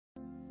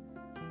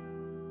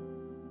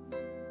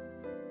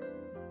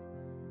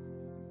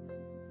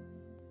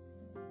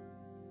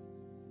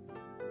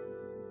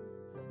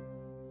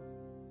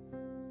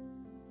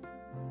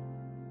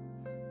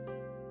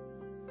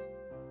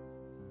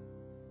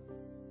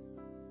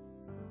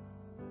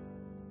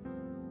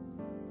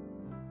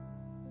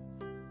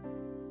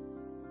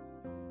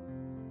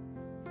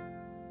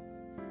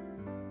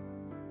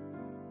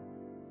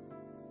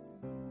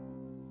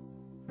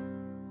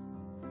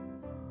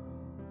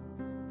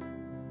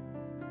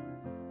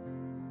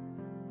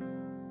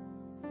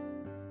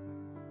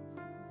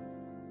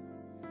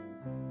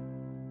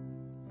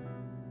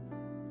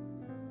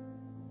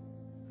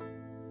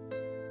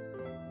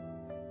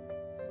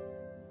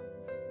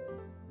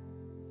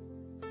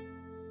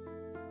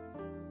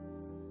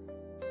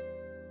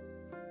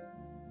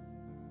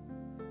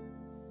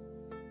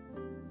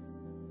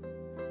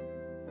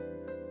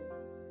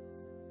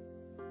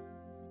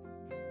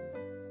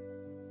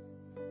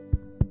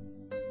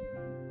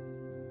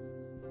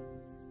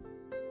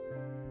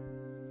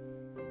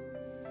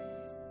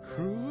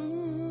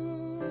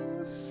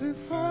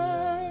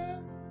crucified,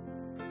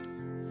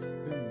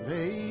 then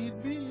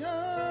laid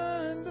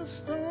behind a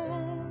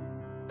stone,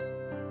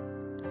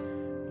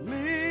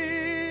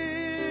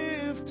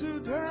 lived to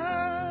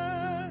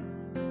die,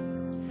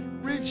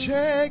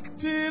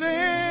 rejected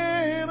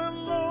and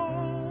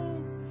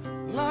alone,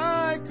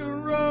 like a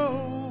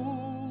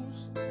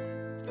rose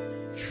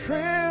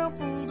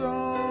trampled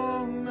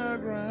on the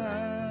ground.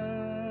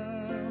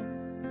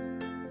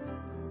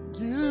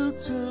 You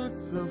took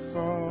the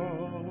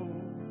fall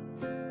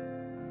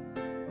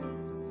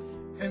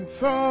and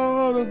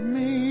thought of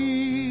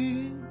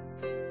me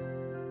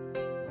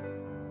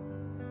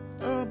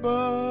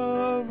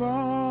above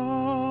all.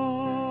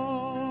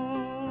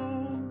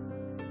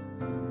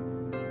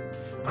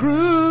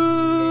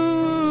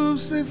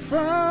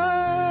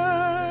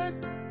 Crucified,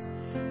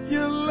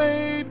 you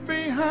laid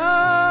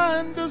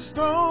behind a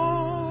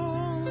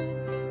stone.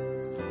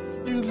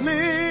 You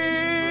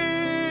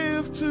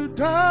lived to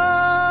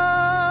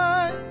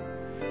die,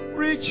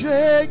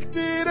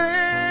 rejected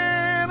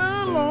and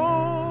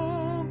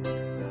alone,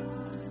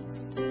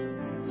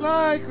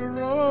 like a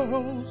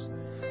rose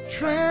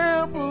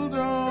trampled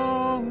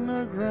on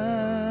the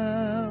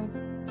ground.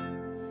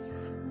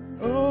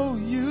 Oh,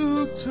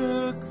 you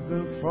took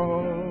the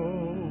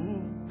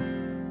fall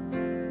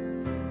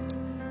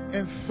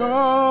and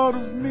thought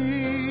of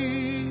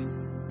me.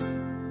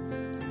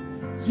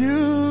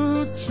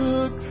 You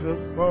took the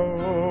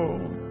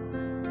fall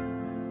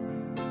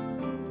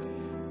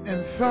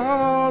and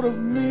thought of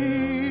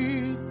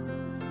me.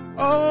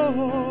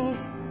 Oh,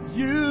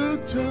 you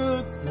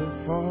took the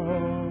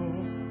fall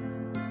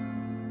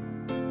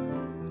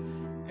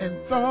and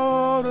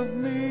thought of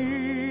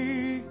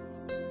me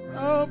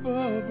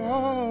above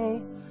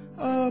all,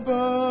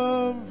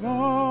 above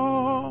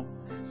all.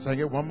 Sing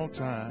it one more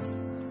time.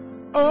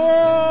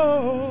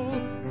 Oh,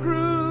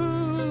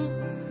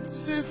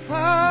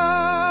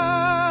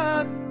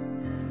 crucified,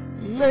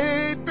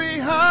 laid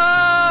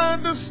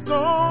behind a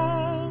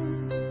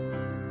stone.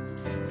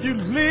 You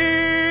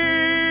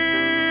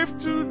lived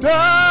to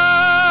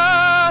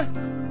die,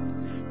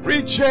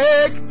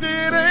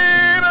 rejected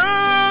and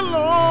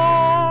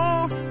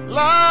alone,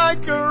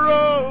 like a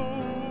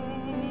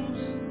rose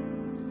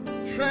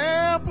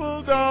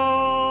trampled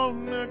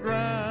on the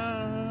ground.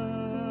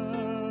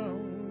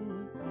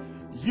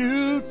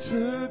 You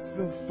took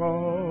the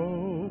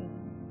fall.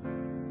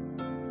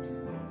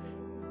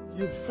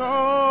 You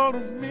thought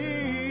of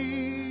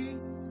me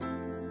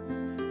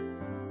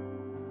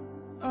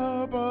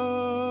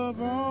above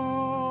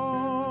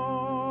all.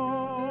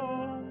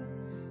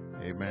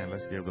 Amen.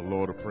 Let's give the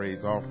Lord a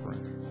praise offering.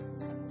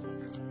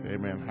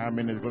 Amen. How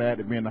many is glad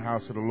to be in the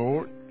house of the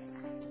Lord?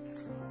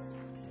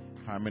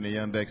 How many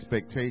under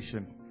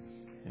expectation?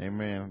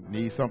 Amen.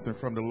 Need something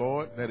from the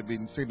Lord? Let it be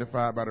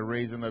signified by the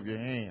raising of your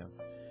hands.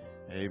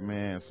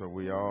 Amen. So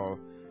we all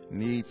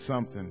need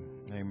something.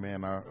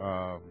 Amen.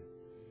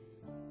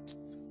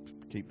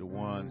 Keep the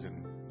ones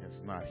and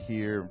it's not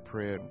here in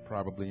prayer and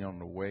probably on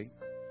the way.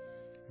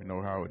 You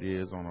know how it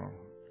is on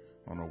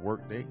a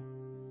work day.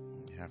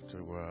 You have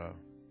to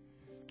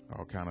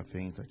all kind of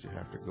things that you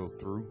have to go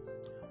through.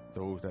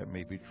 Those that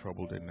may be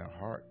troubled in their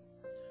heart,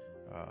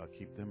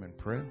 keep them in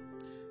prayer,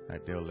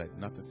 that they'll let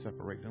nothing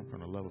separate them from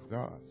the love of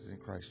God. It's in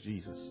Christ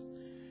Jesus.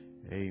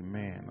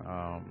 Amen.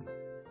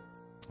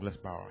 Let's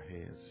bow our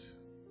heads.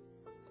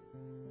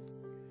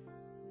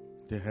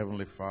 Dear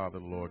Heavenly Father,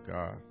 Lord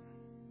God,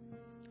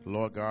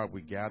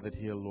 we gathered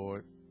here,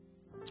 Lord,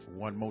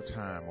 one more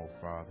time, oh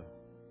Father.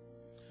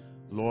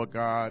 Lord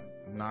God,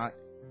 not,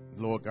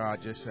 Lord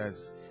God, just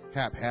as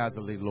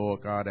haphazardly,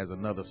 Lord God, as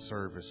another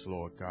service,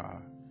 Lord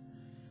God.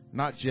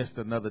 Not just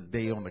another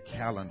day on the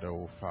calendar,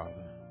 oh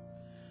Father.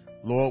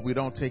 Lord, we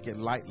don't take it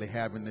lightly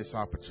having this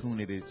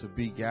opportunity to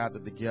be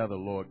gathered together,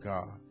 Lord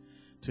God,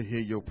 to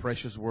hear your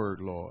precious word,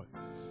 Lord.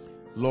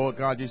 Lord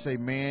God, you say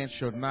man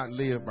shall not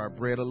live by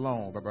bread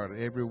alone, but by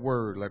every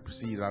word that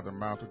proceeds out of the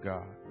mouth of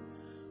God.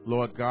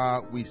 Lord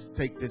God, we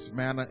take this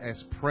manna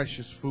as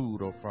precious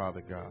food, oh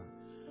Father God.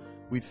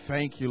 We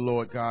thank you,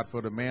 Lord God,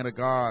 for the man of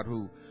God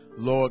who,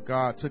 Lord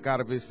God, took out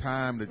of his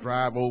time to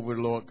drive over,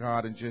 Lord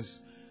God, and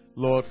just,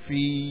 Lord,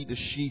 feed the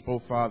sheep, oh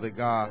Father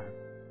God,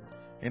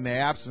 in the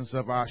absence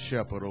of our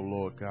shepherd, oh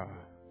Lord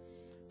God.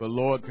 But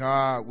Lord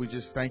God, we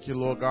just thank you,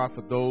 Lord God,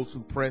 for those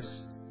who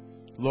press,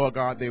 Lord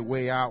God, their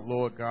way out,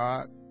 Lord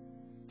God.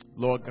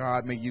 Lord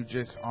God, may you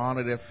just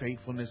honor their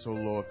faithfulness, oh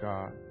Lord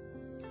God.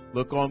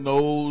 Look on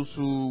those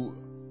who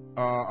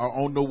are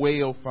on the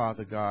way, oh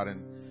Father God,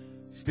 and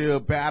still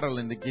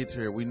battling to get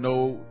here. We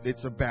know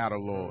it's a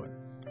battle, Lord.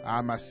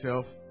 I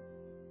myself,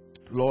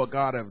 Lord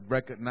God, have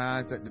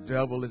recognized that the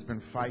devil has been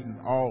fighting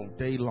all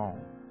day long.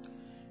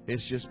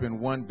 It's just been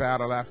one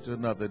battle after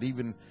another,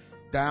 even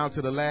down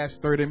to the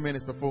last 30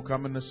 minutes before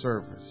coming to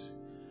service.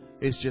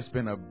 It's just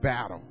been a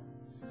battle.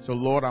 So,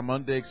 Lord, I'm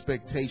under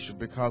expectation,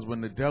 because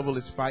when the devil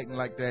is fighting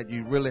like that,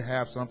 you really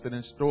have something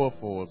in store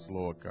for us,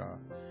 Lord God.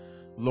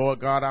 Lord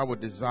God, our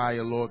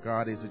desire, Lord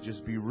God, is to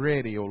just be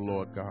ready, oh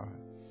Lord God.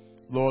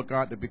 Lord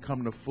God, to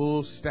become the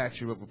full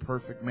stature of a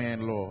perfect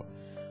man, Lord.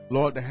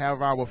 Lord, to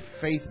have our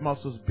faith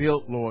muscles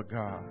built, Lord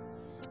God.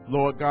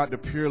 Lord God, the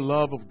pure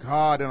love of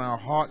God in our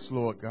hearts,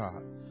 Lord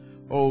God.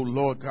 Oh,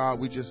 Lord God,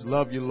 we just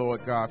love you,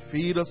 Lord God.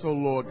 Feed us, oh,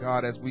 Lord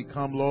God, as we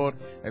come, Lord,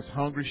 as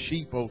hungry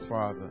sheep, oh,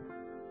 Father,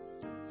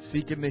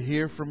 seeking to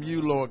hear from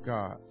you, Lord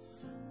God.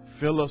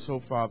 Fill us, oh,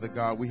 Father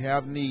God. We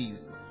have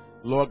needs.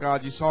 Lord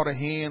God, you saw the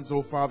hands,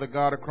 oh, Father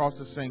God, across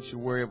the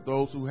sanctuary of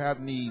those who have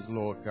needs,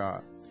 Lord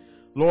God.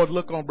 Lord,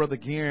 look on Brother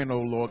Guerin,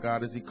 oh, Lord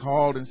God, as he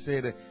called and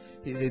said that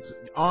his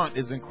aunt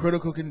is in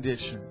critical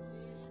condition,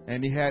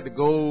 and he had to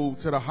go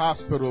to the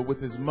hospital with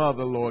his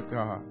mother, Lord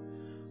God.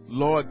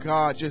 Lord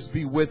God, just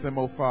be with him,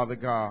 oh Father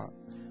God.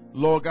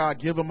 Lord God,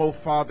 give him, oh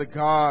Father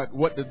God,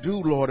 what to do,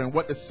 Lord, and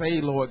what to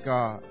say, Lord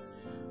God.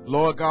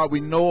 Lord God,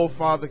 we know, oh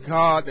Father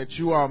God, that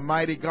you are a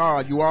mighty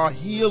God. You are a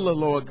healer,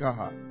 Lord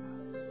God.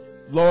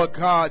 Lord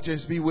God,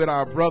 just be with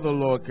our brother,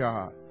 Lord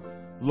God.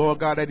 Lord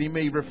God, that he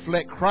may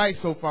reflect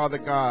Christ, oh Father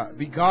God.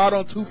 Be God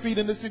on 2 feet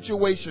in the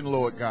situation,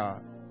 Lord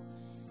God.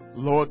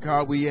 Lord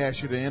God, we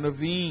ask you to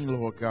intervene,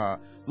 Lord God.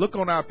 Look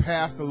on our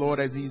pastor, Lord,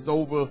 as he's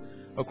over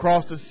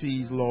across the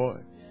seas,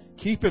 Lord.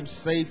 Keep him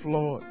safe,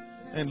 Lord.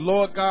 And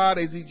Lord God,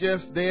 as he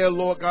just there,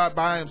 Lord God,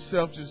 by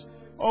himself, just,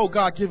 oh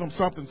God, give him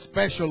something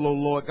special, oh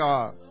Lord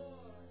God.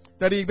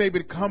 That he may be able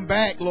to come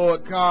back,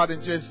 Lord God,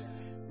 and just,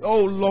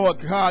 oh Lord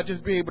God,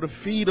 just be able to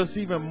feed us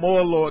even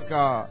more, Lord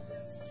God.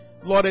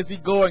 Lord, as he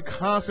go and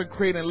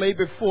consecrate and lay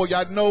before you,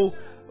 I know,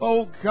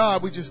 oh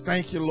God, we just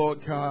thank you,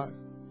 Lord God.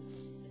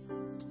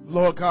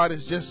 Lord God,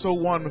 it's just so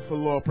wonderful,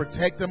 Lord.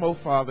 Protect him, oh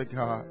Father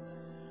God.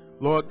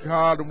 Lord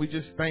God, and we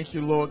just thank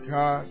you, Lord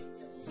God.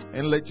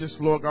 And let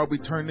just, Lord God, we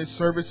turn this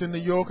service into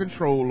your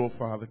control, oh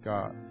Father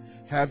God.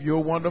 Have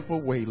your wonderful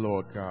way,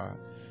 Lord God.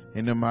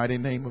 In the mighty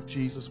name of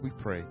Jesus we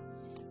pray.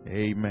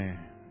 Amen.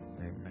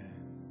 Amen.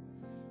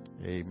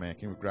 Amen.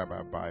 Can we grab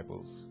our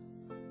Bibles?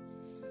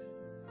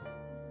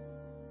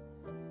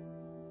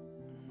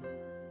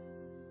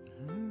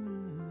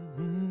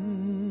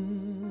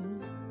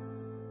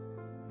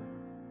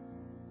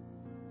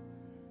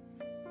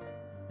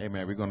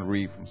 Amen. We're going to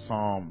read from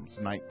Psalms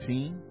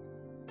 19.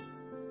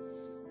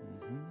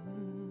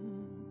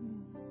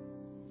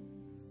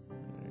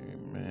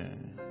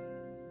 Amen.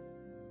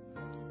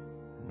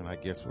 And I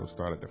guess we'll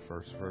start at the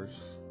first verse.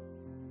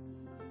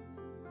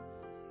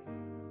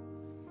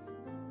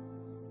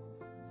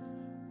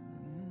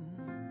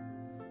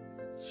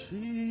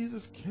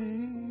 Jesus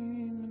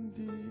came and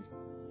did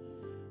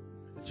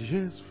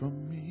just for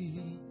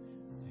me.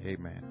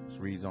 Amen. It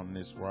reads on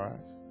this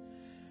wise.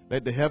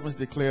 Let the heavens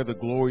declare the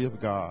glory of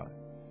God,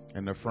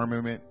 and the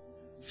firmament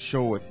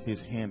showeth his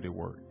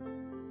handiwork.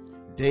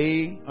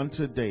 Day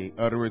unto day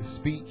uttereth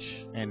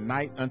speech, and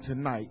night unto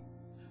night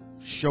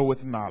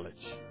showeth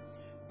knowledge.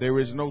 There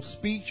is no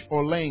speech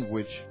or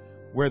language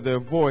where their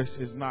voice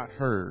is not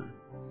heard.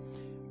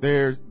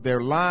 Their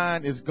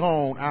line is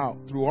gone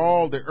out through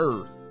all the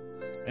earth,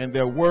 and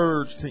their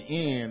words to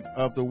end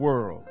of the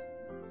world.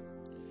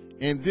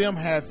 In them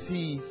hath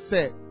he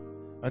set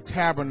a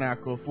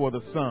tabernacle for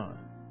the sun,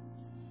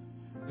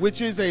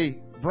 which is a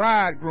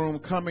bridegroom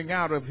coming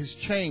out of his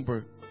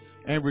chamber,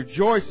 and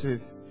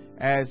rejoiceth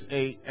as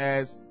a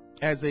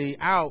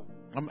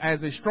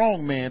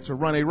strong man to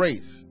run a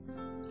race.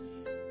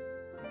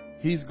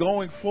 He's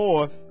going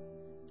forth.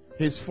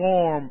 He's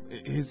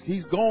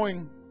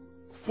going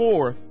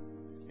forth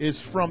is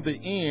from the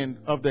end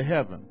of the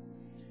heaven,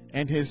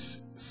 and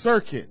his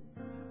circuit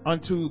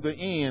unto the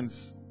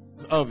ends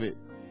of it.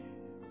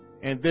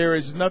 And there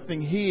is nothing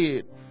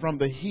hid from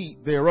the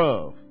heat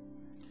thereof.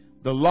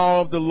 The law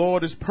of the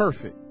Lord is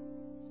perfect,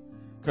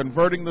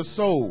 converting the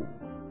soul.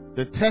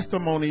 The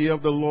testimony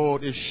of the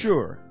Lord is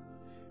sure,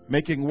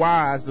 making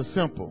wise the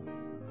simple.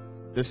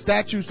 The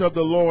statutes of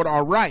the Lord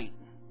are right,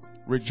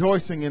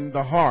 rejoicing in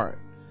the heart.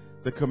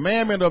 The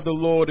commandment of the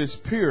Lord is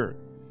pure,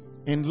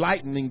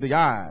 enlightening the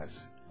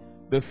eyes.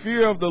 The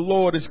fear of the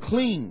Lord is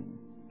clean,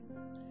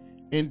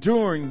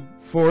 enduring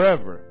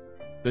forever.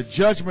 The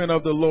judgment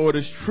of the Lord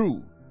is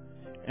true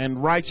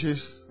and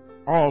righteous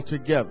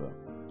altogether.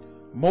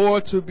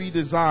 More to be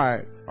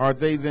desired are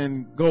they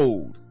than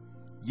gold,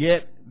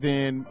 yet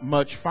than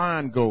much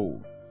fine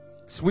gold.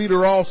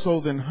 Sweeter also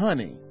than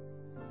honey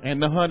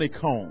and the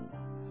honeycomb.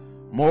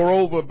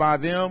 Moreover, by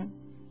them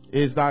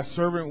is thy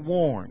servant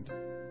warned,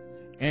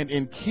 and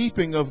in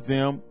keeping of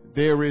them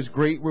there is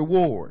great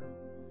reward.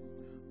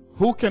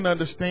 Who can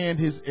understand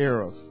his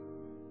errors?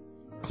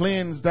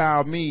 Cleanse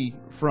thou me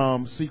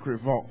from secret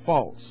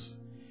faults.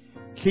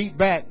 Keep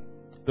back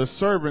the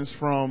servants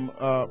from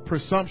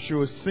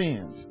presumptuous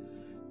sins.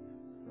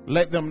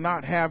 Let them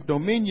not have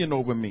dominion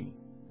over me.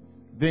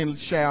 Then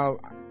shall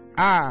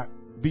I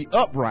be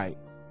upright,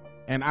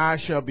 and I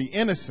shall be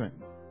innocent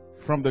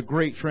from the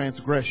great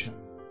transgression.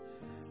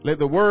 Let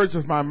the words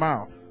of my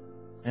mouth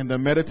and the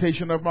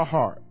meditation of my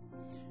heart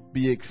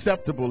be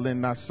acceptable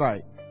in thy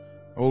sight,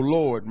 O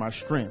Lord, my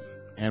strength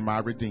and my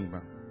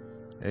redeemer.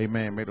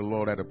 Amen. May the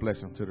Lord add a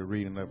blessing to the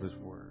reading of his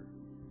word.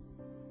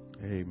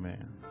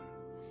 Amen.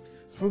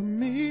 For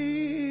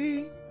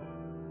me,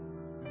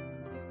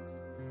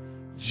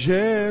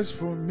 just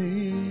for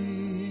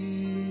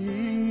me,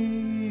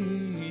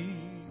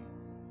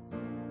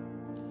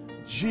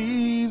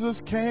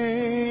 Jesus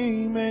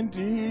came and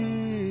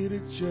did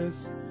it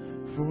just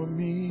for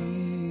me.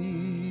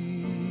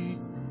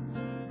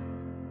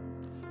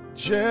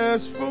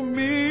 Just for me.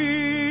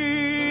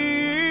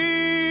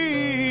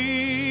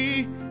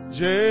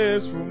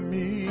 Just for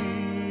me.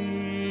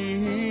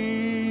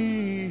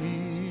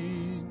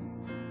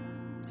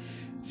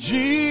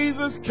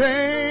 Jesus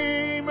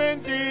came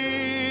and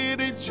did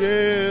it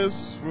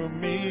just for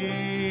me.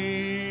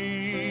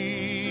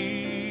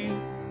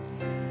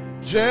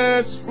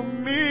 Just for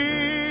me.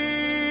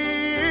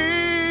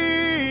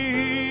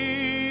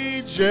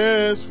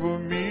 Just for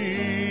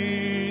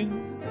me.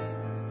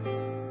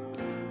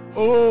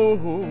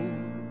 Oh,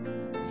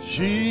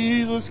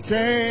 Jesus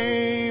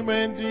came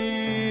and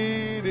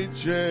did it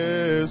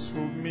just for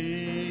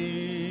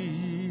me.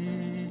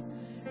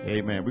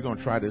 Amen. We're going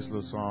to try this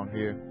little song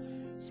here.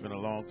 It's been a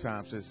long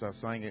time since I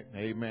sang it.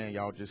 Amen.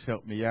 Y'all just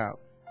help me out.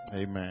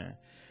 Amen.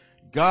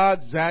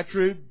 God's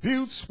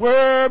attributes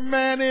were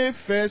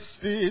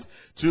manifested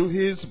to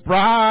his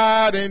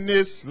bride in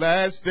this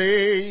last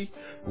day.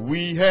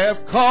 We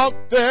have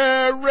caught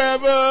their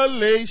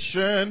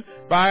revelation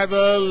by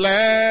the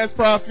last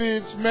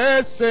prophet's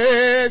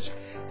message,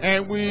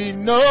 and we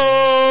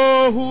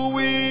know who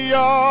we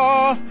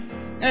are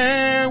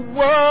and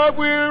what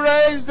we're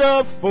raised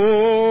up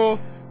for.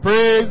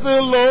 Praise the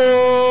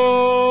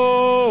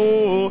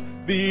Lord,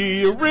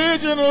 the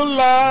original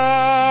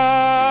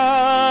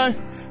life.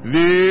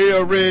 The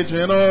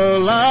original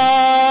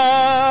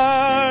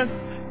life,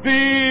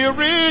 the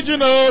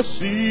original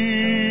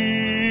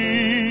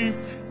seed,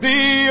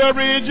 the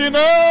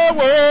original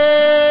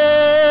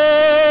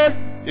word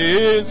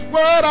is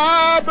what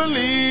I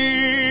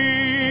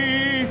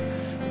believe.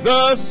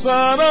 The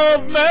Son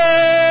of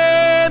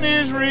Man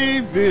is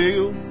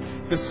revealed.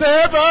 The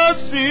seventh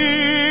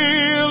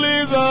seal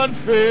is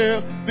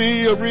unveiled.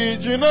 The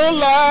original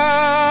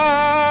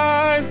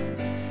life,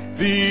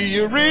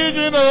 the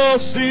original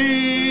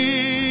seed.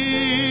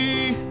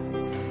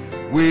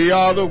 We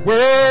are the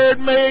Word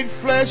made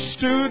flesh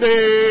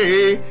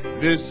today.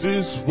 This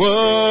is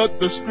what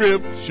the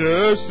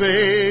scriptures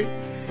say.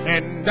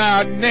 And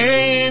our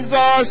names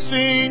are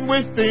seen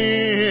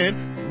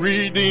within,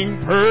 reading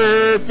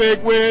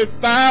perfect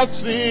without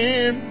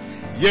sin.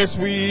 Yes,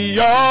 we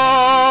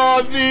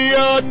are the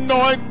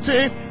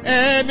anointed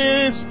and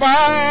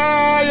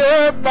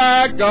inspired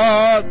by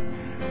God.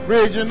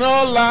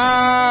 Original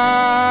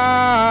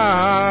life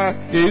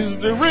is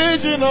the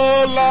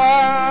original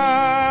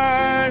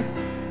life.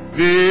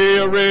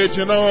 The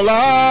original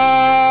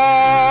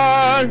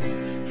life,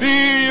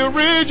 the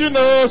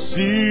original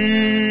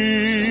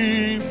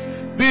seed,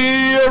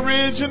 the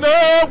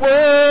original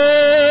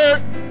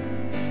word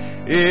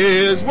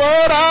is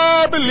what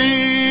I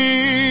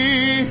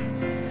believe.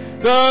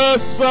 The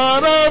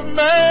Son of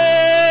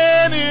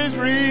Man is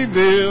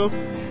revealed.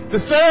 The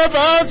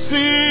seventh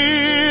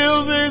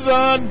seal is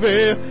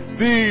unveiled.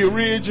 The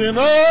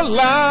original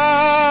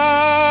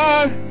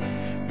life,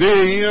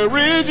 the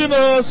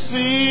original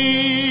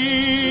seed.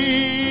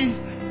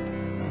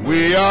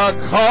 We are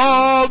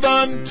called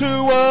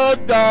unto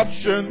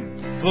adoption,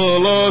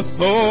 full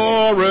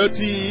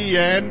authority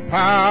and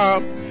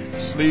power.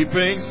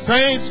 Sleeping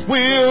saints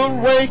will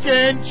wake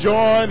and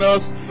join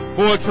us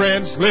for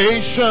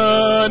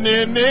translation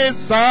in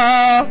this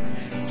hour.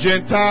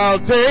 Gentile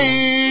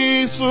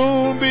days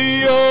soon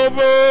be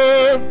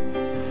over.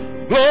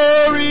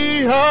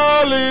 Glory,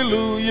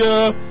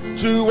 hallelujah,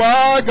 to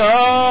our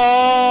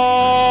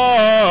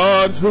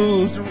God,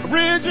 who's the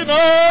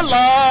original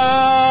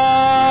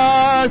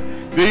life,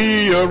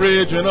 the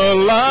original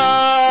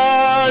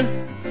life,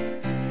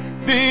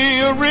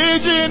 the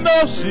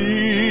original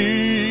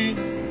seed,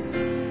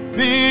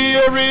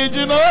 the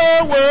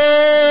original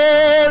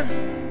word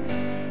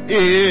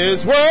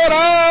is what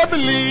I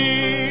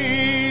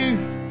believe.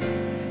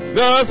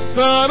 The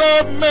Son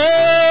of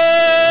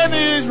Man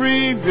is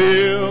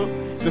revealed.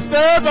 The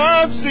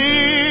seventh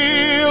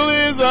seal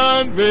is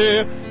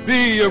unveiled.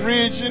 The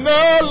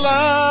original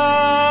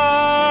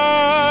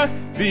life,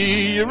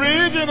 the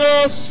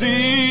original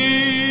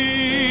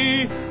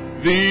seed,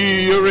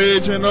 the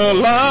original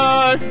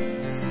life,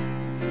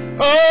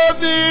 oh,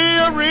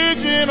 the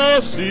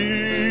original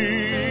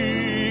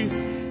seed,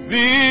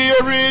 the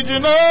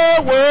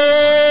original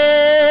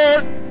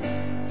word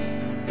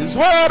is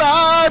what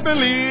I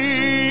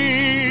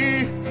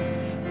believe.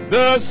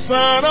 The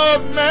Son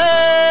of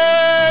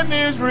Man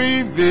is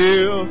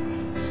revealed.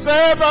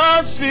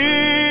 Seventh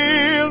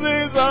seal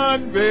is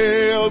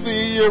unveiled.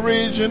 The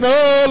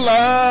original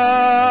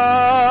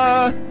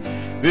life,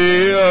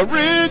 the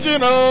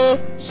original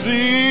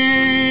seed.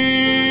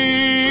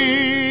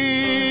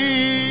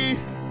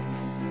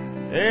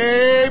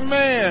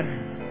 Amen.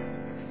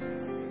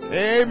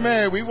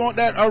 Amen. We want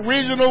that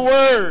original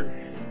word.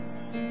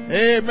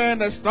 Amen.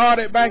 That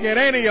started back at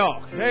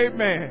Antioch.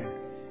 Amen.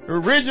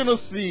 Original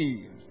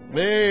seed.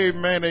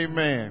 Amen.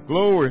 Amen.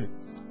 Glory.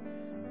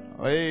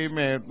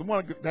 Amen. We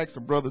want to ask the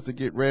brothers to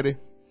get ready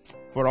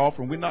for the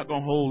offering. We're not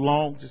going to hold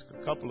long, just a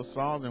couple of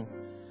songs, and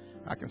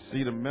I can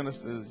see the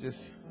ministers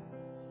just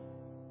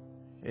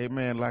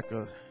Amen. Like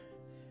a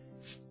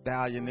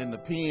stallion in the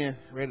pen,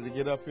 ready to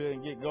get up here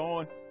and get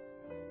going.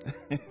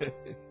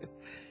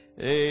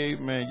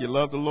 Amen. You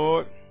love the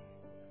Lord?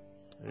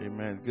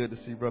 Amen. It's good to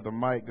see Brother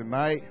Mike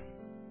tonight.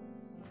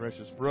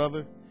 Precious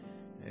brother.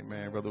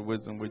 Amen. Brother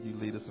Wisdom, would you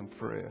lead us in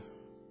prayer?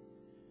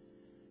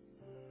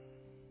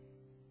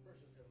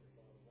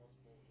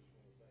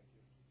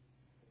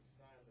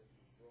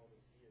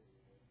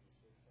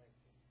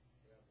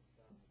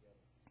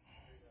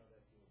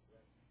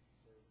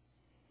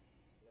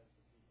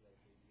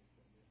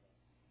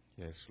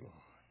 Yes, Lord.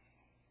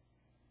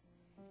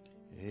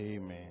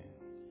 Amen.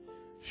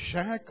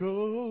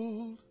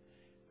 Shackled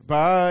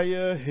by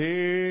a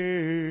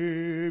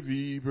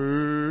heavy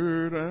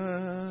burden,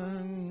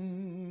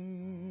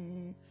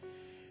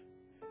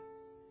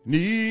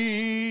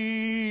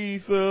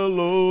 'neath a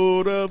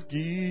load of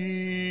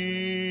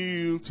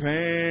guilt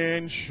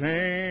and shame,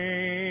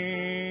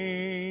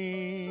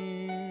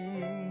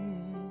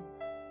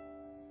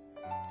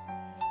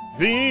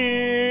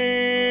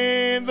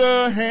 then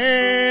the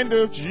hand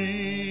of Jesus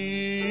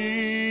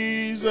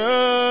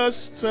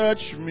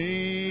touched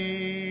me,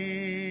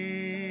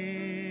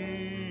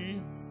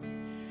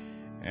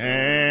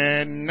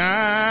 and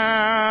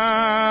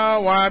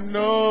now I'm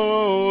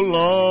no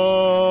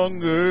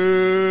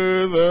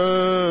longer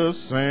the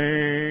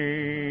same.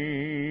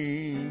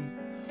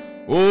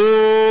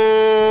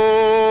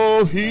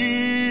 Oh,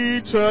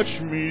 he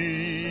touched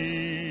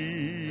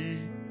me.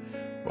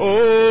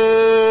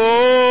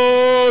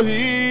 Oh,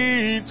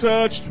 he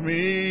touched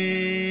me.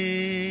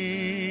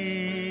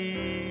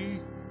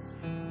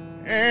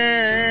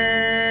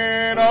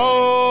 And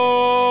all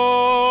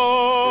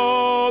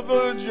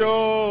the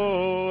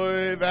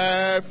joy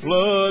that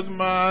floods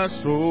my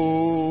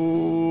soul.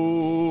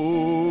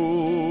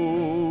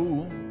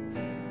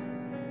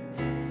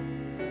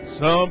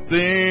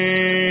 Something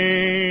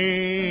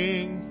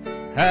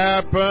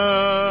happened,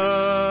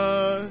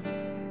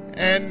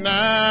 and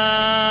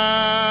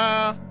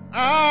now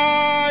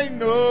I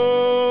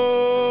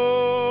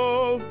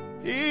know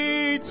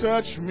he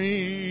touched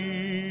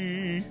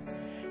me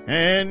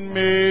and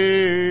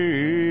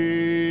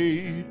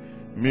made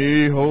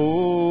me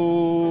whole.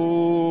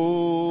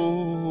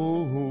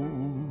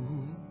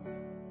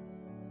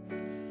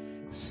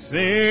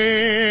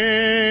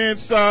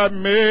 Since I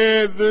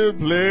met the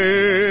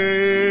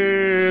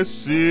blessed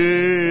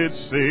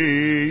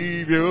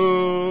Savior,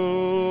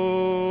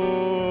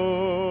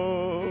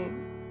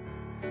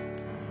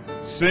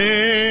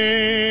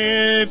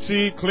 since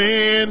he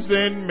cleansed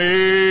and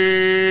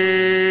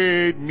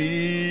made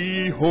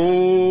me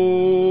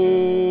whole,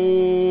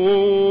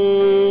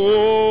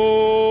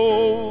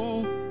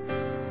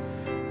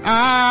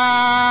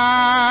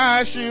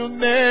 I shall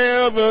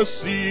never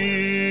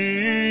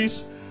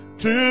cease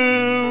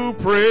to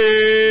praise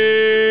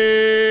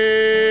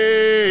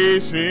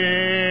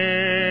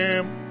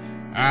him.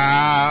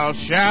 I'll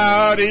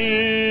shout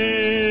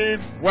it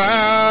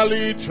while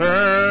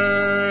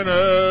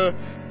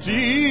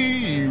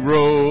eternity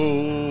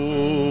rolls.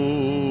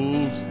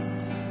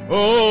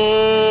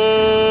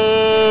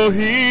 Oh,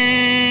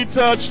 he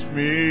touched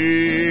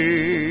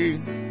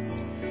me.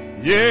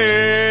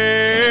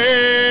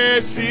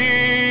 Yes,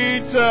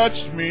 he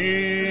touched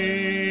me.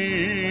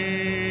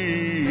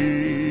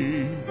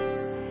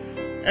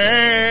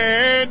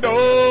 And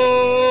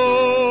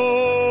oh,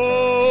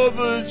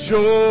 the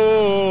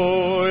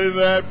joy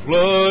that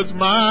floods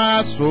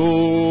my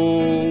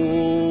soul.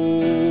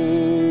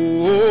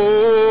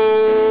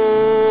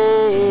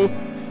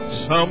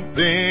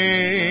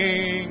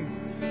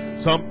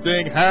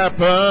 Something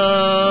happened,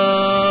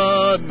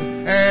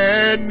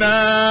 and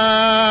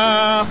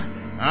now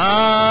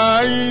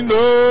I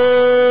know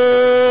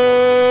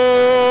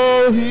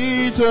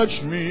he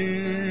touched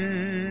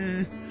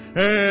me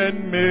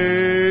and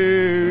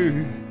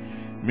made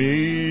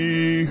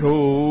me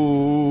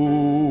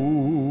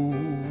whole.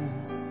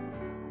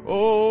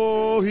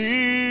 Oh,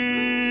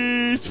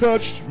 he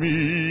touched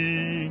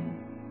me.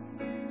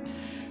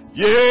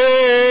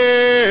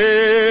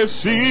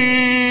 Yes,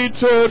 he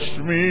touched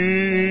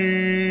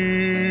me.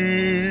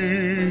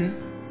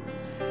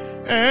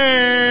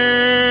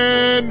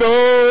 And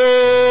oh,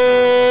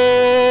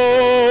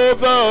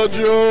 the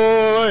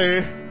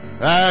joy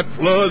that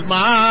floods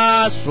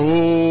my soul.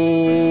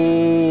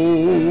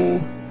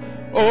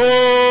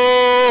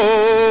 Oh,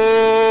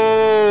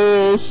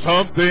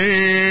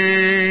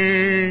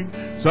 something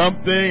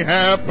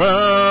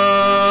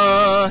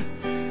happened,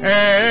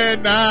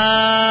 and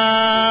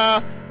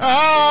now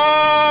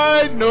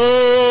I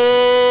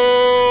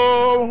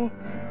know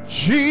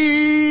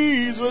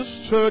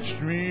Jesus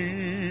touched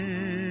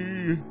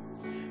me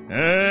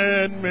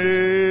and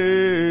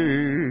made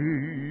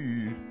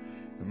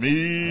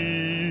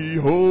me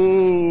whole.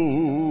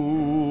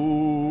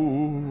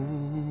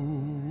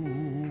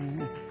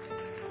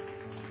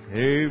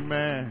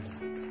 Amen.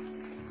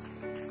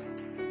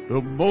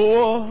 The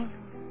more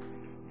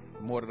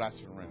that I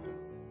surrender,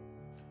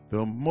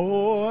 the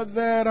more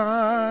that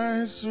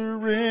I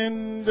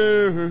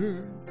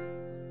surrender,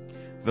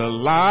 the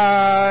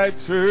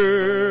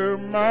lighter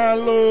my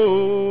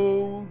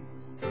load.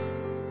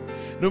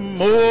 The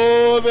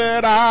more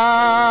that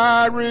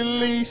I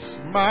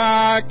release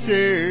my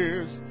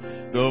cares,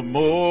 the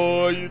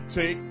more you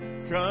take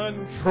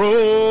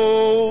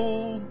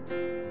control.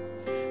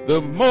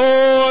 The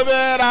more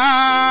that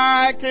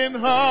I can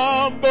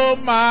humble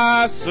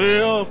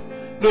myself,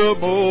 the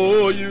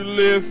more you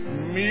lift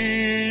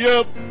me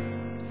up.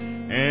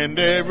 And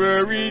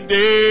every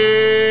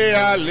day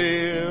I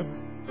live,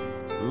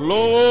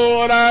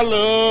 Lord, I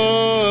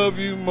love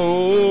you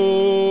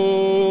more.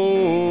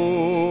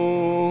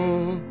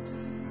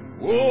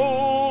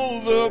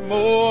 Oh, the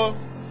more.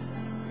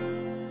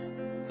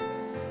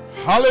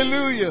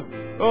 Hallelujah.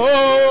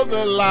 Oh,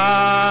 the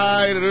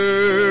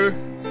lighter.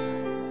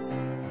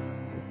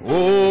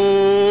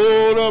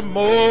 Oh, the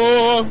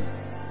more.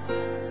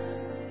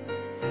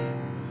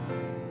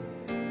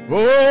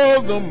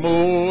 Oh, the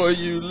more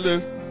you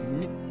lift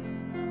me.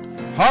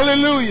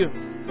 Hallelujah.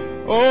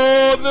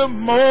 Oh, the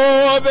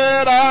more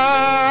that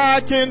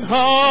I can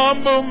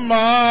humble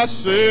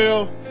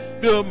myself,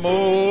 the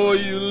more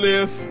you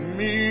lift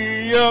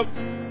me up.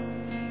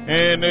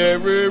 And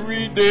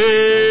every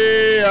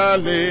day I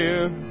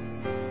live,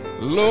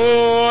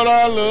 Lord,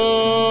 I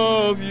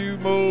love you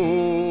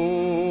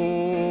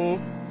more.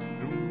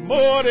 The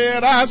more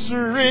that I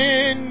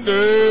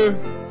surrender,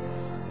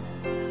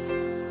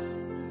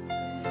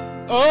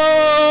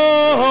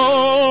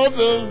 oh,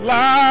 the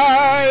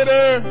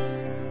lighter.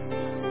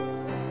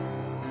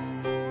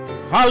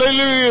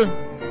 Hallelujah.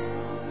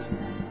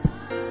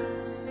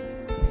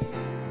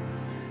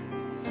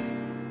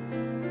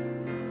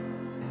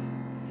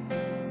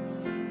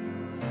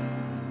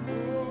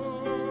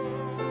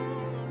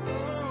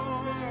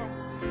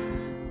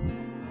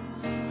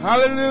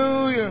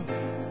 Hallelujah.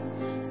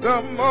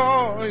 The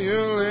more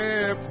you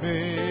lift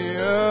me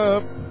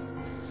up,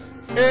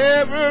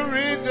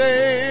 every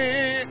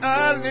day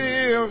I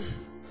live,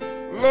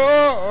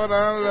 Lord,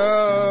 I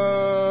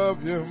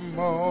love you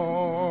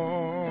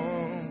more.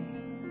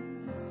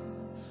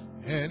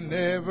 And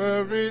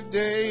every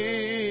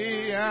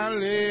day I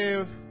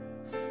live,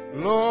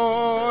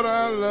 Lord,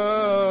 I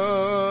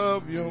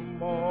love you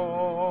more.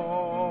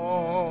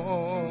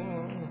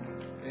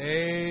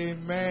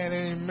 Amen,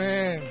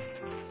 amen.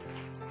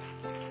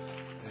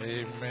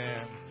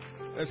 Amen.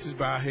 Let's just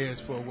bow our heads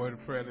for a word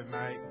of prayer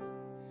tonight.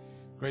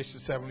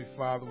 Gracious Heavenly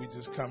Father, we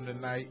just come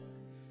tonight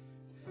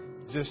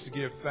just to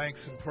give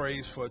thanks and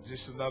praise for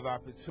just another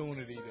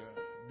opportunity to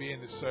be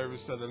in the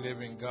service of the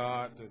living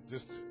God, to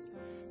just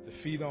to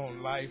feed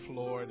on life,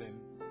 Lord. And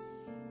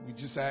we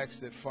just ask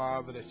that,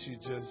 Father, that you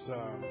just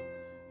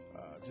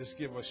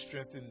give us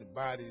strength in the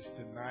bodies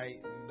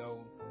tonight. You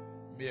know,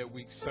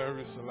 midweek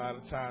service a lot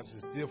of times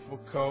is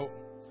difficult,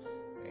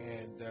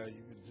 and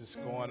you've been just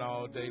going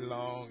all day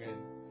long,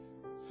 and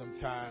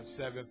sometimes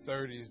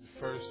 7:30 is the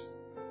first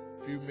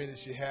few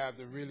minutes you have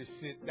to really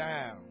sit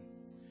down.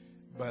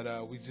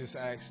 But we just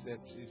ask that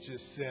you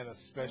just send a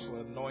special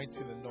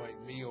anointing, anoint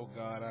me, oh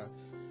God. I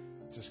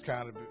just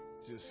kind of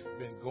just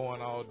been going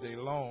all day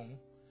long,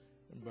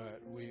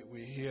 but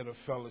we're here to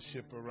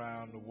fellowship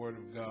around the Word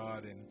of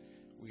God, and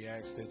we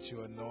ask that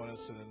you anoint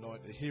us and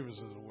anoint the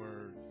hearers of the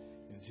Word.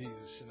 In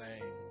Jesus'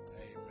 name,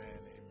 amen,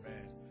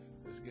 amen.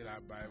 Let's get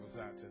our Bibles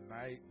out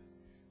tonight.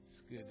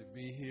 It's good to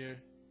be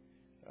here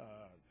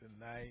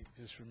tonight.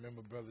 Just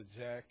remember Brother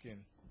Jack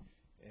in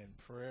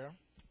prayer.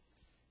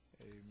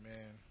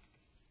 Amen.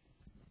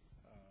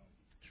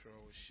 Troy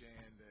was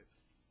sharing that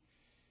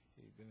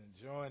he's been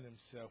enjoying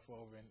himself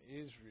over in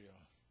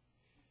Israel.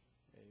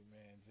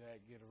 Amen.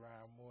 Jack get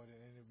around more than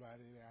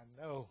anybody that I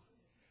know.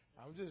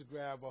 I'll just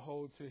grab a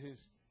hold to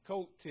his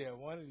coattail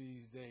one of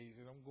these days,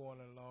 and I'm going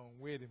along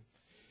with him.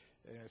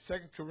 2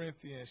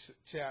 Corinthians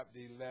chapter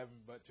 11,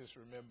 but just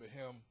remember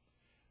him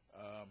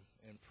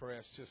in prayer.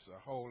 It's just a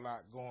whole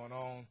lot going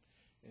on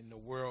in the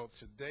world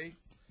today.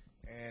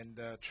 And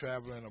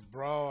traveling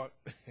abroad,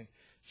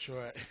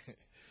 Troy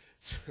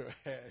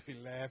had me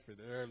laughing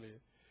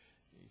earlier.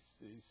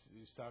 He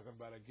was talking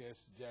about, I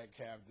guess, Jack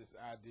have this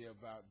idea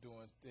about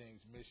doing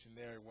things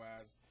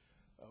missionary-wise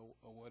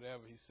or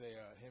whatever. He said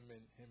him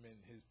and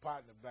his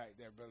partner back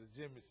there, Brother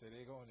Jimmy, said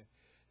they're going to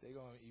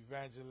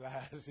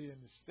evangelize here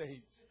in the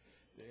States.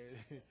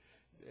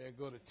 They'll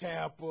go to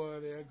Tampa,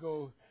 they'll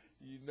go,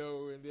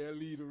 and they'll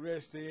lead the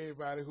rest of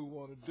everybody who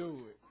want to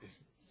do it.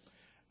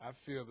 I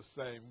feel the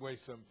same way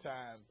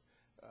sometimes,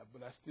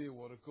 but I still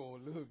want to go a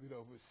little bit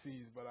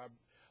overseas, but I'm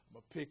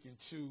a pick and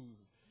choose,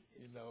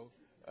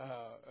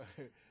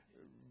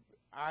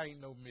 I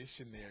ain't no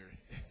missionary.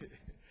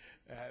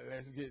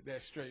 Let's get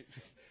that straight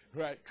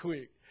right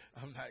quick.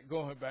 I'm not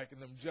going back in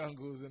them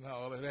jungles and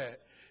all of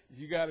that.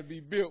 You got to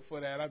be built for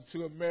that. I'm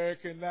too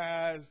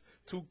Americanized,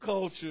 too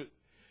cultured,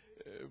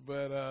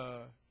 but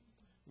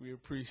we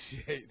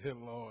appreciate the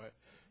Lord.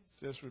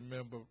 Just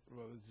remember,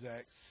 Brother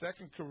Jack,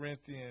 2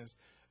 Corinthians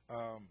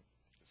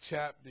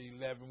chapter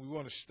 11. We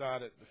want to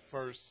start at the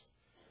first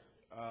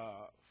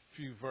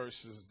few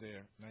verses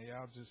there. Now,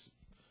 y'all just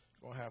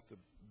going to have to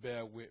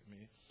bear with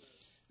me.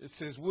 It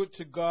says, would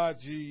to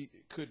God ye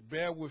could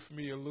bear with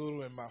me a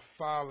little in my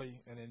folly,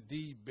 and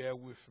indeed bear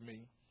with me.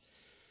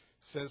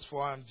 It says,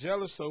 for I am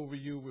jealous over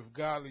you with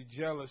godly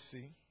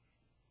jealousy,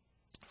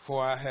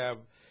 for I have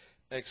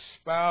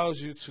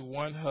espoused you to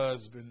one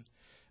husband,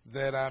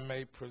 that I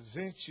may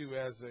present you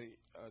as a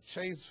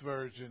chaste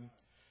virgin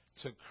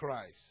to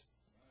Christ.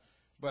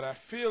 But I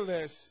feel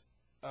lest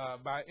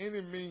by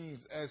any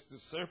means as the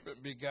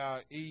serpent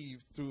beguiled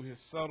Eve through his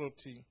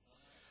subtlety,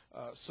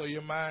 so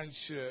your mind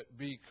should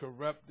be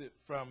corrupted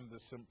from the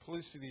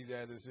simplicity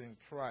that is in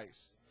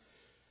Christ.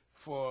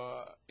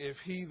 For if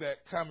he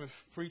that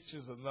cometh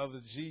preaches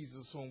another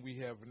Jesus whom we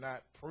have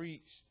not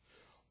preached,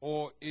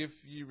 or if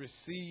ye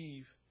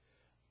receive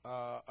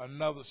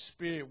another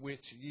spirit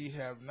which ye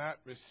have not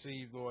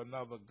received, or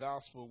another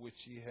gospel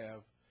which ye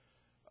have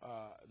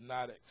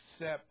not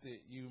accepted,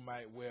 you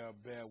might well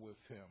bear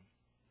with him.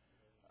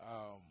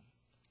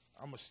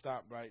 I'm going to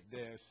stop right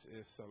there.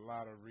 It's a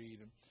lot of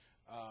reading.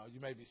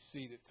 You may be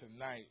seated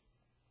tonight.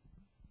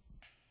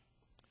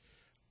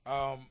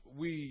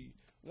 We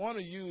want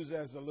to use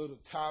as a little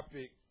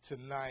topic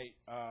tonight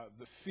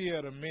the fear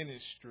of the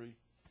ministry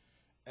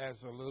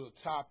as a little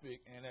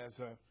topic, and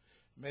as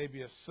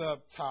maybe a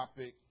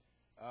subtopic,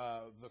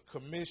 the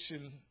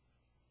commission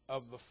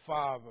of the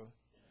Father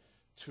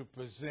to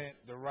present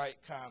the right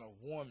kind of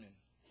woman.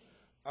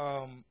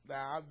 Now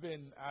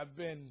I've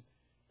been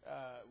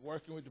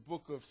working with the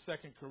book of 2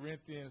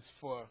 Corinthians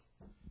for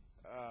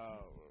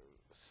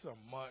some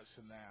months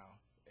now,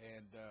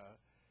 and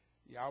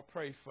y'all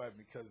pray for me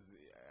because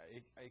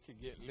it can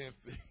get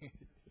lengthy.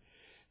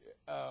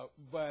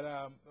 But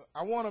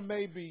I want to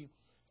maybe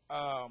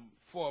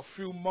for a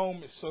few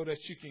moments so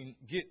that you can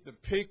get the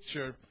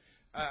picture.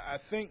 I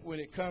think when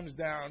it comes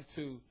down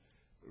to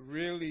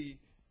really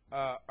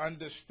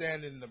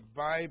understanding the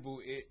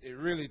Bible, it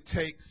really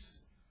takes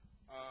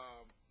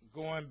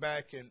going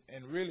back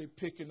and really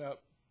picking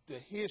up the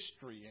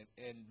history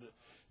and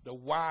the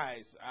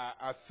whys.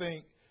 I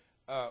think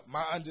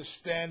my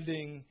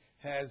understanding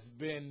has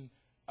been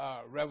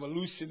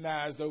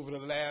revolutionized over the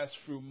last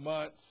few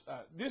months.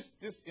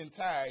 This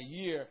entire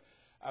year,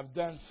 I've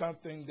done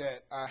something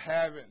that I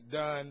haven't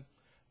done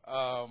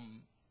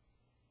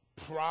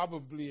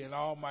probably in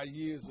all my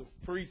years of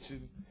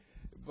preaching,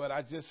 but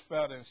I just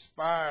felt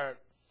inspired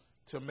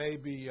to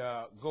maybe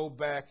go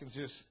back and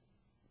just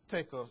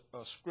take a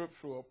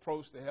scriptural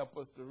approach to help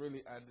us to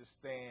really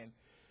understand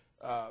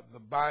the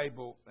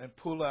Bible and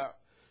pull out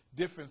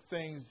different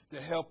things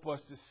to help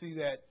us to see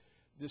that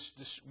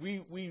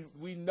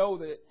we know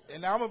that.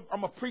 And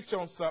I'm a preach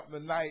on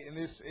something tonight, and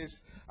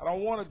I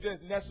don't want to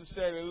just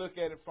necessarily look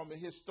at it from a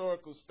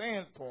historical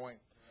standpoint,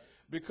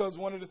 because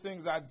one of the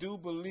things I do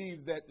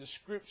believe that the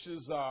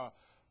scriptures are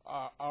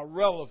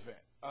relevant.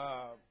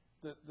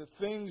 The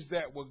things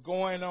that were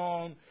going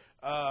on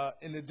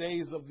in the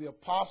days of the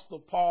Apostle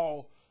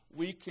Paul,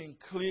 we can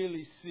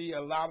clearly see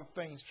a lot of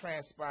things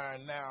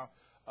transpiring now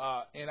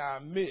in our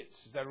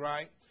midst. Is that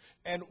right?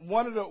 And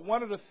one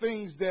of the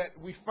things that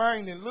we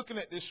find in looking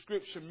at this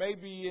scripture,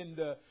 maybe in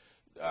the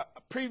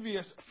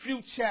previous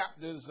few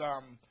chapters,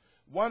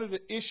 one of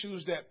the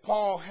issues that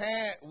Paul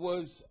had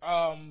was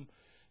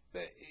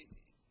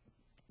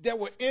there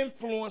were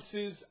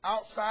influences,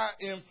 outside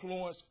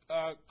influence,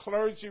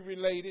 clergy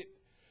related,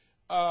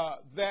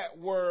 that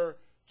were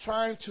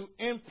trying to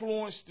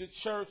influence the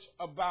church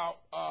about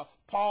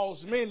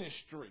Paul's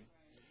ministry.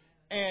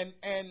 And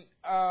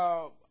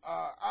I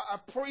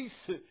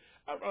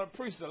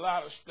preached a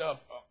lot of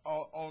stuff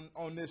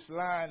on this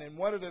line, and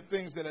one of the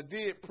things that I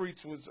did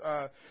preach was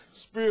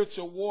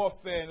spiritual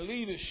warfare and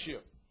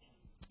leadership.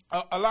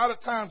 A lot of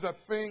times I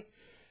think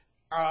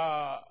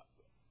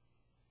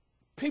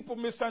people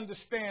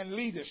misunderstand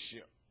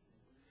leadership.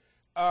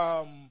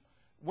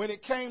 When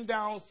it came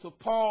down to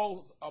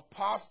Paul's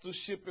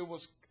apostleship, it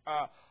was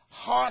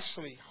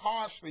harshly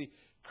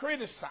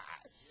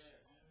criticized.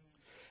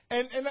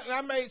 And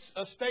I made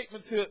a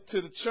statement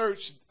to the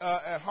church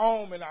at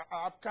home, and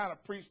I kind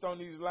of preached on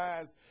these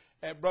lines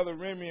at Brother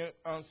Remy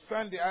on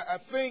Sunday. I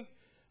think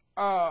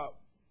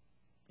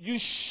you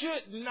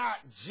should not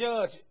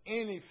judge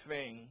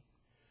anything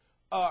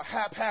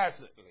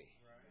haphazardly.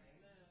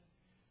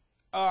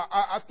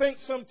 I think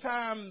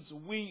sometimes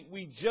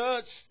we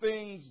judge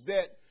things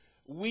that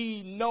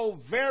we know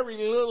very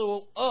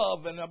little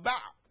of and about.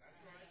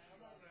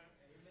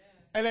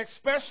 And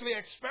especially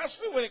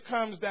when it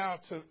comes down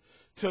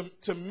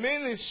to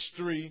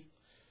ministry,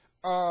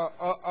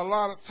 a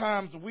lot of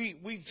times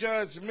we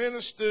judge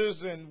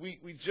ministers, and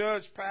we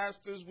judge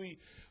pastors, we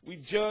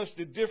judge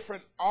the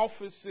different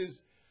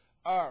offices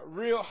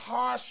real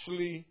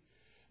harshly.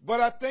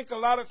 But I think a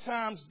lot of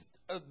times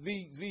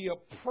the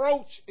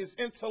approach is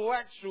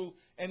intellectual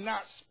and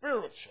not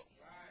spiritual.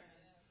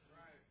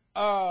 A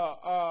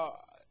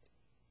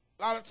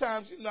lot of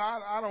times,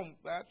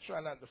 I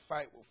try not to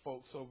fight with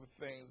folks over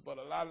things, but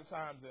a lot of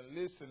times in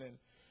listening,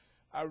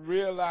 I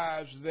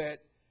realize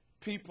that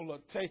people are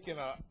taking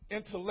an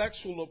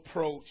intellectual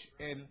approach,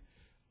 and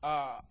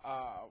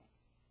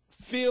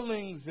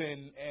feelings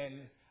and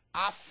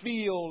I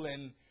feel,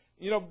 and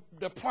You know,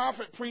 the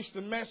prophet preached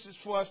a message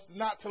for us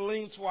not to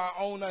lean to our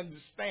own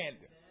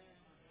understanding.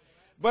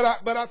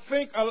 But I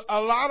think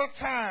a lot of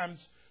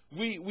times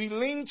we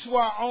lean to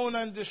our own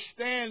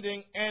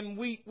understanding and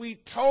we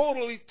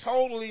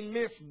totally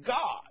miss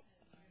God.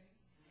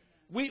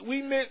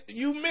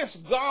 You miss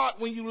God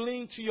when you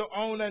lean to your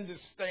own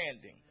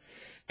understanding.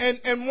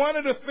 And one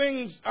of the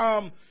things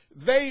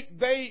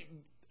they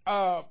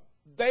had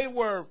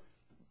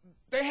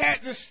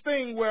this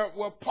thing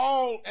where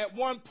Paul, at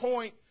one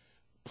point,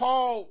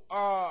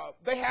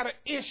 they had an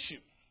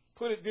issue.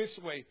 Put it this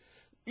way.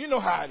 You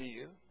know how it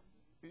is.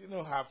 You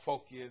know how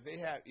folk is. They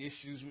have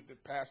issues with the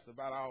pastor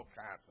about all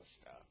kinds of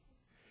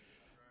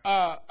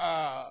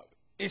stuff.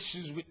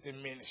 Issues with the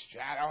ministry.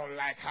 I don't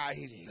like how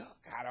he look.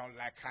 I don't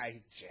like how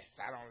he dress.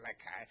 I don't like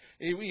how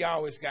we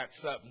always got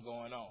something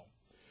going on.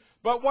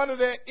 But one of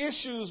their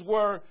issues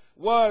was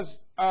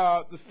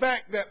the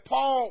fact that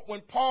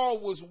when Paul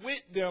was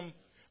with them,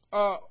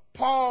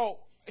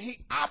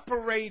 he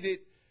operated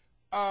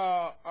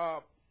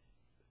a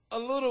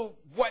little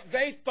what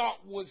they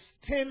thought was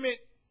timid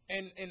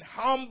and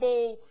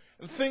humble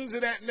and things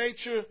of that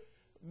nature.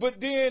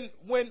 But then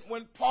when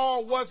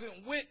Paul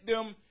wasn't with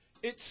them,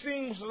 it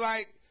seems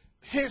like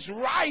his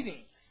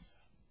writings,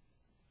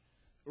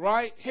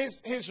 right?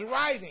 His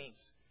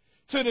writings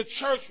to the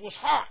church was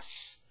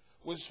harsh,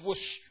 was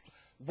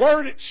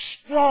worded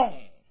strong.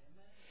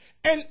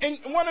 And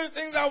one of the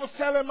things I was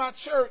telling my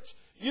church,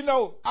 you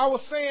know, I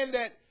was saying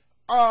that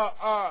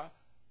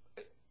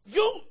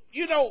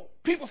you know,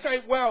 people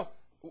say, well,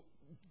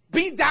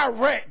 be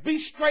direct, be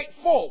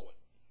straightforward.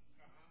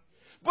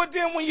 But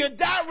then when you're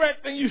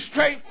direct and you're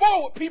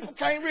straightforward, people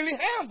can't really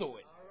handle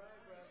it.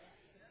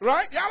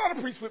 Right? Y'all ought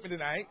to preach with me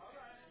tonight.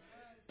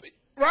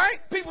 Right?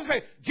 People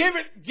say, give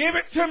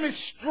it to me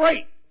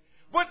straight.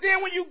 But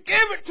then when you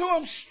give it to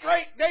them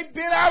straight, they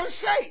bent out of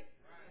shape.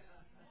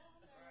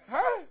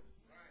 Huh?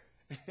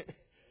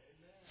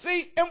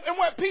 See, and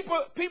what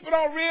people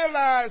don't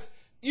realize,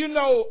 you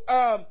know,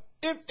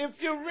 if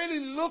you really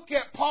look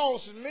at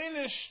Paul's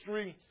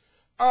ministry,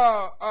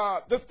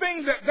 the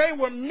thing that they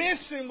were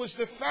missing was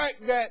the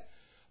fact that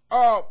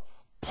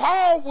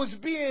Paul was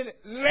being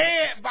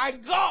led by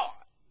God,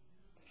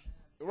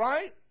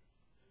 right?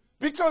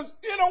 Because,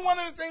 you know, one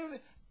of the things,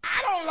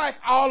 I don't like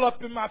all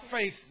up in my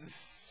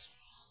face,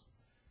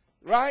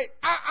 right?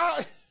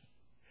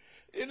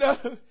 You know,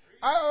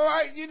 I don't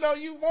like, you know,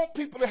 you want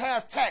people to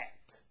have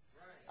tact.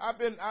 I've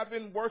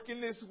been working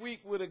this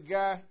week with a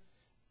guy,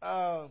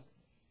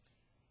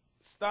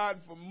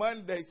 starting from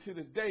Monday to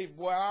the day,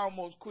 boy, I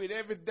almost quit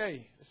every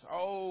day. This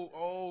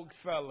old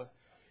fella.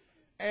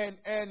 And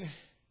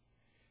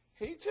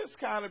he just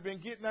kind of been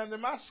getting under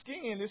my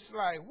skin. It's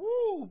like,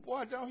 woo,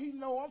 boy, don't he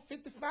know I'm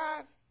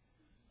 55?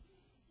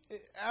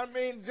 I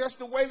mean, just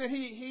the way that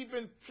he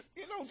been,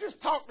 you know,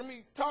 just talk to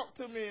me,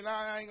 and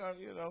I ain't gonna,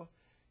 you know,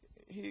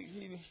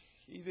 he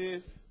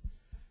this.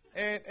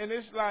 And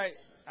it's like,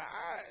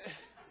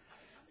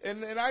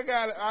 I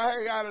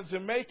got a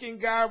Jamaican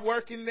guy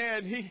working there,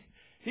 and he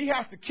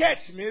have to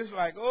catch me. It's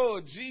like,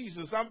 oh,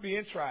 Jesus, I'm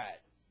being tried.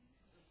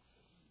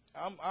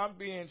 I'm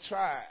being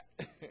tried.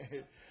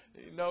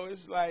 You know,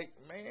 it's like,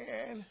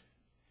 man.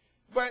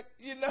 But,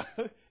 you know,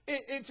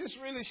 it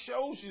just really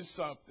shows you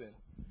something.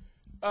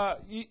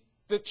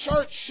 The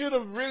church should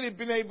have really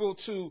been able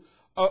to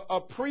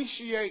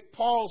appreciate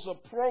Paul's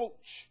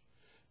approach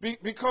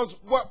because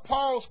what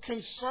Paul's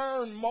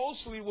concern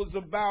mostly was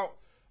about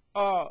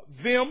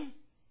them.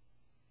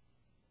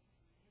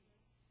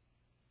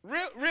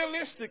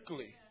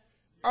 Realistically,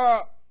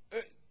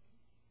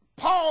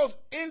 Paul's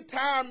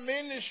entire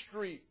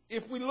ministry,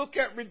 if we look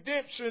at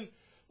redemption,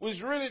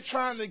 was really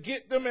trying to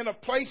get them in a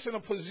place, in a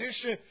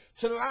position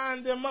to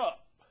line them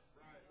up.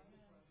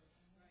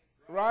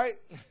 Right?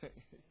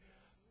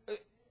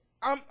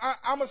 I'm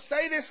going to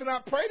say this, and I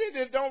pray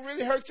that it don't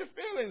really hurt your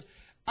feelings.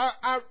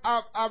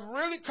 I've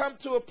really come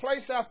to a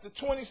place after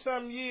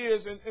 20-some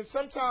years, and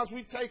sometimes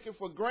we take it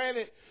for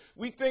granted.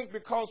 We think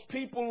because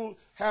people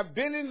have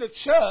been in the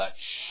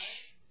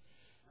church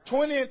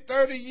 20 and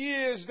 30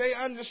 years, they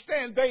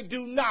understand. They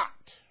do not.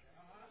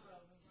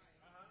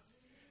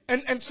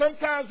 And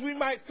sometimes we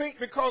might think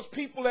because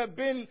people have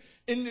been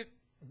in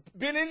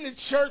the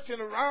church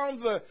and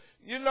around the,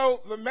 you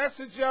know, the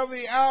message of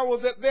the hour,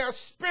 that they're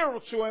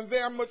spiritual and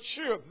they're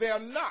mature. They're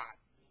not.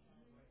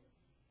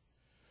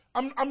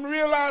 I'm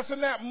realizing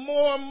that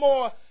more and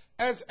more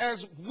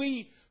as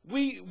we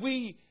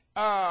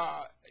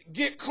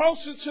get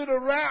closer to the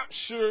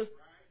rapture,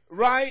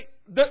 right?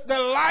 The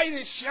light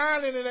is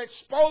shining and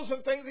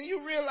exposing things, and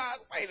you realize,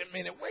 wait a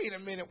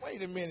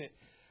minute.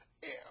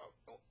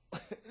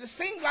 It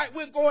seems like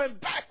we're going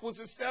backwards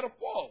instead of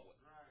forward,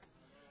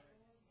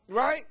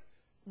 right?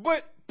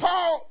 But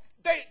Paul,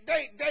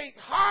 they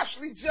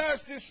harshly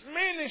judged this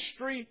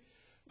ministry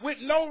with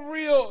no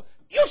real.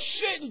 You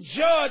shouldn't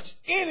judge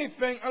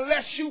anything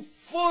unless you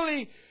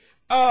fully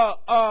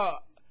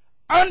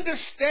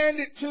understand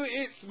it to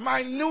its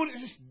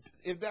minutest.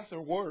 If that's a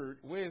word,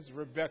 where's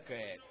Rebecca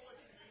at?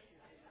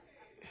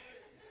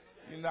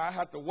 You know, I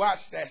have to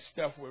watch that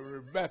stuff with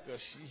Rebecca.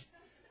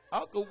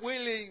 Uncle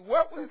Willie,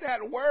 what was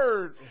that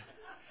word?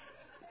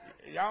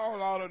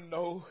 Y'all ought to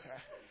know.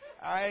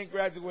 I ain't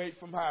graduated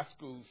from high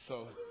school,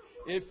 so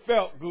it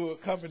felt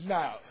good coming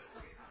out.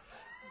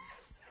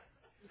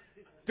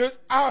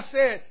 I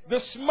said the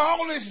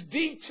smallest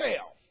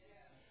detail.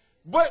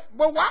 But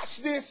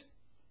watch this.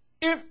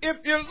 If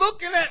you're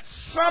looking at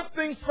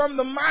something from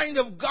the mind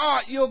of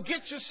God, you'll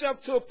get yourself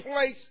to a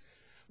place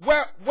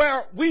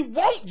where we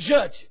won't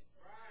judge it.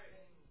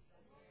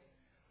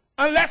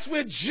 Unless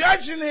we're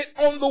judging it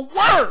on the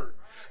word.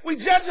 We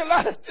judge a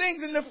lot of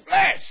things in the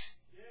flesh.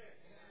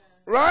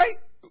 Right?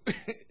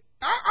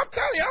 I'm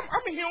telling you,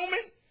 I'm a human.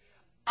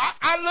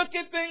 I look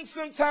at things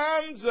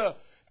sometimes,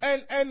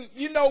 and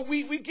you know,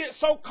 we get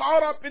so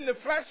caught up in the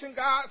flesh, and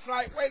God's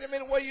like, wait a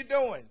minute, what are you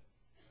doing?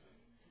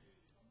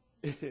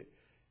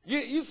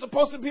 You're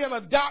supposed to be an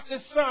adopted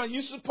son.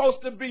 You're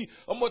supposed to be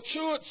a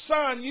matured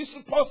son. You're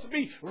supposed to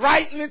be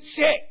writing the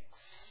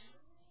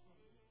checks.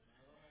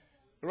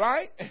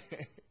 Right?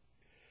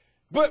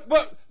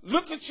 But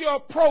look at your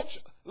approach.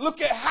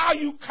 Look at how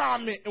you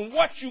comment and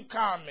what you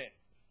comment.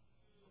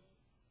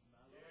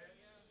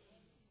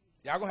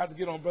 Y'all gonna have to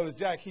get on Brother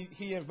Jack.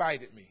 He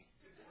invited me.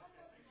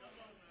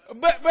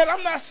 But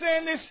I'm not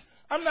saying this.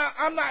 I'm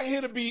not here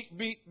to be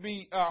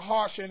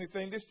harsh or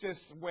anything. This is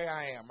just where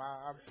I am.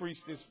 I've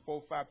preached this 4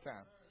 or 5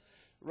 times,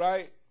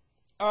 right?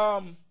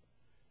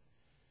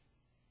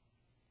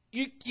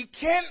 You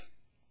can't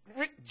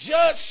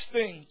judge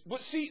things,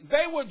 but see,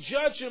 they were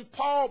judging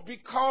Paul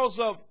because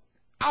of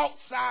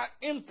outside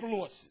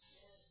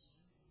influences,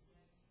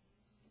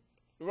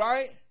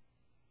 right?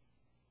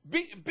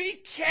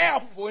 Be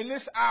careful in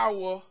this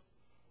hour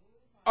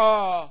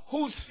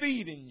who's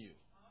feeding you.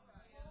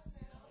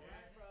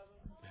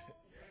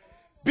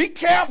 Be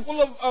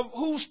careful of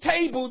whose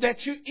table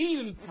that you're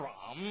eating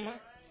from.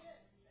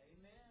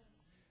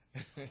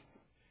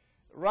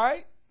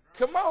 Right?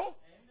 Come on.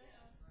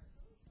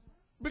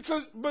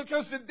 Because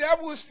the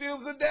devil is still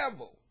the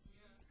devil.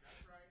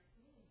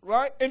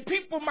 Right? And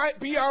people might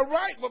be all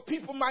right, but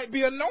people might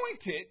be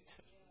anointed.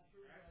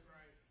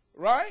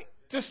 Right?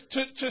 To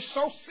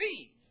sow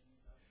seed.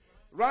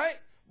 Right?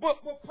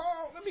 But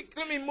Paul, let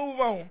me move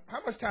on. How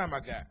much time I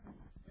got?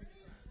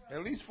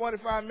 At least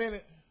 45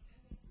 minutes.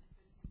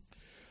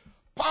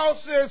 Paul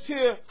says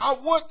here, I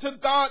would to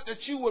God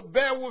that you would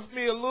bear with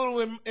me a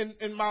little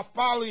in my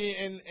folly,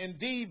 and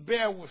indeed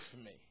bear with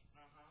me.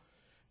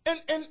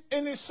 And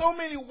there's so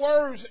many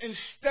words in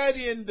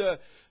studying the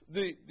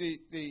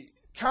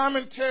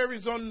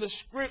commentaries on the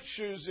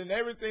scriptures and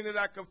everything that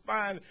I could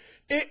find.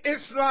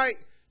 It's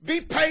like,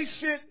 be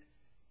patient.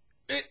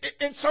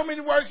 In so many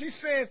words, he's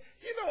saying,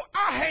 you know,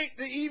 I hate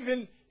to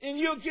even, and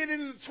you'll get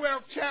into the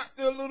 12th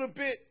chapter a little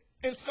bit.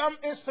 In some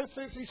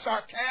instances, he's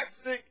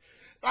sarcastic.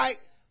 Like,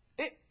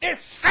 it's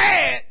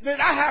sad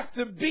that I have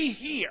to be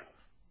here.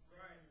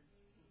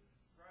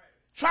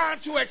 Trying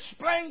to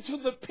explain to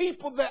the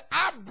people that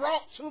I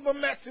brought to the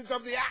message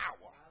of the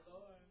hour.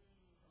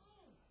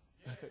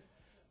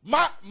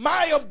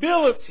 My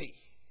ability.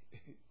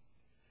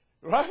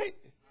 Right?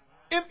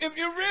 If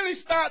you really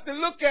start to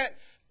look at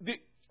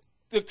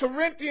the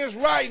Corinthians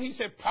writing, he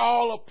said,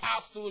 Paul,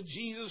 apostle of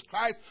Jesus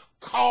Christ,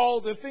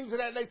 called, and things of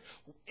that nature.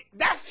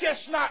 That's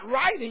just not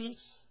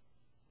writings.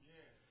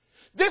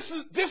 This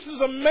is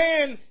a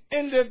man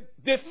in the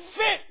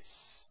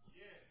defense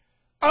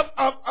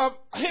of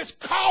his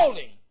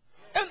calling.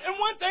 And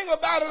one thing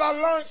about it, I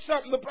learned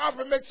something. The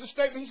prophet makes a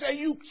statement. He said,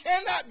 you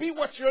cannot be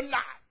what you're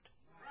not.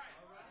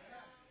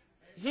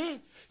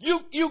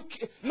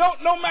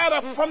 No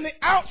matter from the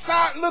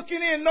outside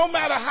looking in, no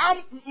matter how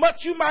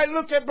much you might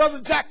look at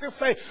Brother Jack and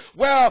say,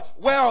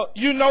 well,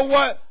 you know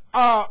what?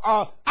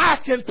 I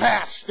can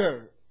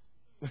pastor.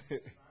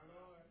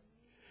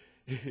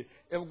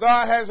 If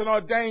God hasn't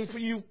ordained for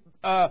you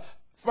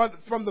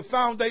from the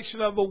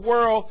foundation of the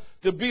world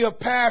to be a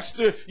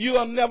pastor,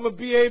 you'll never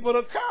be able to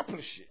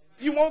accomplish it.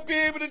 You won't be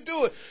able to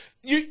do it.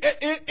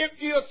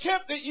 If you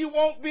attempt it, you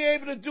won't be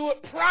able to do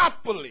it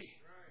properly.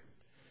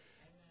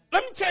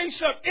 Let me tell you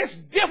something. It's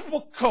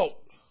difficult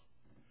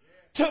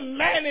to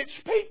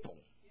manage people.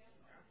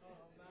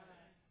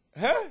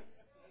 Huh?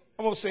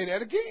 I'm going to say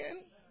that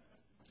again.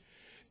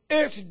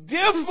 It's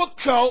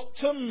difficult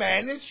to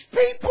manage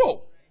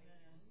people.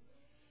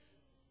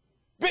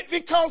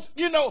 Because,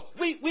 you know,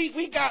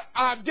 we got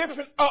our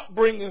different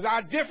upbringings,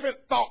 our different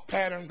thought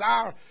patterns,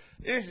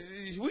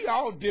 we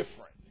all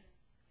different.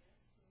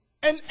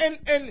 And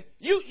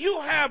you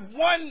have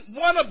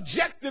one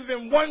objective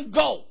and one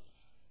goal.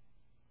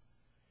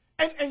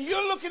 And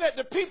you're looking at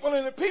the people,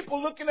 and the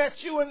people looking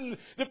at you, and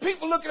the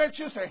people looking at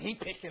you and saying, he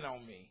picking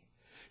on me.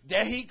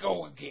 There he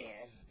go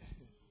again.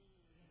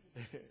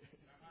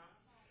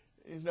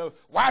 You know,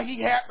 why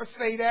he had to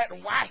say that,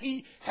 and why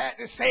he had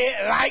to say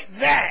it like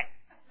that.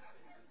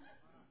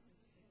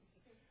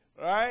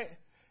 Right?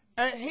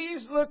 And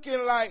he's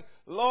looking like,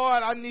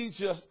 Lord, I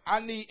need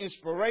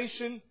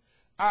inspiration.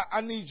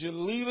 I need your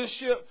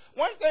leadership.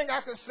 One thing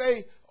I can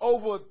say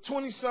over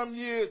 20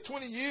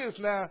 years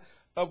now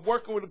of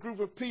working with a group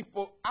of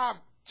people, I've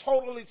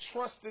totally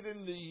trusted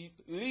in the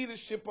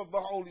leadership of the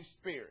Holy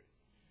Spirit.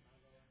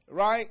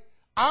 Right?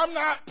 I'm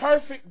not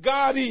perfect.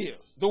 God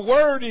is. The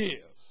Word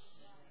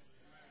is.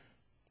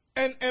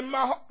 And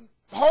my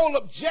whole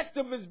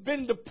objective has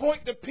been to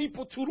point the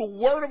people to the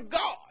Word of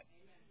God.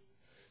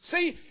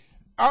 See,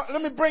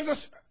 let me bring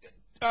us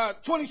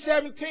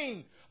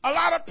 2017. A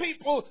lot of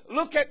people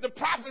look at the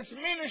prophet's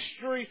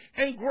ministry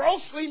and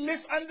grossly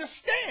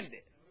misunderstand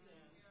it.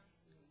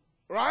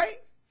 Right?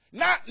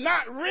 Not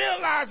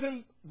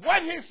realizing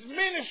what his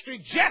ministry,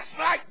 just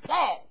like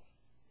Paul,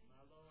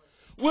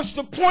 was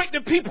to point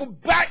the people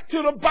back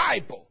to the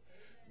Bible,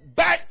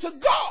 back to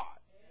God.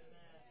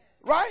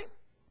 Right?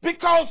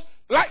 Because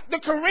like the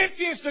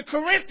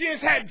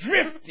Corinthians had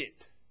drifted.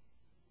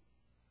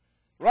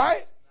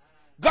 Right?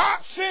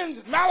 God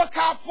sends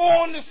Malachi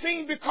 4 on the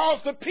scene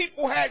because the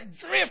people had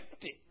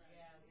drifted.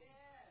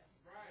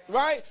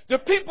 Right? The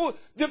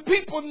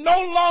people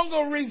no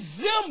longer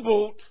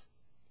resembled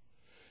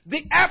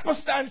the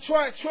apostolic.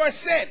 Troy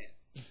said it.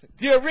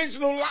 The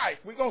original life.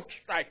 We're going to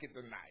strike it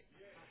tonight.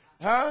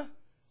 Huh?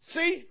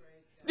 See?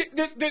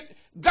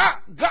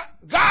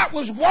 God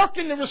was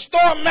working to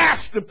restore a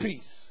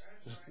masterpiece.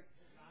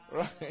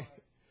 Right?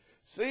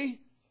 See?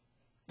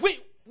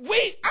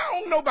 I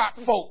don't know about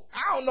folk.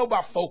 I don't know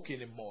about folk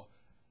anymore.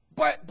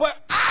 But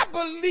I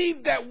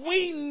believe that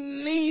we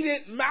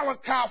needed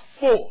Malachi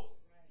 4.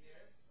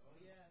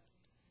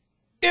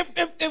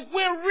 If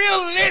we're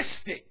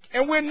realistic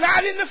and we're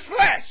not in the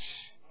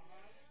flesh,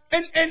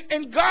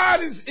 and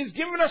God is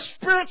giving us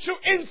spiritual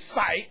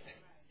insight,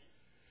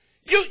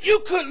 you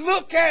could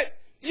look at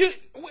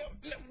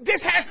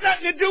this has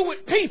nothing to do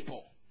with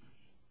people.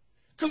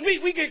 Because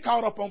we get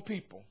caught up on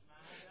people.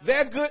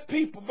 They're good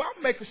people, but I'm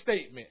going to make a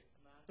statement.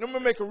 I'm going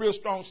to make a real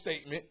strong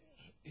statement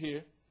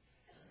here.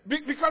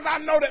 Because I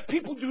know that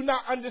people do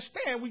not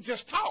understand. We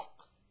just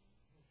talk.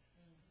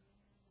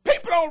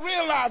 People don't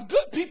realize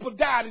good people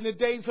died in the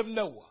days of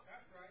Noah.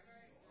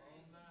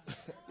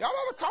 Y'all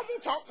ought to come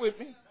and talk with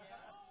me.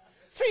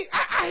 See,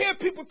 I hear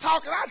people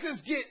talking. I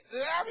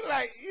be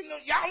like,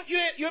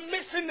 you're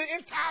missing the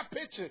entire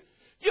picture.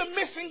 You're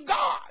missing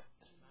God.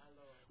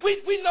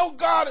 We know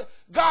God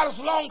is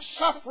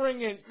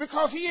long-suffering and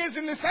because he is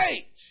in this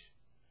age.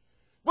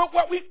 But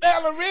what we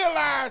fail to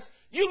realize,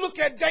 you look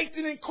at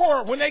Dathan and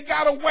Korah when they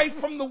got away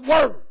from the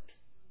word.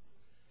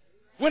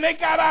 When they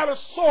got out of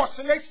source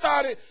and they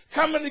started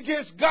coming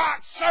against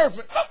God's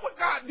servant. Look what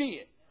God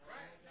did.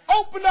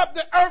 Opened up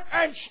the earth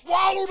and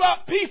swallowed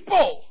up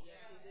people.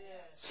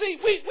 See,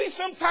 we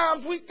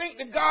sometimes we think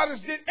that God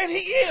is this, and he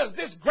is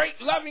this great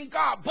loving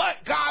God, but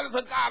God is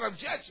a God of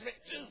judgment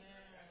too.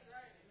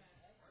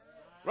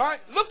 Right?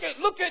 Look at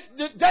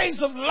the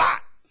days of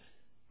Lot.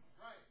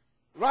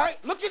 Right?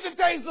 Look at the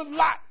days of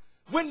Lot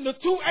when the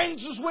two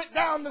angels went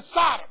down to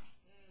Sodom.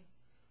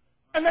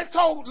 And they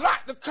told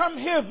Lot to come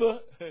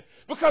hither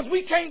because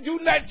we can't do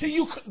nothing till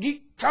you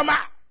come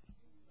out.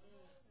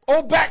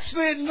 Oh,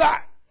 backslidden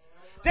Lot.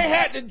 They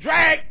had to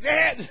drag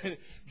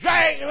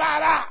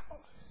Lot out.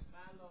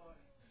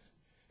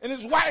 And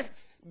his wife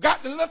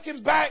got to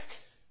looking back,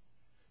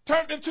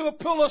 turned into a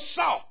pillar of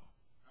salt.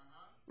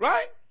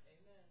 Right?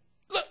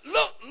 Look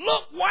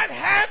what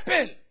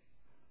happened.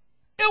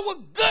 It was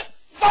good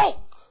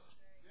folk.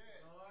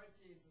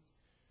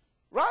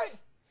 Right?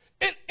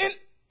 In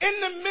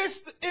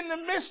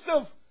the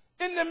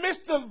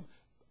midst of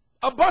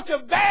a bunch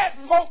of bad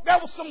folk, there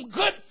was some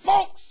good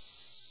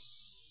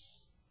folks.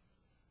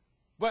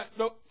 But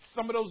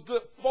some of those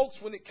good folks,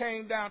 when it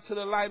came down to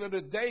the light of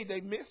the day,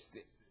 they missed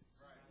it.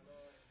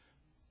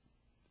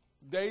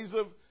 Days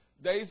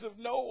of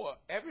Noah,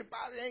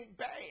 everybody ain't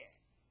bad.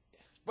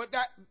 But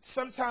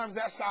sometimes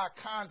that's our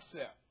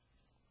concept.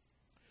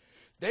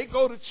 They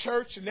go to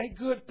church and they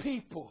good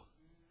people.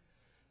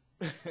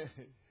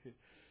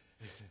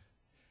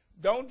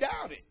 Don't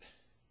doubt it.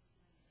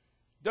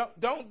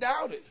 Don't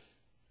doubt it.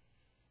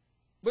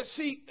 But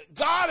see,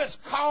 God has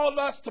called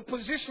us to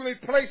positionally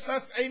place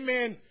us,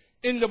 amen,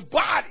 in the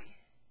body.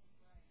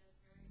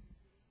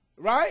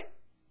 Right?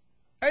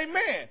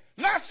 Amen.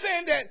 Not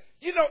saying that,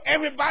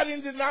 everybody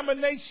in the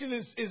denomination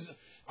is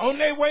on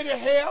their way to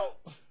hell.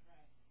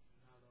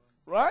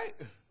 Right?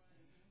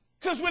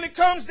 Because when it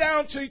comes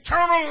down to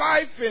eternal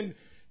life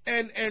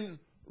and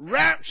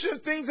rapture,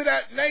 things of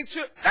that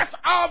nature, that's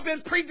all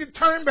been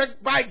predetermined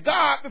by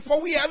God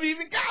before we ever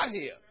even got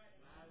here.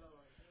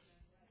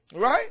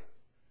 Right?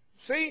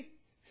 See?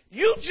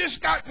 You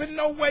just got to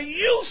know where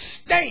you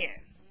stand.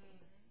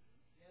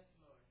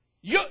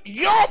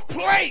 Your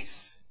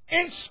place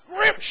in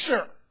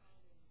Scripture.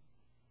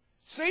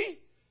 See?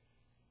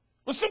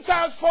 But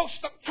sometimes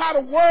folks try to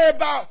worry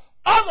about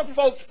other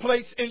folks'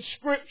 place in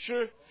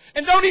Scripture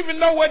and don't even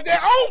know what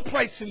their own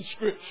place in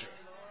Scripture.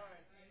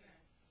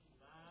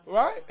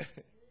 Right?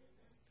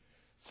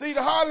 See,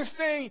 the hardest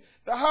thing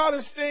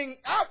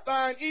I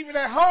find, even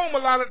at home a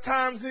lot of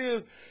times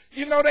is,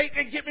 they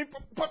get me,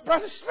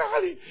 Brother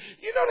Smiley,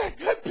 they're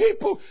good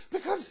people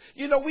because,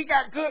 we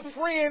got good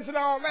friends and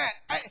all that.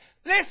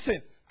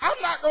 Listen,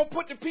 I'm not going to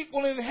put the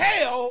people in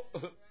hell,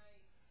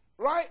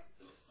 right?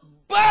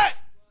 But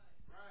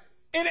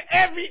in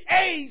every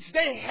age,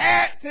 they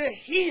had to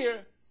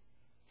hear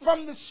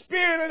from the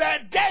Spirit of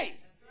that day.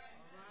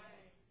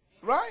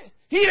 Right?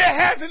 He that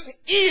has an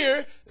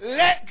ear,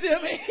 let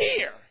them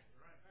hear.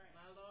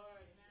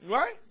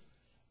 Right?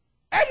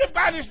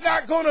 Everybody's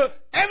not going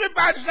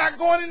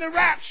in the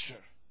rapture.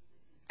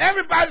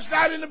 Everybody's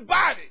not in the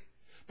body.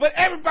 But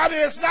everybody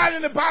that's not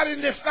in the body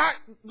and that's not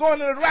going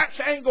to the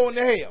rapture ain't going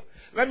to hell.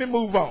 Let me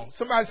move on.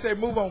 Somebody say,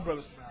 move on,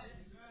 brothers.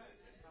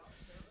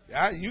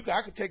 Yeah,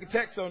 I could take a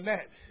text on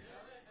that.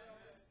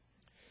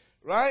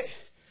 Right?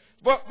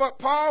 But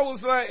Paul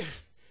was like,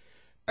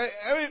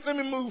 hey, let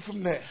me move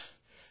from there.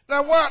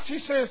 Now watch, he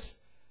says,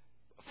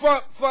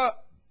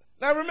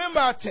 now remember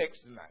our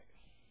text tonight.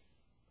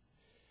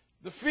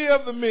 The fear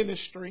of the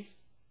ministry,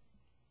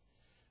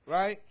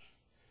 right?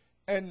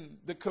 And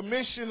the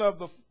commission of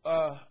the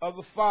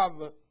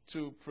Father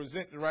to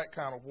present the right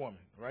kind of woman,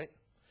 right?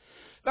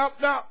 Now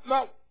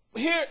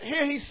here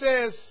he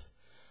says,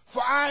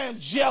 for I am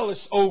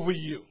jealous over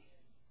you.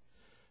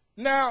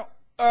 Now,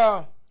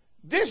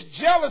 this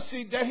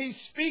jealousy that he's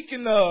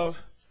speaking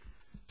of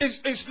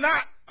is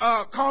not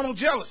carnal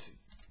jealousy,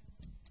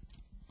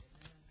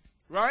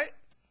 right?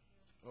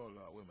 Oh Lord,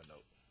 where's my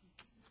note?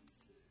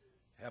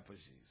 Help us,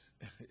 Jesus.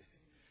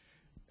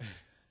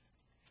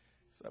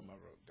 Something I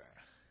wrote down.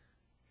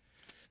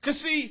 Because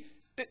see,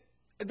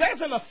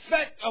 there's an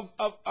effect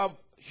of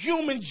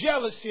human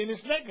jealousy, and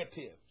it's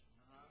negative.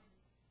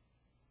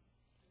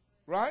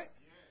 Right?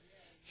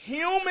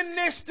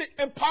 Humanistic,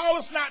 and Paul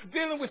is not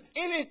dealing with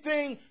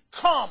anything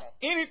carnal,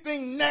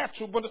 anything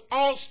natural, but it's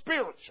all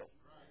spiritual.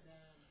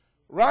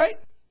 Right?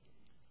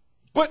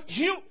 But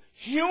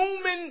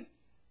human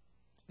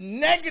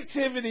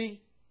negativity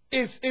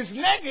is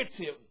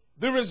negative.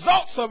 The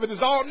results of it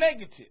is all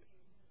negative.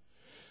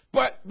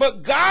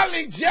 But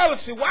godly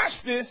jealousy,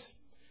 watch this,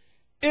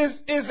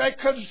 is a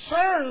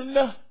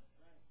concern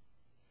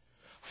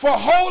for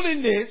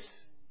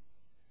holiness,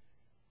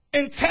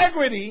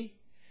 integrity,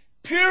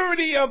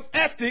 purity of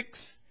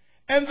ethics,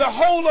 and the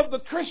whole of the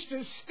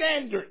Christian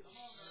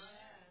standards.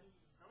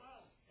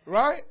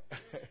 Right?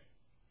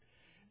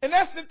 And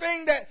that's the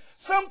thing that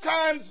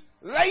sometimes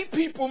lay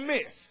people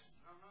miss.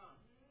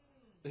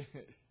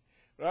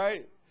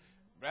 Right?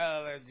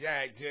 Brother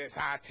Jack,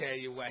 I tell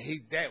you what,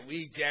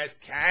 we just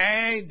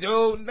can't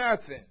do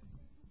nothing.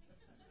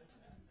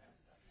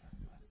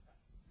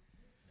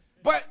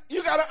 But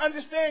you got to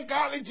understand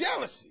godly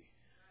jealousy.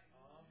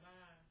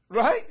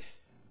 Right?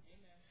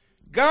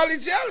 Godly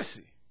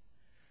jealousy.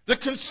 The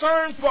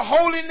concern for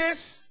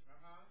holiness.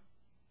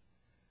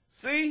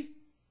 See?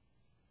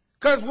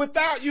 Because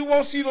without you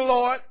won't see the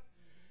Lord.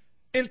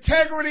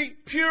 Integrity,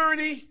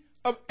 purity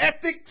of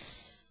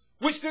ethics,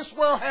 which this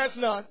world has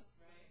none.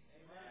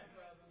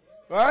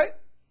 Right?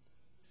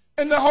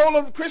 And the whole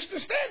of the Christian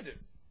standard.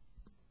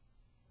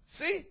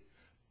 See?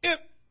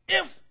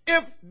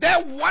 If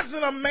there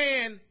wasn't a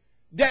man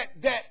that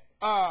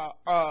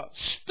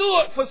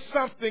stood for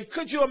something,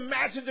 could you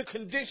imagine the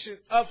condition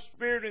of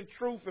Spirit and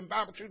Truth and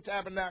Bible Truth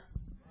Tabernacle?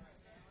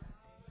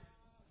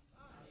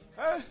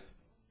 Huh?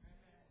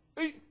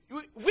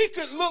 We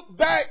could look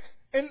back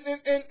and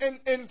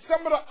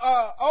some of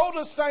the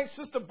older saints,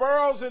 Sister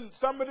Burroughs and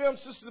some of them,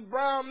 Sister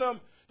Brown,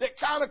 that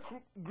kind of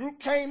group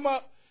came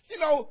up, you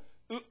know,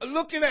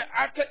 looking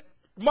at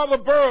Mother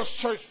Burroughs'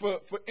 church, for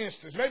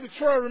instance. Maybe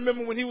Troy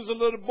remember when he was a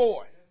little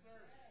boy.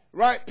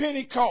 Right?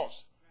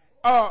 Pentecost.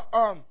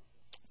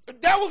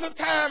 There was a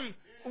time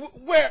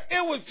where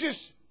it was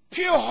just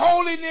pure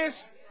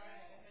holiness,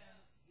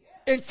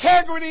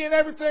 integrity, and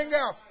everything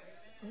else.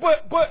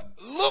 But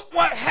look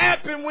what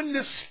happened when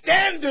the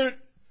standard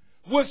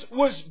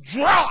was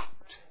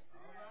dropped.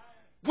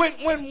 When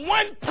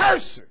one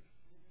person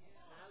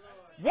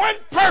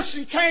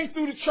came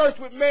through the church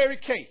with Mary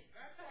Kay.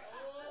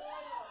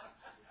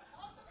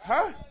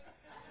 Huh?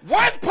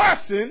 One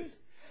person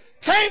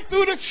came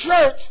through the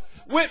church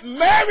with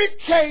Mary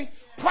Kay,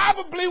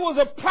 probably was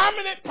a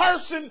prominent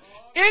person in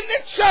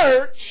the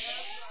church.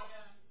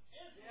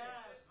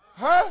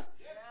 Huh?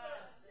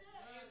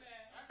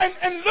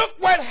 And look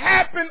what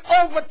happened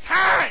over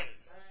time.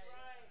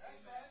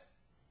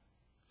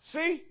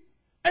 See?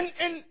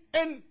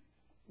 And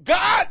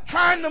God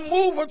trying to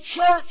move a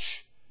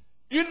church,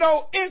 you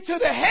know, into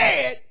the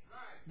head,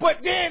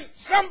 but then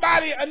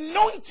somebody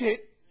anointed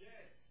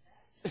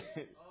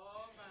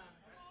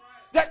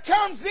that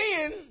comes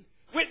in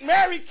with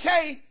Mary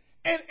Kay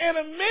and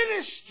a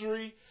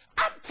ministry.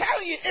 I'm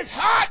telling you, it's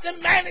hard to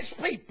manage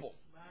people.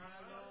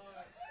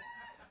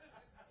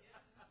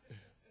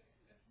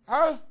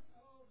 Huh?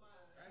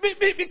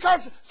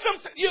 Because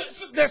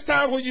sometimes there's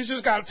times when you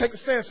just got to take a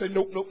stand and say,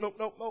 nope.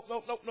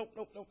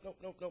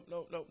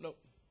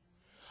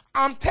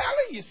 I'm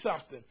telling you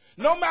something.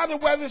 No matter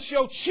whether it's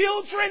your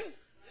children,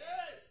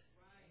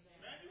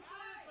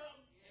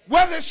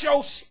 whether it's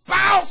your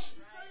spouse,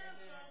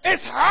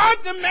 it's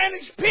hard to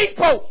manage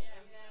people.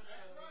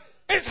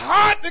 It's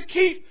hard to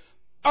keep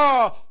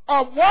a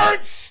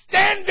word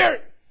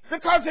standard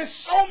because there's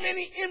so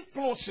many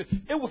influences.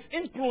 It was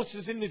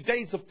influences in the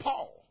days of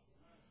Paul,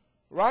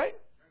 right?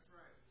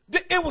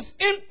 It was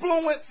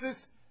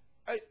influences.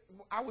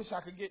 I wish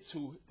I could get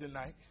to it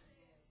tonight.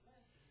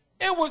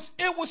 It was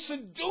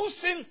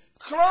seducing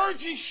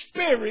clergy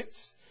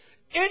spirits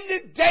in the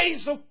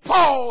days of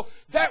Paul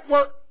that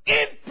were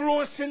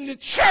influencing the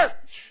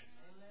church.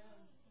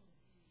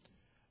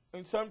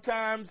 And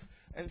sometimes,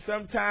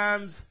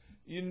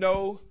 you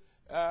know,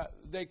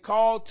 they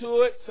call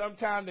to it.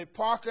 Sometimes they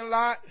parking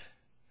lot.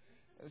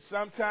 And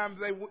sometimes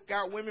they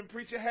got women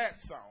preacher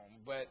hats on.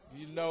 But,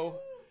 you know,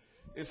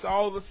 it's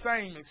all the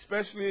same,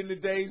 especially in the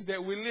days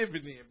that we're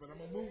living in. But I'm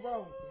going to move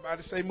on.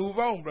 Somebody say move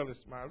on, Brother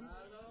Smiley.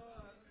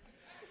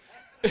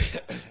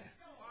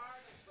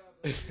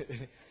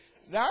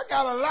 Now, I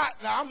got a lot.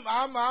 Now,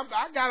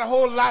 I got a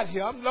whole lot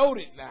here. I'm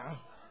loaded now.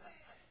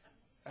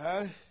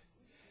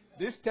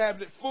 This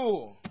tablet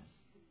full.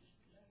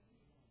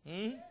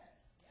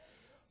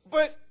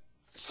 But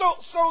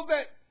so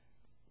that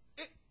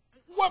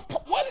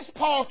what is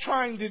Paul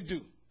trying to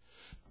do?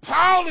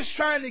 Paul is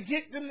trying to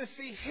get them to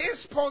see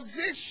his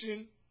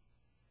position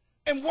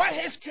and what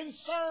his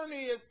concern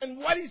is and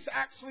what he's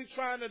actually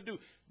trying to do.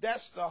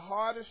 That's the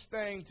hardest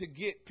thing to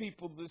get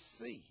people to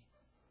see.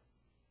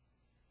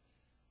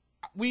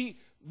 We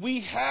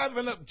have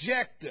an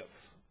objective.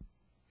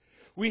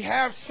 We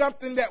have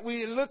something that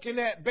we're looking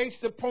at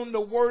based upon the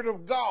Word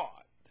of God.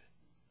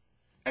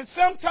 And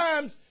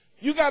sometimes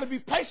you got to be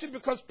patient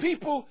because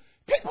people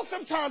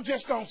sometimes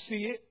just don't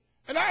see it.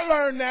 And I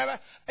learned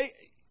that.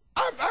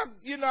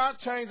 I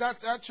changed.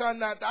 I try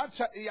not.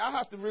 I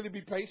have to really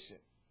be patient,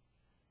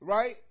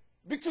 right?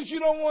 Because you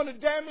don't want to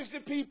damage the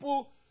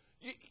people.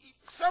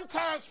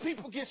 Sometimes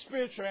people get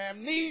spiritual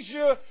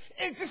amnesia.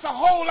 It's just a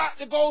whole lot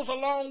that goes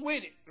along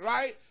with it,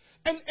 right?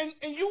 And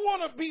you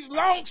want to be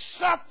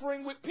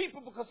long-suffering with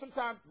people because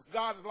sometimes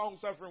God is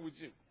long-suffering with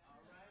you.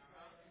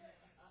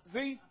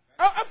 See?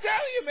 I'm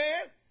telling you,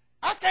 man.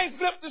 I can't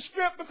flip the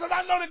script because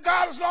I know that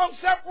God is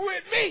long-suffering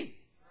with me.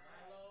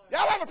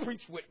 Y'all ought to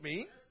preach with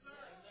me.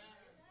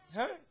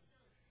 Huh?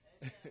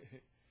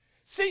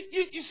 See,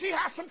 you see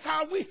how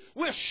sometimes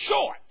we're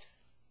short.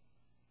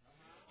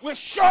 We're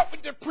short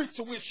with the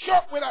preacher. We're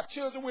short with our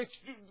children. We're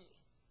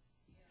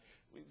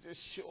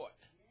just short.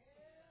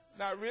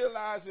 Not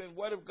realizing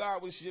what if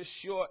God was just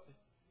short.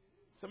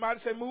 Somebody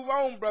say, move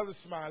on, Brother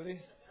Smiley.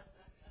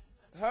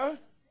 Huh?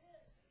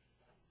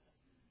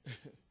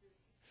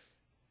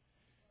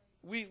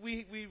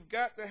 We've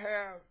got to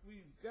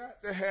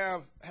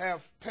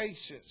have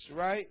patience,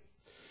 right?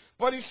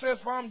 But he says,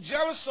 for I'm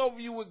jealous over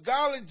you with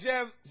godly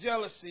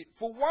jealousy.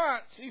 For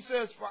once, he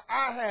says, for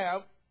I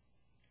have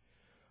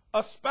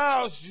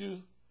espoused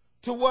you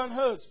to one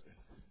husband.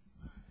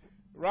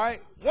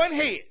 Right? One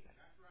head.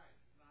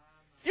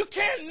 You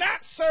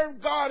cannot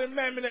serve God and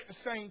mammon at the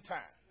same time.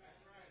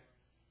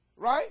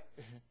 Right?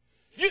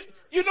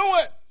 You know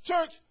what,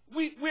 church?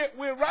 We're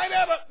right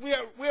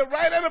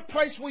at a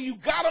place where you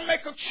gotta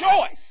make a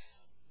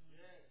choice.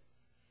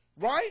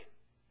 Right?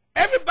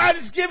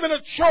 Everybody's given a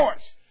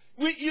choice.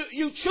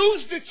 You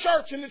choose the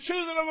church and the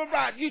choosing of a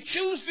bride. You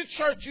choose the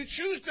church. You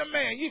choose the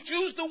man. You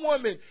choose the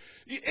woman.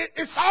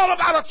 It's all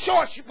about a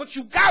choice, but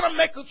you got to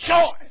make a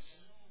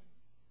choice.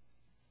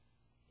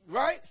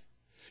 Right?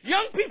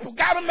 Young people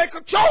got to make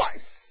a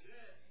choice.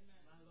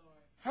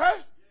 Huh?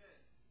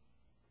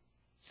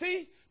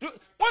 See? One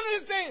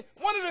of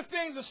the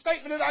things, a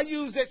statement that I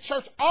use at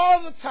church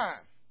all the time.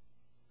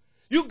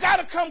 You got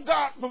to come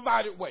God's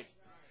provided way.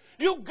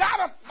 You got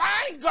to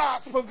find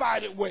God's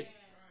provided way.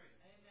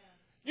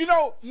 You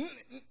know,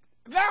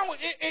 now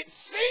it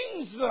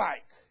seems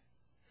like,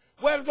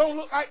 well, it don't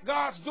look like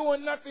God's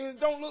doing nothing. It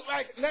don't look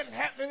like nothing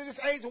happening in this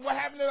age. And what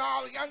happened to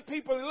all the young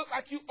people? It look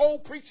like you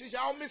old preachers,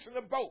 y'all missing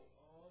the boat.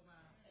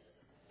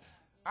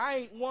 I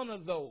ain't one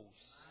of those.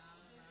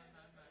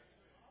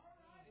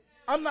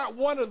 I'm not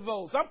one of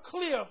those. I'm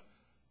clear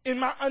in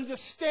my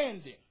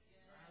understanding.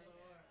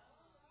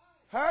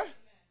 Huh?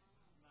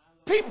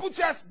 People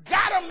just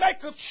got to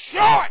make a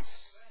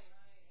choice.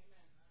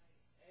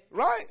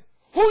 Right?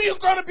 Who you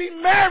going to be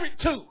married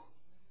to?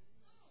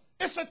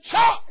 It's a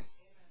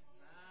choice.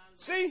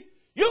 See,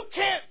 you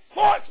can't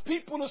force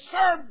people to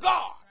serve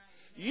God.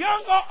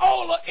 Young or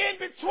old or in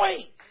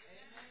between.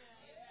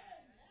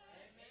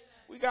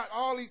 We got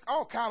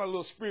all kind of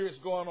little spirits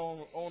going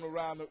on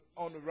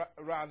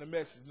around the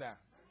message now.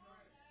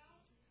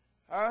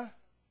 Huh?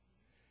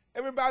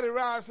 Everybody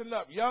rising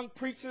up. Young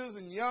preachers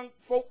and young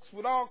folks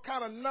with all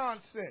kind of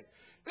nonsense.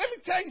 Let me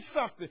tell you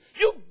something.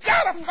 You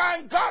got to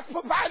find God's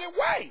provided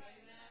way.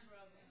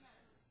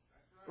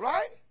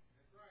 Right?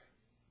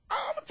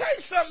 I'm going to tell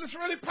you something that's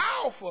really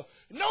powerful.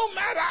 No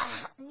matter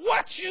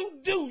what you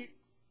do,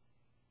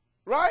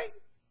 right?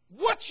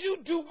 What you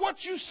do,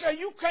 what you say,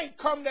 you can't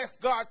come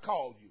next God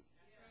called you.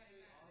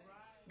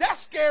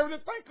 That's scary to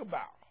think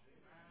about.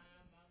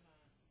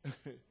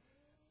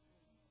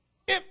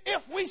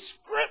 If we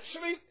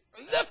scripturally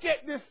look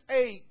at this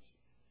age,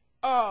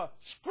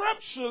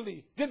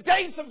 scripturally, the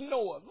days of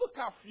Noah, look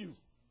how few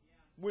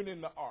went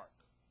in the ark.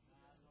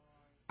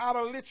 Out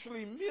of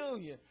literally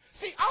millions.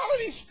 See, all of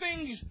these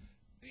things,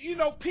 you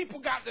know, people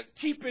got to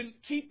keep in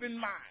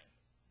mind.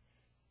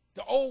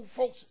 the old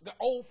folks and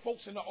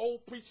the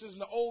old preachers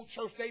and the old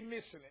church, they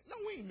missing it. No,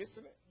 we ain't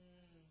missing it.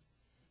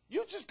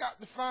 You just got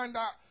to find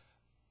out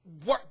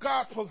what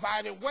God's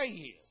provided way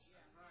is.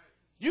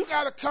 You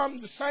got to come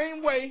the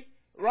same way,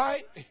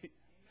 right,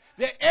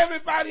 that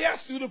everybody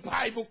else through the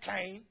Bible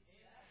came.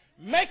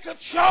 Make a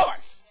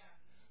choice.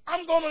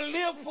 I'm going to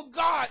live for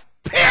God,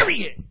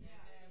 period.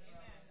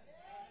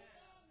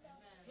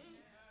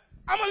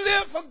 I'm going to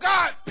live for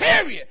God,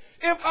 period.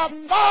 If I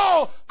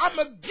fall, I'm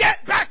going to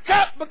get back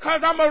up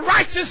because I'm a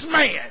righteous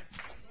man.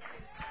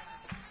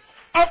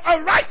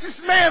 A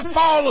righteous man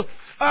fall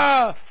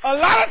a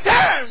lot of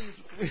times.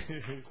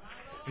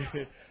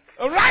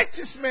 A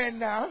righteous man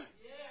now.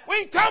 We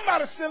ain't talking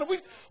about a sinner. We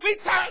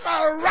talking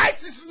about a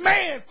righteous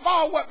man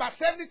fall, what, about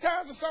 70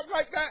 times or something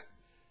like that?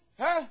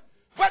 Huh?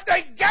 But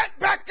they get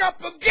back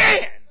up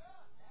again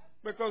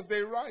because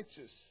they're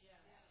righteous.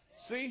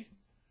 See?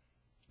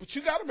 But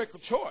you got to make a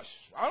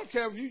choice. I don't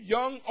care if you're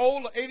young,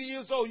 old, or 80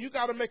 years old. You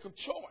got to make a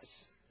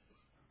choice.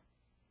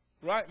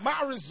 Right?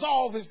 My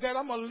resolve is that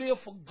I'm going to live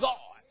for God.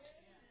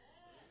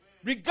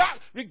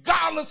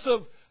 Regardless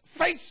of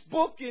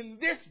Facebook and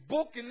this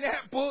book and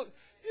that book.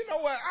 You know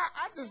what?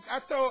 I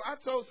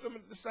told some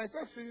of the saints,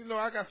 I said, you know,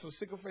 I got so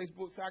sick of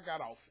Facebook, so I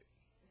got off it.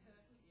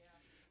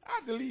 I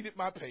deleted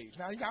my page.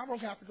 Now, y'all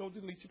don't have to go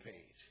delete your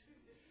page.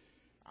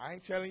 I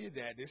ain't telling you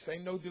that. This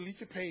ain't no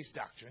delete your page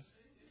doctrine.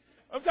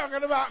 I'm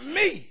talking about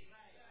me.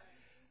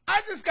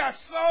 I just got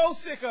so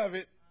sick of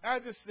it. I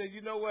just said,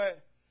 you know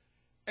what?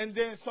 And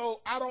then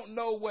so I don't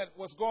know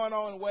what's going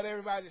on and what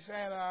everybody's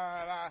saying.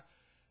 I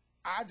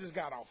just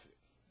got off it.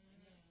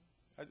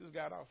 I just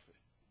got off it.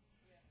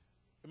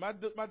 And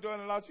my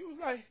daughter-in-law, she was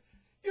like,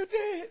 you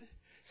did?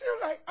 She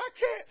was like, I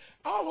can't.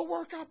 All the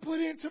work I put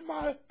into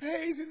my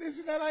page and this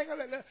and that, I ain't going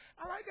to let that.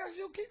 I'm like, guess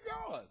you'll keep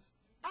yours.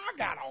 I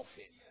got off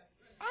it.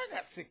 I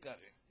got sick of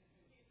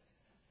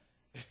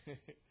it.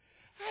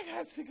 I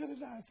got sick of the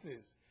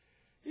nonsense.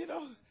 You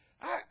know,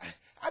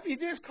 I be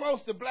this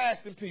close to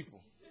blasting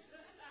people.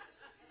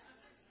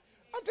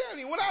 I'm telling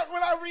you, when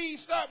I read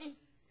something,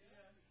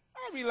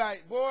 I be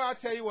like, boy, I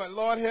tell you what,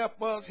 Lord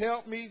help us,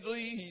 help me,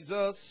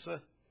 Jesus.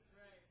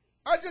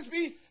 I just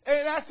be,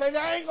 and I say,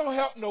 that ain't going to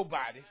help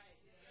nobody.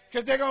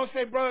 Because they're going to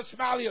say, Brother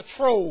Smiley a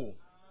troll.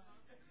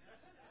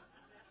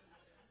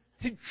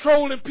 He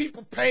trolling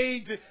people's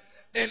page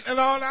and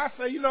all that. I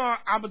say, you know,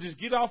 I'm going to just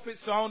get off it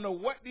so I don't know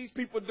what these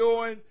people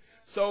doing.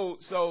 So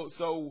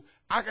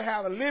I can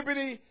have a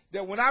liberty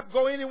that when I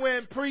go anywhere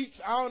and preach,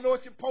 I don't know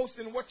what you're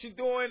posting, what you're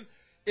doing.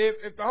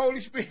 If the Holy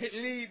Spirit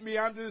lead me,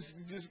 I'm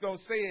just going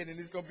to say it, and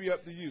it's going to be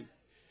up to you.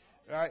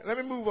 All right, let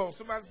me move on.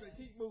 Somebody say,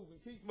 keep moving,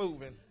 keep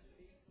moving.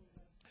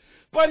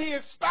 But he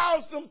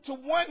espoused them to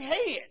one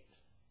head,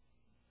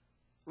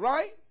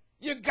 right?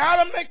 You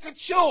got to make a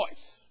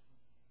choice.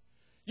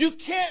 You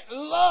can't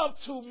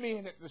love two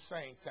men at the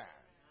same time.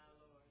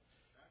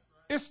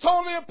 It's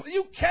totally,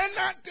 you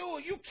cannot do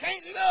it. You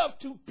can't love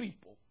two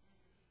people.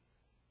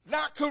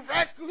 Not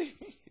correctly.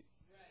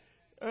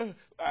 But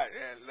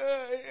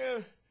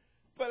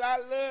I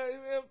love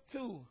him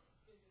too.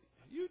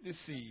 You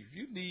deceive.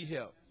 You need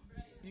help.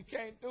 You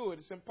can't do it.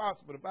 It's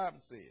impossible. The Bible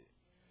said.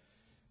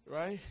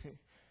 Right?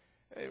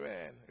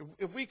 Amen.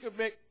 If we could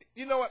make,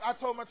 you know what? I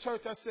told my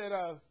church, I said,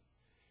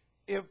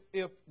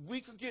 if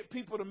we could get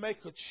people to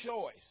make a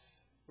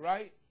choice,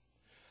 right?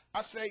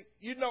 I say,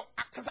 you know,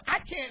 because I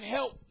can't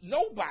help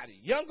nobody,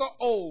 young or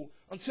old,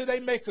 until they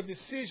make a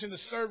decision to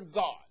serve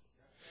God.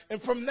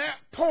 And from that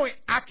point,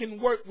 I can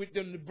work with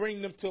them to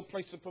bring them to a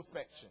place of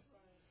perfection.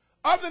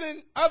 Other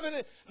than,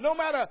 no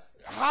matter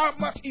how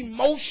much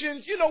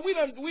emotions, you know, we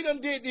done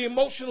did the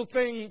emotional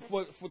thing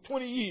for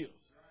 20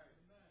 years,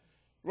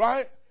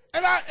 right?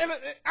 And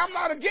I'm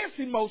not against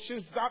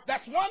emotions.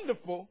 That's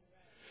wonderful.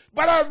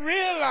 But I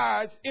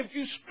realize if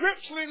you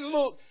scripturally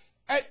look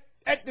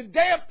at the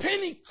day of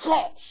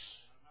Pentecost,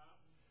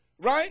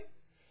 right?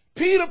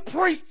 Peter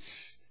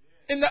preached,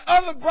 and the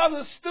other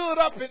brothers stood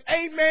up and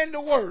amen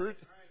the word.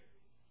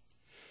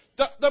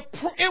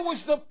 It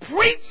was the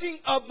preaching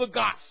of the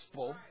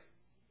gospel.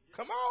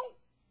 Come on.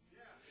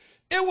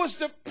 It was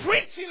the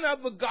preaching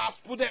of the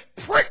gospel that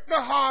pricked the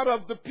heart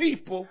of the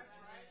people.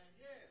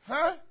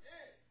 Huh?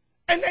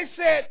 And they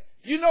said,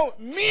 you know,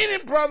 men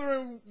and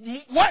brethren,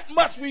 what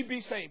must we be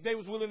saved? They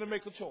was willing to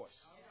make a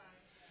choice.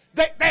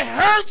 They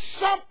heard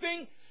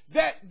something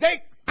that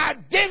they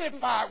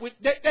identified with,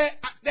 that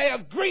they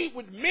agreed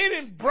with. Men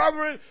and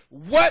brethren,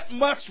 what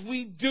must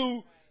we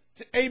do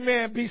to,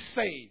 amen, be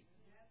saved?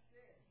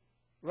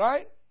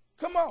 Right?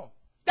 Come on.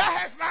 That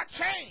has not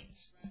changed.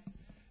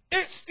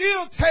 It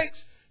still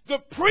takes the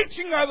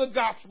preaching of the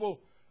gospel.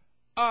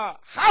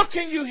 How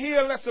can you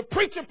hear unless a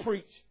preacher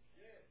preach?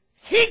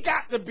 He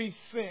got to be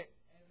sent.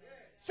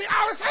 See,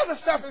 all this other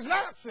stuff is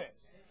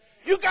nonsense.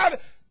 You got to,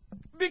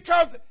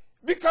 because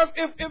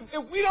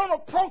if we don't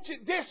approach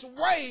it this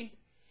way,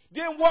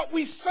 then what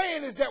we're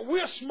saying is that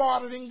we're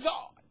smarter than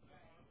God.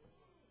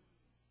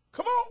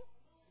 Come on.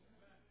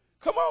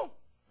 Come on.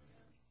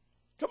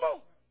 Come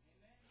on.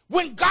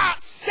 When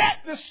God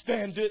set the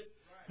standard,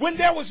 when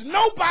there was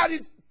nobody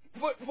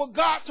for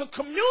God to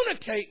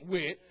communicate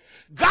with.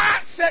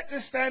 God set the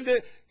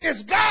standard.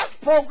 It's God's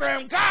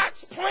program,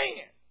 God's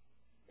plan.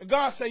 And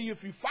God say,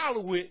 if you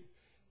follow it,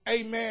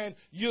 amen,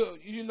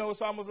 you know,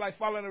 it's almost like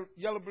following a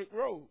yellow brick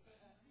road.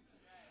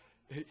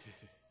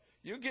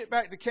 You get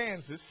back to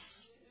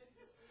Kansas.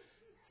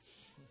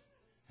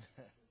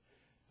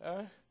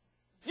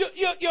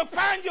 You'll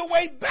find your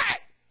way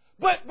back.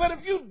 But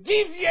if you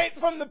deviate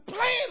from the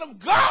plan of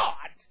God,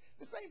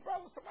 this ain't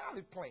Brother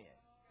Smiley plan.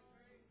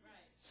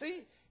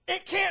 See,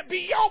 it can't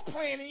be your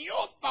plan and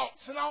your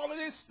thoughts and all of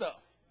this stuff.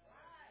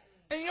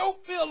 And your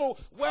feeling,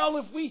 well,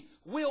 if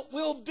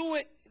we'll do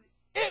it,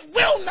 it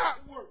will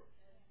not work.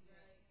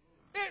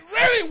 It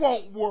really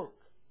won't work.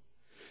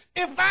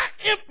 If I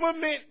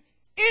implement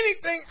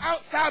anything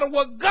outside of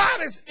what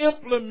God has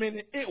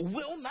implemented, it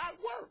will not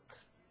work.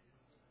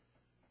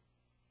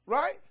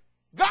 Right?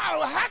 God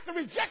will have to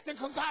reject it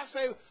because God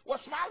say, well,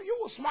 Smiley, you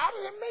were smarter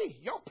than me.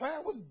 Your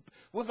plan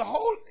was a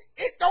whole,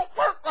 it don't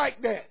work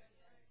like that.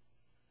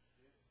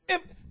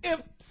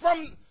 If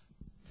from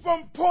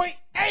point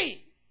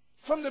A,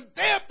 from the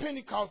day of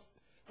Pentecost,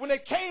 when they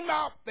came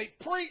out, they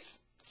preached,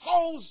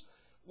 souls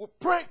were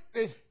pricked,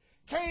 they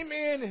came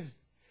in and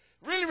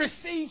really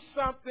received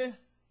something,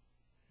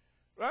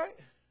 right?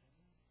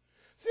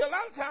 See, a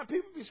lot of times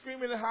people be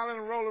screaming and hollering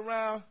and rolling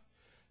around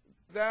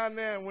down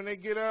there, and when they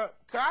get up,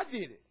 because I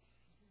did it.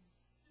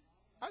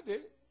 I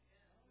did it.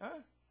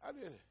 I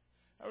did it.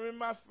 I remember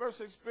my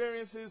first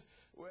experiences,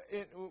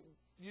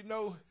 you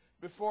know,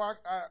 before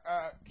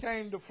I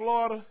came to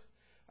Florida,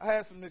 I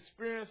had some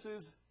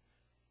experiences.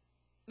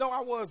 No,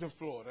 I was in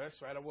Florida.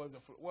 That's right. I was in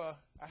Florida. Well,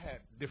 I had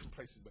different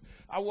places, but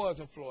I was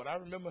in Florida. I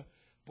remember,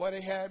 boy,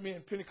 they had me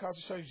in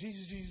Pentecostal church.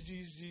 Jesus, Jesus,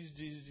 Jesus, Jesus,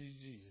 Jesus,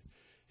 Jesus, Jesus.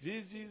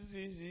 Jesus, Jesus,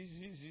 Jesus,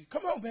 Jesus, Jesus.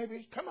 Come on,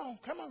 baby. Come on,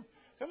 come on.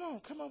 Come on,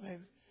 come on,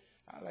 baby.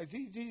 I was like,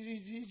 Jesus,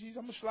 Jesus, Jesus, Jesus.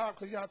 I'm going to slide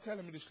because y'all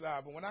telling me to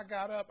slide. But when I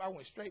got up, I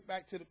went straight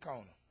back to the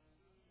corner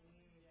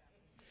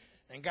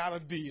and got a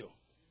deal.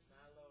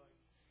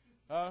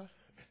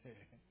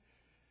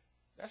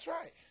 That's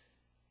right.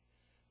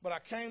 But I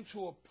came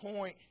to a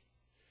point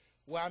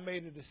where I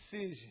made a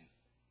decision,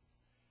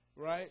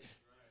 right?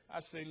 I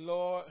say,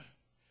 Lord,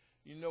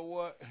 you know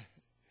what?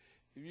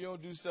 If you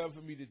don't do something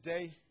for me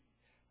today,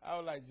 I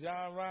was like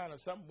John Ryan or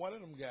something, one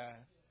of them guys.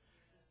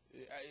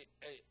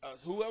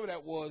 Whoever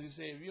that was, he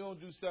said, if you don't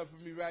do something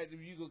for me right, if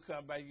you going to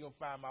come back, you're going to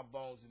find my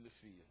bones in the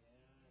field.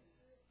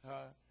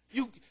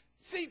 You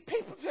see,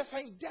 people just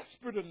ain't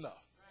desperate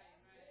enough.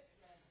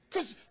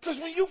 Because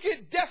when you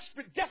get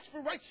desperate,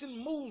 desperation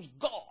moves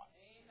God.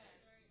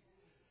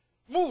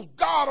 Moves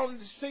God on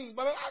the scene.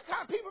 But a lot of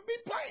times people be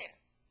playing.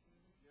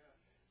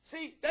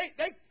 See,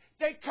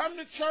 they come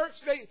to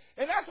church,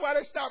 and that's why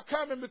they stop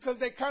coming, because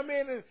they come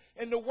in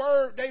and the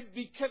word, they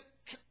be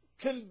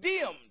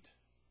condemned.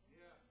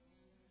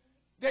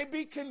 They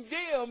be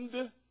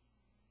condemned,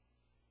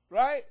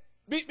 right?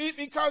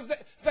 Because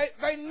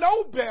they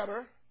know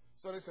better.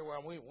 So they say,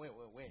 well, we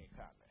ain't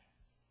coming.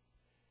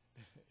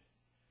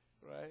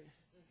 Right?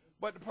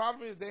 But the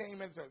problem is they ain't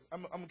meant to.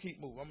 I'm going to keep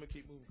moving. I'm going to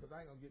keep moving because I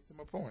ain't going to get to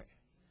my point.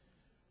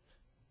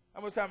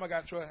 How much time I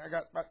got, Troy? I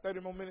got about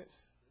 30 more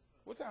minutes.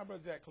 What time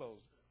Brother Jack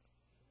closed?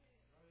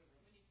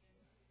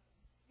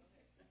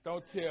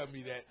 Don't tell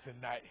me that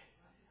tonight.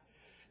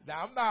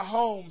 Now, I'm not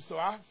home, so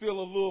I feel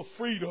a little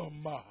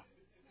freedom.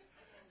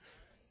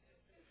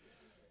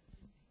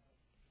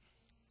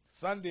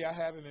 Sunday, I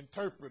had an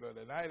interpreter.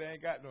 Tonight, I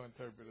ain't got no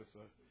interpreter. So,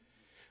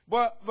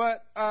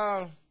 but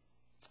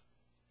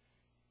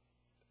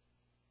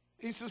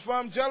he says, for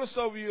I'm jealous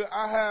over you.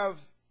 I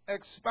have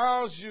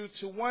espoused you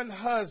to one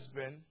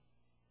husband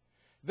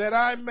that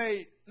I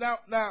may, now,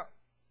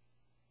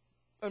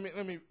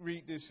 let me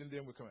read this and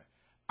then we'll come in.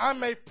 I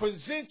may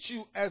present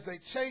you as a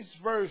chaste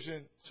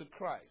virgin to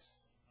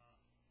Christ.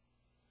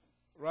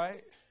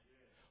 Right?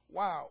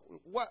 Wow.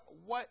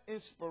 What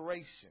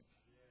inspiration.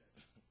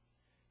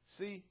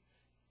 See,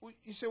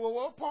 you say, well,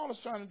 what Paul is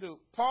trying to do?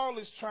 Paul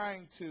is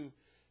trying to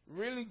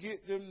really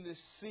get them to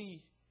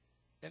see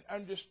and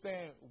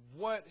understand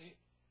what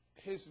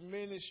his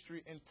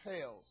ministry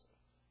entails,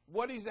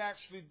 what he's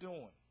actually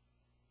doing,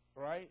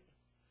 right?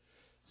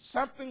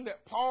 Something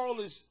that Paul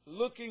is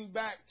looking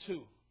back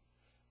to.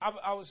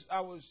 I was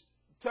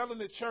telling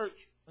the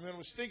church, and I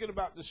was thinking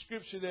about the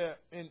scripture there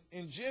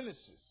in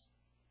Genesis,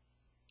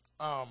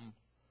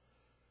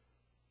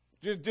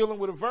 just dealing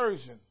with a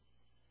virgin,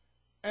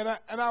 and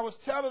I was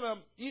telling them,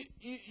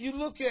 you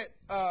look at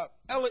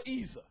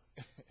Eliezer,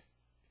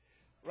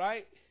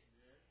 right?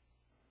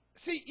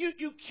 See,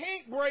 you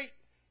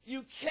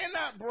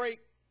cannot break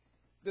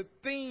the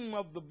theme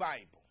of the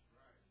Bible.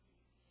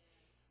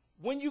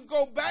 When you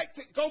go back,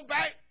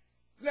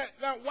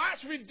 now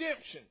watch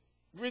redemption.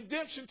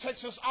 Redemption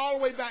takes us all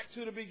the way back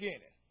to the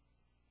beginning,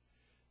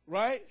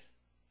 right?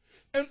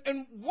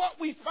 And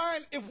what we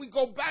find if we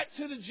go back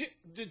to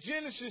the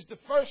Genesis, the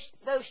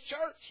first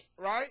church,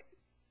 right?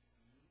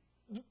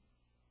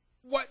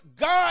 What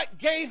God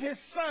gave his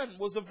son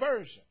was a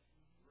virgin,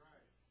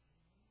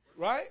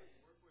 right?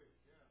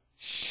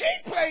 She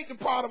played the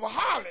part of a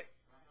harlot.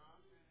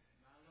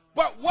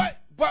 But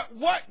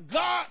what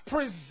God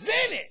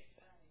presented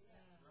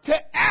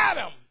to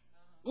Adam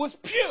was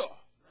pure,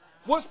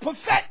 was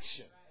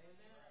perfection.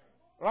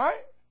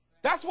 Right?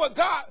 That's what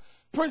God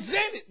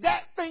presented.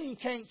 That thing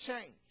can't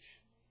change.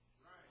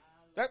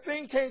 That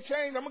thing can't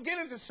change. I'm going to get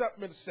into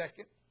something in a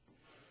second.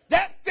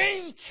 That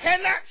thing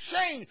cannot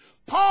change.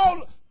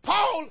 Paul,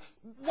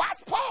 watch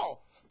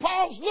Paul.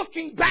 Paul's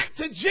looking back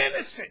to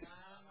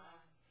Genesis.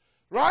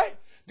 Right?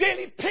 Then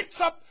he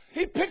picks up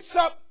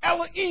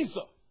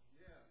Eliezer.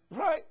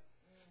 Right?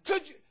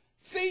 Could you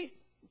see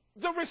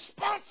the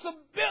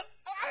responsibility?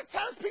 A lot of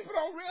times people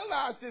don't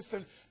realize this,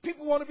 and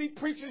people want to be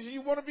preachers, and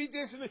you want to be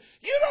this, and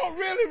you don't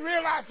really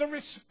realize the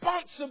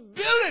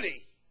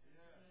responsibility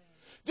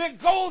that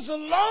goes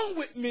along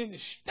with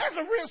ministry. That's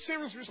a real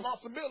serious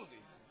responsibility.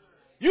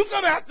 You're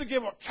going to have to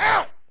give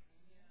account.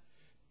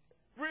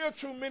 Real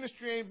true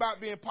ministry ain't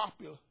about being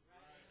popular,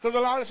 because a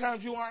lot of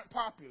times you aren't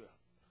popular.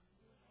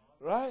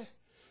 Right?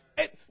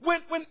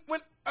 When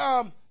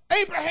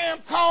Abraham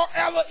called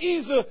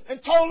Eliezer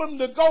and told him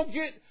to go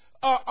get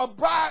a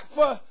bride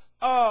for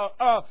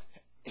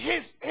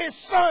his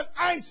son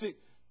Isaac,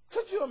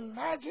 could you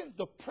imagine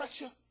the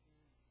pressure?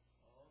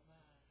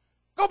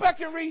 Go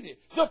back and read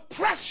it. The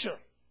pressure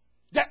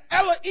that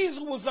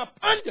Eliezer was up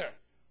under.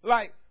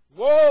 Like,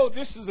 whoa,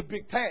 this is a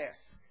big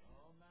task.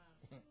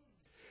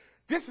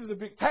 This is a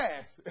big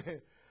task.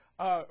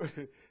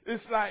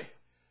 It's like,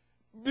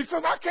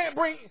 because I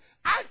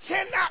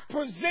cannot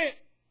present,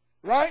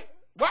 right?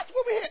 Watch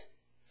what we hit.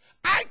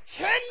 I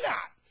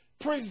cannot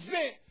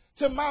present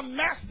to my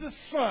master's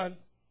son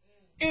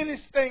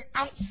anything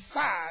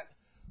outside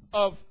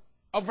of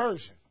a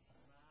virgin.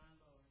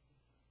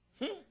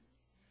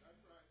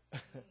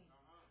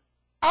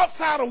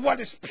 Outside of what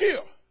is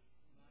pure.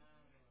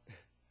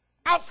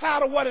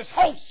 Outside of what is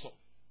wholesome.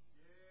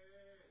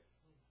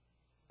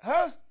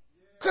 Huh?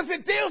 Because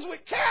it deals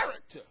with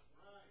character.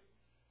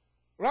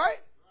 Right?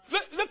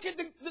 Look at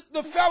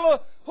the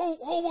fella who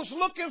was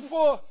looking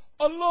for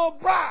a little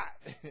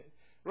bride.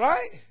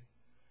 Right?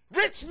 The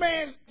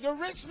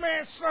rich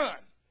man's son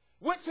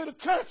went to the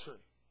country.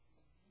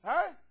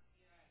 Huh?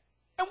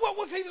 And what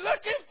was he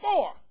looking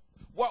for?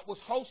 What was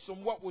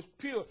wholesome, what was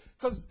pure.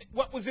 Because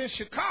what was in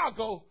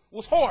Chicago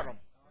was whoredom.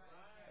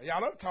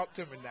 Y'all don't talk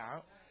to me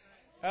now.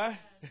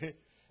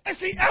 And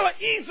see,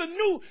 Eliezer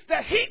knew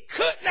that he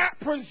could not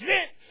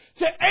present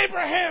to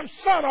Abraham's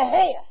son a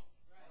whore.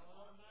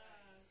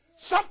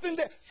 Something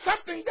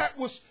that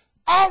was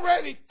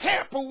already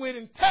tampered with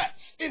and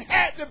touched. It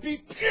had to be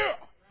pure.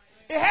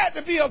 It had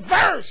to be a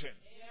virgin.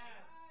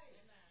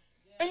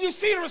 And you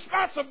see the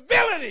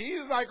responsibility.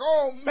 He's like,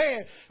 oh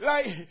man,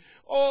 like,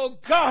 oh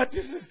God,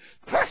 this is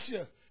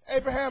pressure.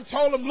 Abraham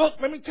told him, look,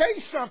 let me tell you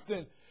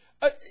something.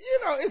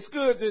 It's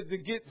good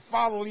to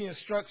follow the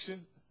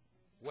instruction.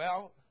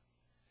 Well,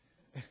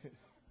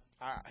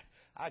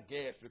 I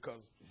guess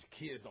because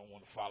kids don't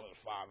want to follow the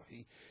father.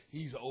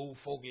 He's an old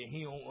folk and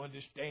he don't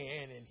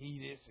understand, and he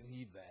this and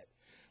he that.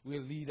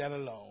 We'll leave that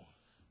alone.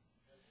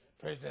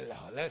 Praise the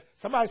Lord.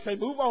 Somebody say,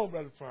 move on,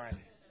 Brother Friday.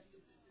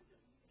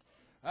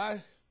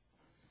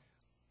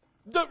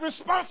 The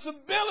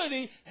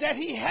responsibility that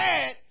he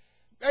had,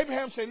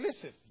 Abraham said,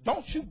 listen,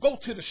 don't you go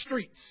to the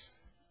streets.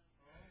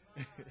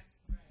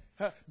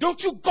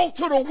 Don't you go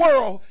to the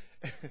world.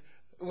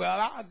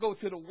 Well, I'll go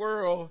to the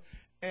world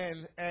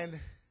and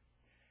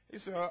he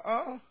said,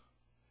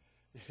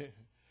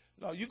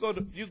 no, you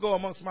go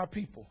amongst my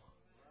people.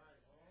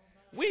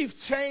 We've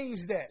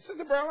changed that.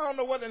 Sister Brown, I don't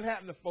know what done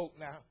happened to folk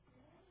now.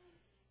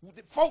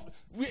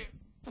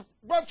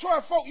 Brother Troy,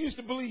 folk used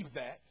to believe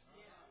that.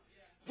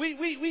 We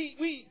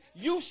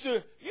used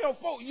to,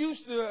 folk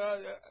used to,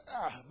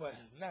 but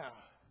now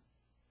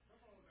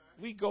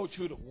we go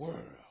to the world.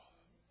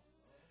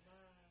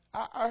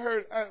 I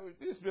heard,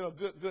 this has been a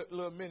good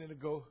little minute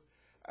ago.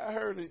 I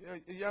heard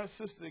a young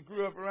sister that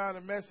grew up around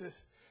the message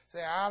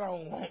say, I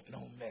don't want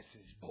no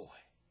message boy.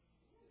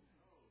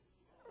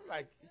 I'm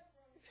like,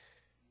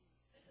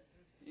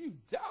 you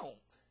don't.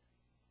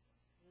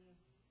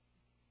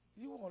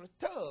 You want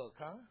a tug,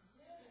 huh?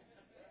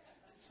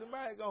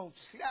 Somebody gonna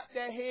slap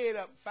that head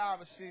up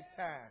 5 or 6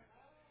 times.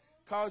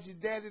 Cause your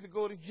daddy to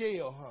go to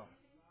jail, huh?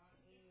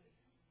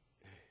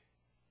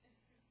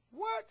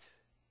 What?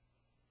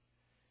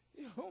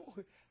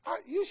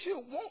 You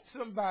should want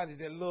somebody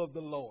that loves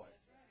the Lord.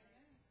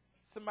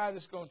 Somebody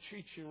that's gonna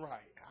treat you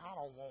right. I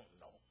don't want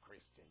no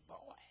Christian boy.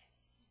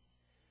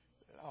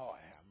 Lord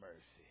have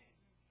mercy.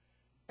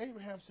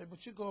 Abraham said,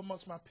 but you go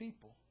amongst my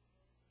people.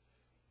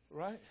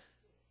 Right?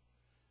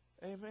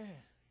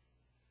 Amen.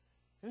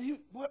 And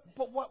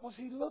but what was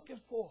he looking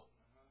for?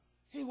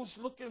 He was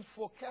looking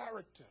for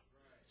character.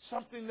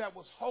 Something that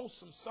was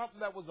wholesome, something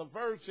that was a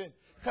virgin.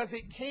 Because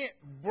it can't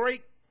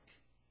break,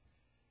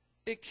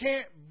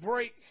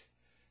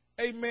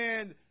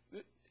 amen,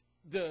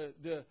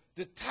 the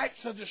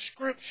types of the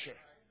scripture.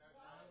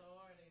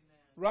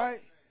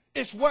 Right?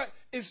 It's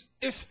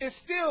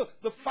still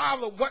the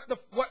father, what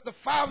the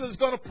father is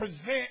going to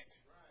present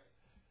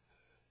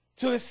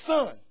to his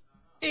son.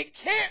 It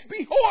can't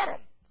be whoredom.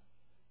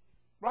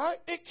 Right?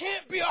 It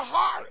can't be a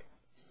harlot.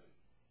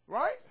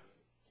 Right?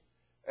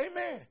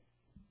 Amen.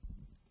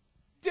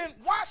 Then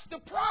watch the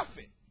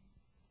prophet.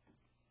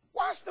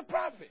 Watch the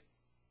prophet.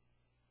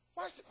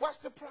 Watch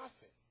the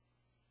prophet.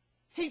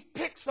 He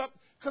picks up,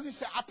 because he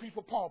said, I preach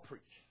what Paul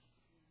preached.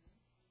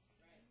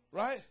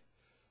 Right?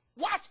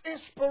 Watch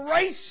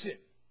inspiration.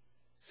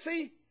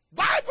 See,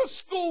 Bible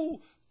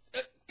school,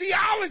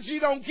 theology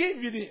don't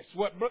give you this.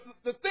 But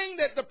the thing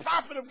that the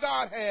prophet of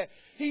God had,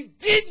 he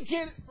didn't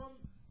get it from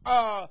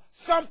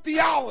some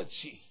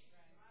theology.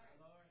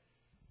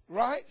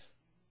 Right?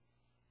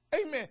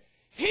 Amen.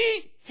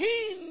 He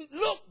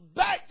looked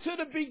back to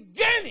the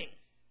beginning.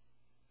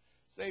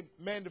 Say,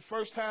 man, the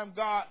first time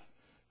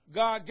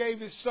God gave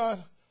his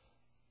son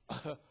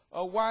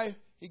a wife,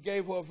 he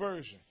gave her a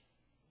virgin.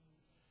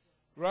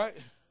 Right?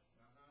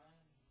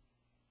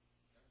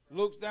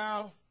 Looks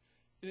down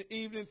in the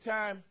evening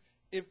time.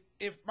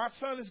 If my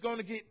son is going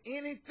to get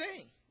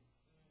anything,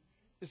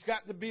 it's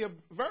got to be a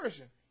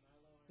virgin.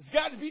 It's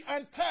got to be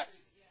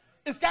untouched.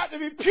 It's got to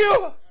be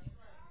pure.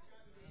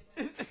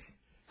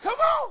 Come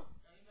on.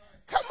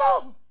 Come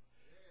on.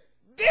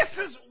 This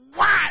is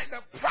why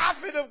the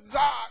prophet of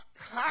God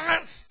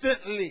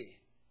constantly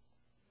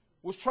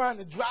was trying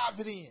to drive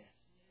it in,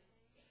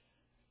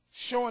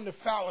 showing the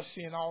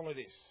fallacy in all of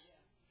this.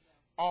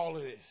 All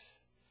of this.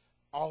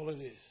 All of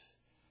this.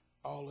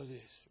 All of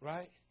this.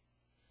 Right?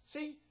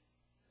 See?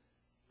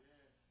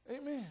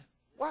 Amen.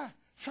 Why?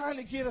 Trying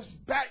to get us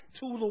back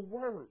to the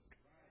word.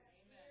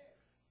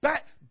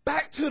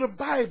 Back to the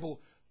Bible.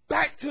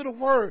 Back to the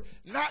word.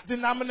 Not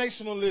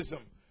denominationalism.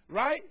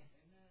 Right?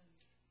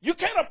 You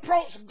can't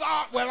approach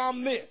God, well,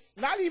 I'm this.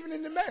 Not even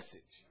in the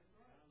message.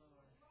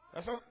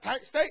 That's a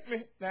tight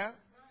statement now.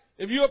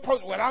 If you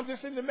approach, well, I'm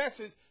just in the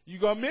message,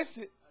 you're going to miss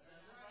it.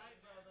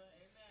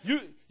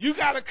 You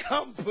got to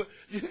come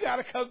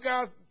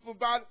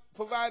God's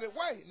provided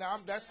way. Now,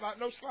 that's not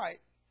no slight.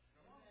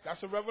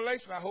 That's a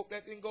revelation. I hope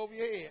that didn't go over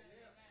your head.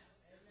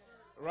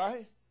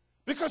 Right?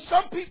 Because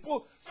some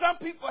people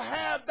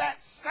have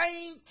that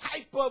same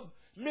type of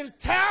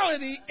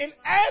mentality and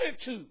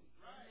attitude.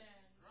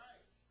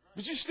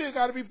 But you still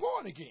got to be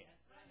born again.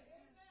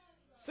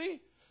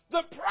 See,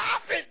 the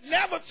prophet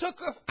never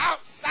took us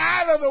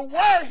outside of the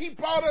word. He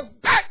brought us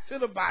back to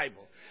the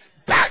Bible,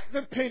 back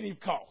to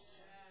Pentecost.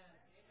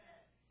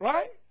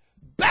 Right?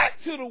 Back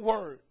to the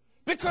word.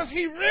 Because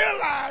he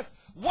realized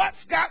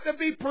what's got to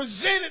be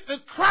presented to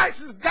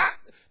Christ has got,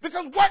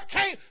 because what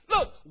came,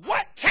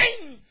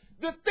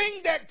 the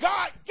thing that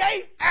God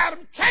gave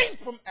Adam came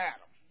from Adam.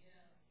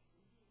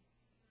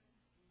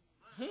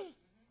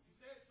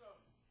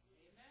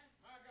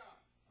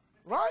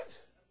 Right?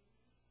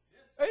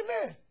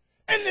 Amen.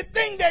 And the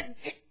thing that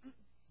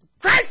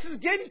Christ is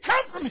getting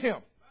come from him.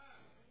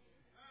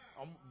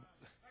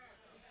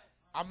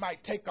 I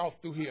might take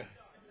off through here.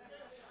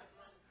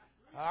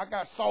 I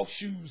got soft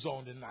shoes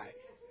on tonight.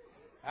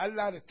 I'd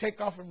like to take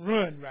off and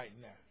run right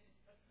now.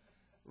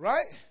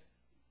 Right?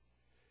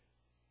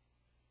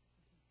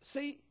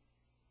 See,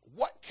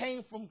 what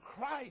came from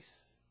Christ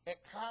at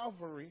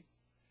Calvary,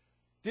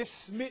 this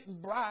smitten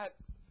bride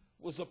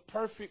was a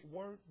perfect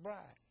word bride.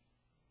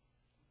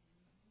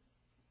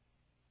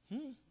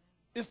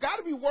 It's got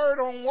to be word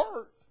on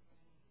word.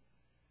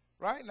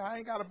 Right? Now, I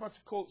ain't got a bunch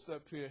of quotes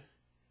up here,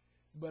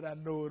 but I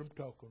know what I'm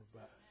talking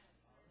about.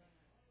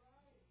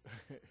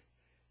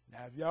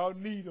 Now, if y'all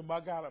need them, I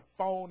got a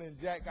phone and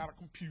Jack got a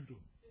computer.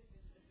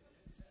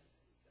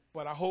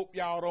 But I hope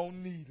y'all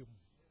don't need them.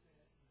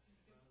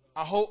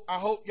 I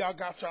hope y'all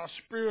got y'all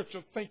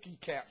spiritual thinking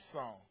caps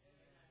on.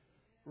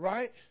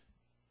 Right?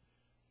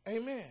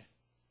 Amen.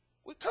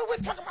 Because we're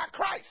talking about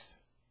Christ.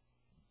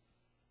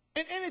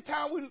 And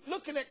anytime we're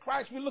looking at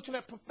Christ, we're looking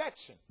at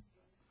perfection.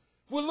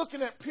 We're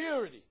looking at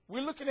purity.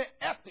 We're looking at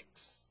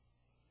ethics.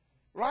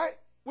 Right?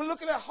 We're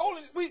looking at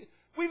holiness.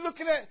 We're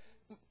looking at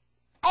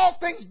all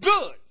things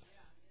good.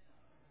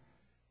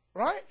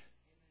 Right?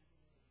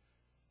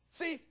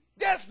 See,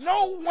 there's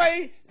no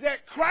way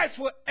that Christ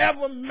will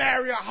ever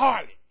marry a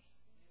harlot.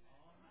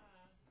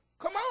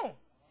 Come on.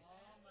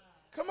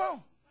 Come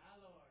on.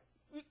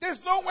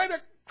 There's no way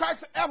that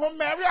Christ will ever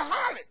marry a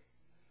harlot.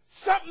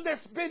 Something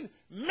that's been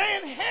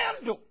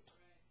manhandled,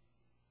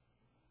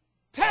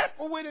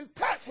 tampered with and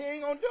touched, he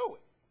ain't going to do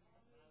it.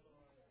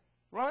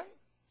 Right?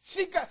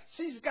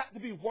 She's got to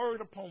be word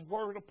upon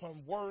word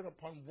upon word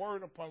upon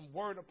word upon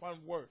word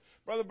upon word.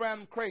 Brother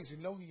Branham crazy.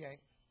 No, he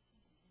ain't.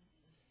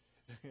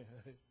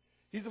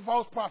 He's a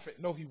false prophet.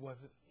 No, he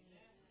wasn't.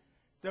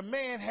 The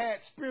man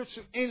had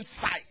spiritual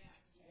insight.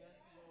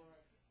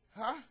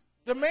 Huh?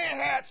 The man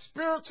had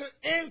spiritual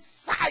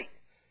insight.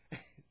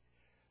 Let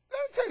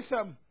me tell you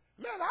something.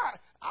 Man,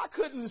 I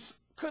couldn't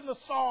have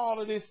saw all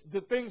of this,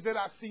 the things that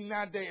I see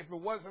nowadays, if it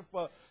wasn't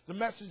for the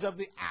message of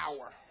the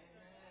hour.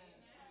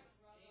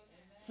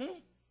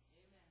 Amen.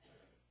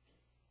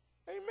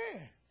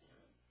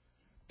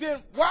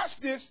 Then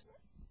watch this.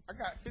 I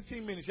got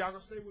 15 minutes. Y'all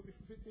gonna stay with me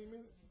for 15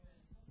 minutes?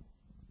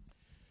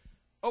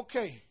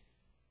 Okay.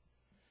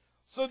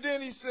 So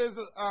then he says,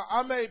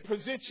 I may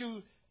present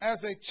you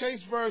as a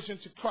chaste virgin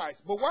to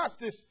Christ. But watch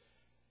this.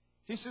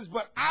 He says,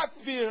 but I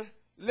fear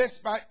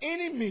lest by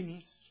any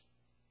means,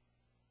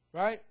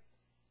 right,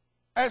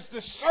 as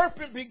the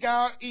serpent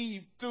beguiled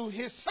Eve through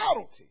his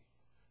subtlety.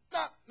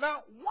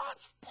 Now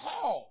watch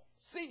Paul.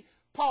 See,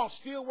 Paul's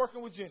still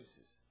working with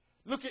Genesis.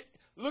 Look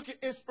at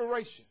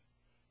inspiration.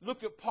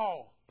 Look at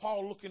Paul.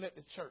 Paul looking at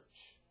the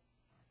church.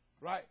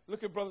 Right?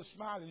 Look at Brother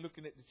Smiley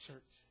looking at the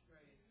church.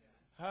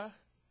 Huh?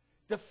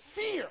 The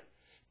fear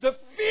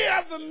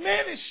of the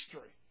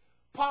ministry.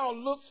 Paul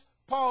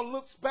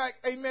looks back,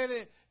 amen,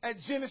 at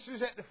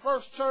Genesis at the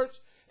first church,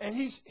 and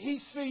he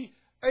see,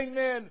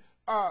 amen,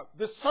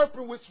 the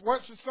serpent which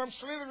was some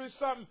slithering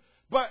something,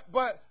 but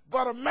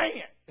a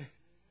man.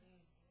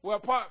 Well,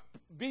 part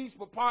beast,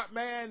 but part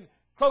man.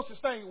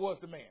 Closest thing was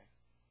the man,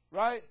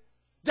 right?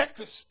 That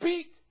could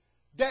speak,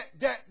 that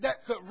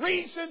could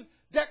reason,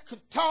 that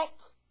could talk,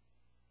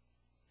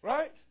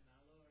 right?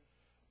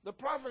 The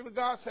prophet of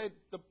God said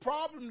the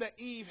problem that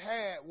Eve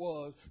had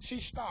was she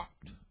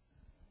stopped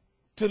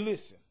to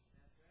listen.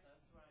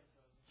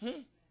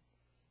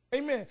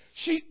 Amen.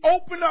 She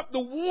opened up the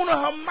wound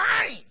of her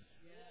mind.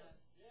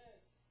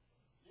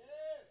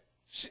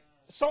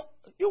 So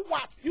you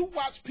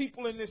watch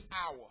people in this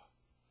hour.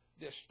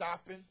 They're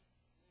stopping,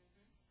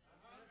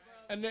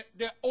 and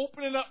they're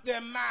opening up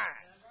their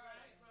mind.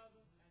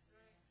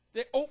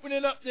 They're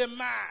opening up their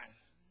mind.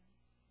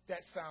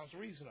 That sounds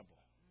reasonable.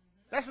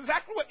 That's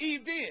exactly what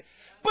Eve did.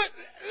 But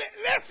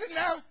listen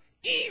now,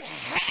 Eve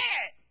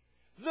had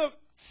the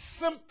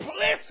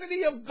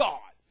simplicity of God,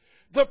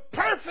 the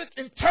perfect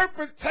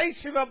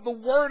interpretation of the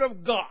Word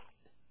of God.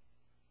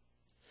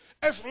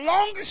 As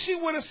long as she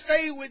would have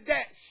stayed with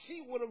that,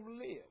 she would have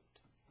lived.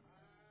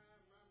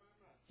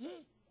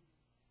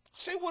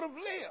 She would have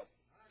lived.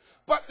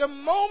 But the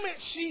moment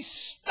she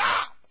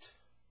stopped,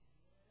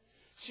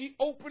 she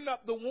opened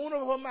up the wound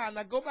of her mind.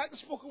 Now go back to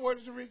spoken word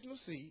as the original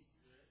seed.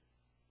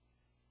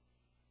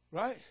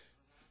 Right?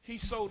 He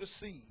sowed a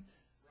seed.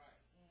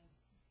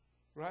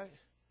 Right?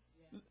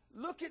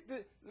 Look at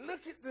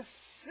the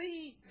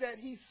seed that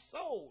he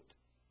sowed.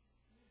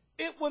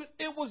 It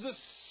was a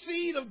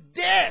seed of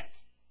death.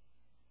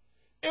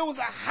 It was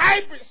a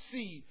hybrid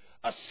seed,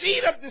 a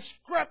seed of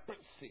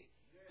discrepancy.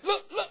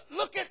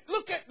 Look at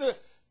the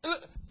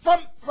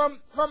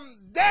from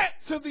that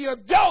to the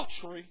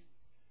adultery,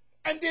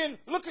 and then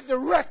look at the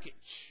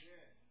wreckage.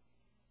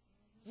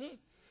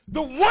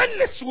 The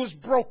oneness was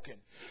broken.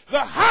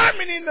 The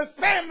harmony in the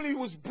family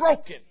was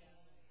broken.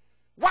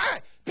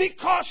 Why?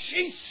 Because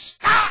she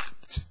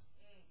stopped.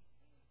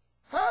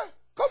 Huh?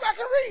 Go back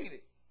and read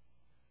it.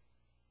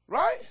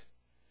 Right?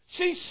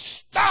 She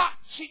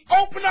stopped. She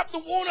opened up the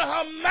wound of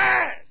her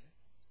mind.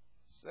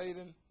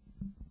 Satan,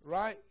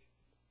 right?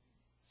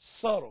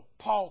 Subtle.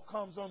 Paul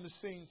comes on the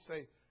scene and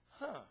say,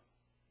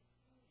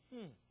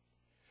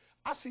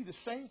 I see the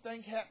same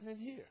thing happening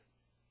here.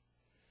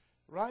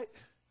 Right?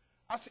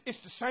 It's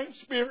the same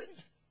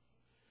spirit.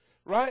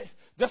 Right?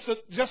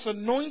 Just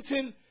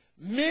anointing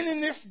men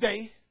in this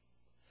day.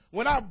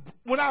 When I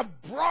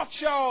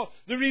brought y'all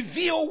the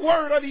revealed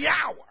word of the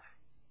hour.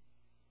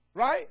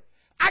 Right?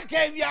 I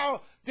gave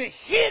y'all the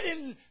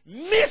hidden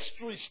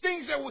mysteries,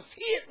 things that was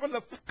hid from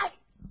the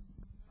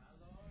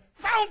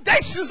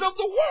foundations of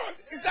the world.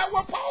 Is that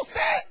what Paul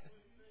said?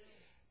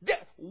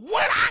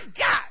 What I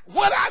got,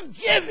 what I'm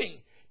giving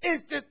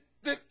is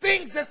the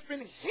things that's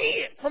been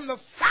hid from the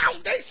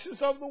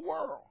foundations of the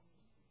world.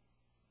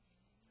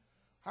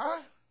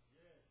 Huh?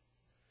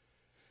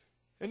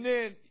 And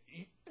then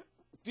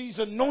these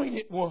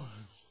anointed ones,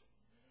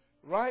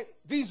 right?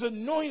 These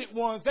anointed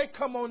ones, they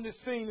come on the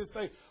scene and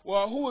say,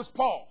 well, who is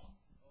Paul?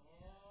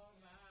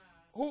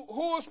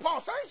 Who is Paul?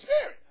 Same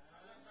spirit.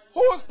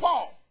 Who is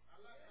Paul?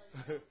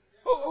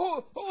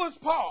 Who is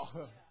Paul?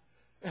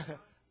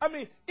 I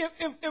mean,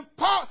 if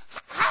Paul,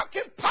 how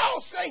can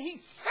Paul say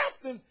he's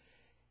something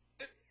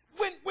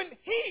when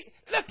he,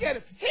 look at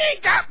him, he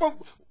ain't got but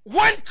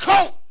one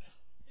coat.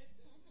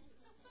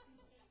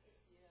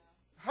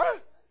 Huh?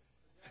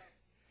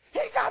 He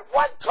got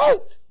one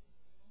coat.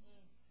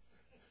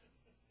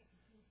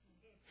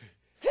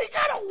 He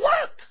got to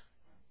work.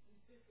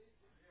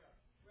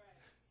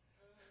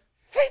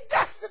 He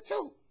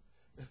destitute.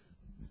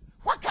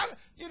 What kind of,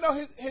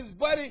 his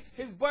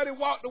buddy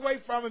walked away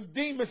from him.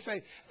 Demons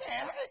say,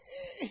 man,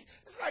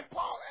 it's like,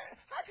 Paul, man,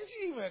 how could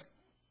you even,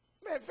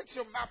 fix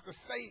your mouth to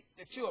say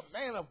that you're a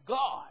man of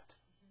God?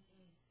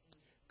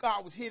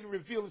 God was here to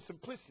reveal his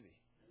simplicity.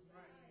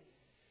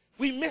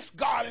 We miss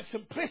God in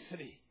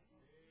simplicity.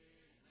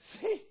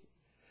 See?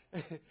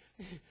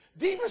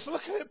 Demons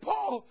looking at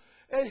Paul.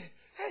 Hey,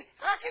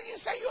 how can you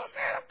say you're a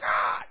man of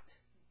God?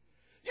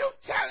 You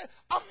telling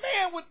a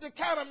man with the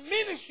kind of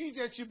ministry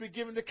that you've been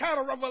given, the kind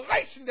of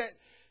revelation that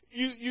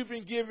you've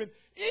been given.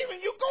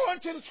 Even you go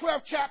into the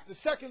 12th chapter,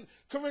 2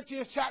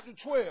 Corinthians chapter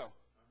 12.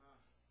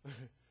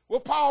 Where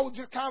Paul was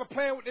just kind of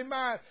playing with their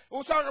mind.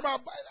 We're talking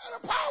about,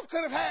 Paul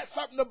could have had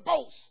something to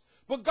boast.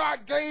 But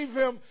God gave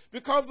him,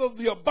 because of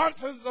the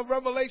abundance of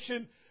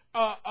revelation,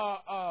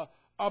 a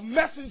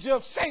messenger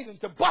of Satan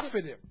to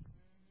buffet him.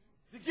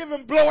 To give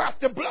him blow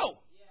after blow.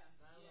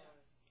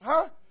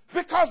 Huh?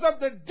 because of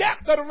the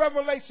depth of the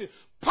revelation.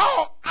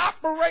 Paul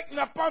operating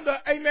up under,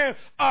 amen,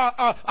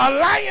 a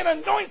lion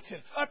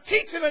anointing, a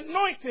teaching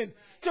anointing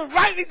to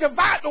rightly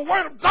divide the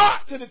word of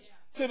God to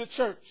the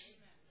church.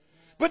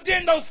 But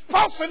then those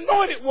false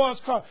anointed ones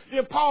come.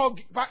 Then Paul,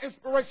 by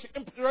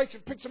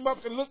inspiration picks them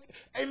up and look,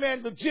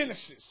 amen, the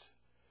Genesis.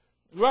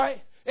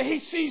 Right? And he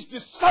sees the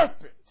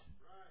serpent.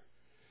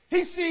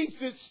 He sees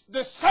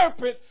the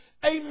serpent,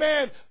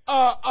 amen,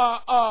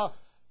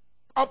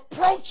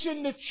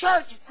 approaching the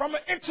church from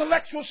an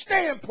intellectual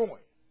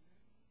standpoint.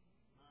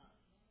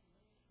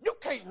 You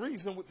can't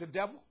reason with the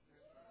devil.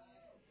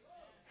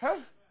 Huh?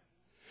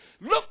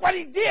 Look what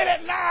he did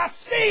at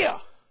Nicaea.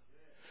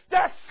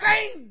 The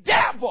same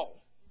devil.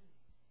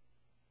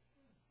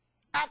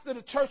 After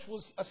the church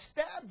was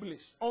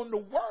established on the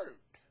word.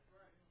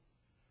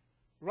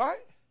 Right?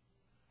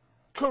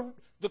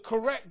 The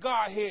correct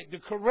Godhead, the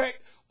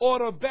correct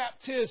order of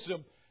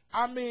baptism.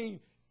 I mean,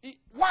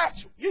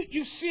 watch.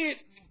 You see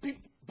it in the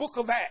book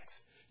of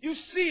Acts. You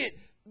see it.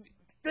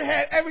 They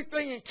had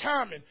everything in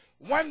common.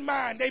 One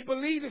mind. They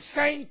believe the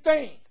same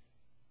thing.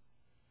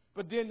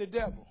 But then the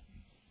devil.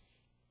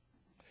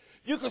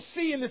 You can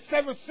see in the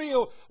seventh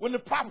seal when the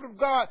prophet of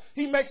God,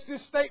 he makes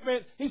this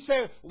statement. He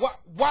said,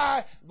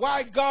 why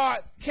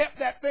God kept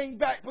that thing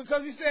back?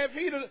 Because he said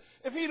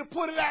if he'd have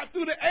put it out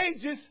through the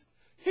ages,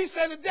 he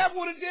said the devil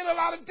would have did a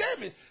lot of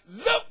damage.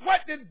 Look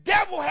what the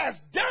devil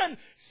has done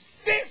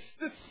since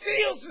the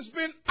seals has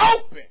been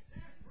opened.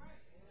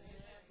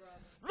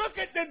 Look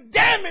at the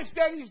damage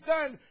that he's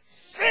done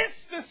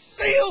since the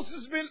seals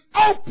has been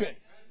opened.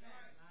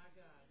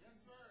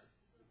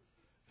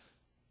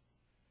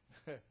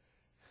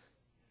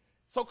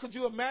 So could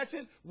you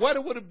imagine what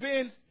it would have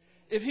been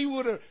if he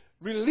would have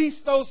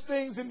released those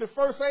things in the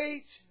first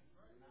age?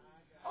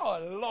 Oh,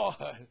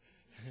 Lord.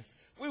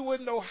 We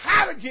wouldn't know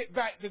how to get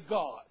back to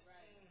God.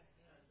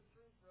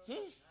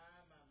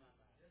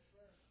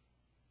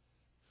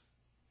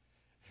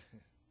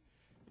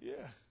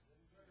 Yeah.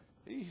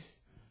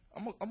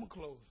 I'm going to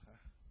close.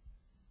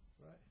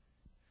 Right?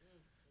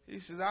 He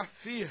says, I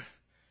fear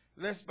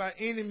lest by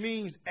any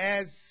means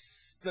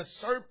as the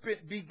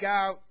serpent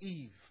beguiled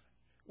Eve.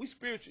 We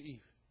spiritual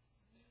Eve.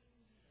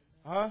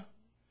 Huh?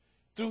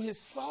 Through his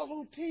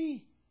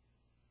subtlety.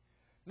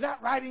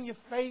 Not right in your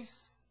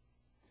face.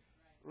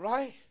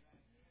 Right?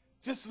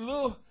 Just a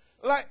little,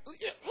 like,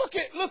 look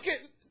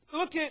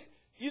at,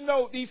 you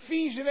know, the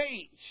Ephesian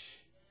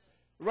age.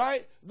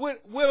 Right? With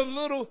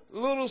a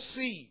little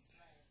seed.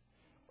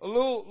 A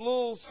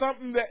little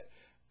something that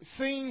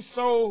seems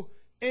so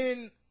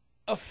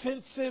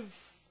inoffensive.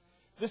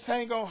 This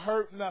ain't gonna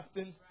hurt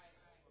nothing.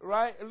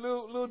 Right? A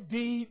little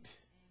deed.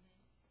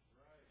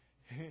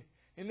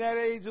 In that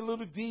age, a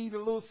little deed, a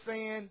little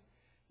saying,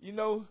 you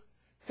know,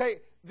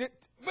 but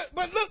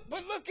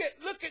look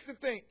at the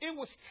thing. It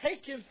was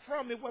taken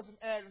from, it wasn't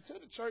added to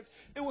the church.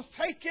 It was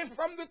taken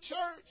from the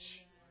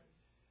church.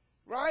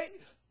 Right?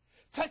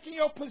 Taking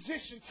your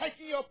position,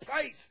 taking your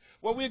place.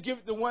 Well, we'll give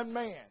it to one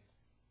man.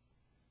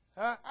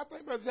 I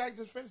think Brother Jack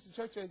just finished the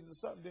church ages or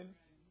something, didn't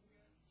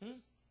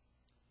he?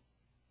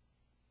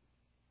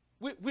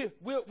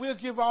 We'll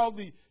give all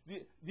the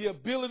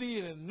ability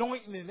and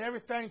anointing and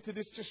everything to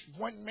this just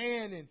one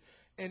man,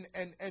 and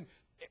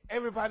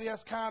everybody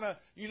else kind of,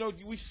 you know,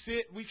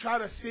 we try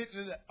to sit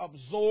and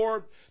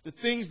absorb the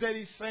things that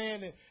he's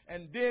saying,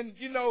 and then,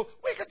 you know,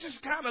 we could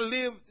just kind of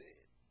live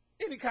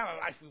any kind of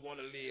life we want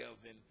to live,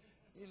 and,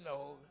 you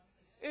know,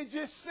 it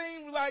just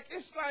seems like,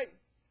 it's like,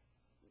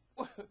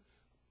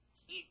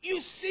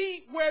 you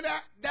see where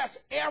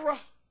that's error?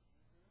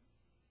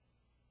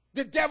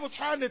 The devil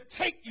trying to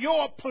take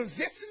your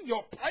position,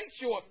 your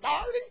place, your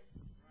authority.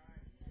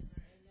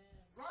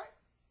 Right?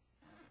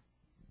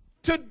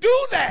 To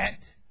do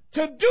that,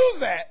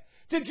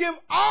 to give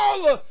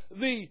all of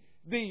the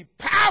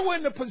power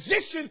and the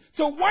position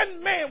to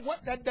one man,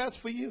 what that does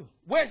for you.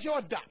 Where's your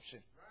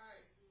adoption?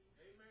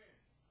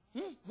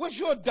 Where's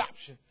your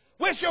adoption?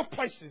 Where's your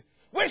place?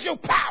 Where's your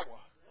power?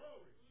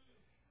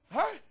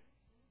 Huh?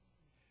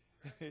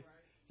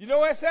 You know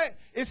where it's at?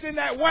 It's in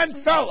that one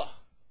fella.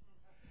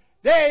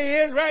 There he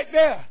is right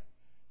there.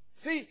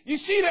 See, you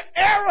see the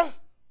error?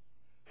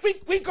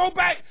 We go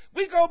back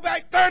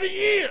 30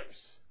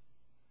 years.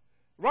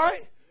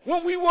 Right?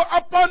 When we were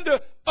up under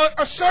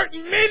a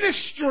certain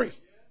ministry.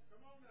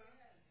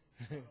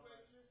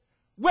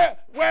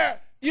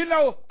 where you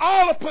know,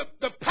 all of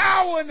the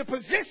power and the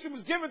position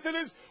was given to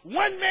this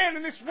one man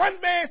in this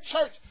one man's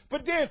church.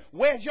 But then,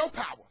 where's your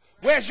power?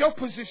 Where's your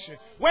position?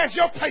 Where's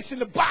your place in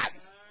the body?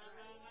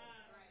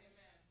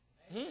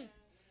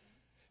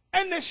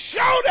 And to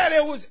show that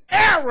it was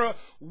error,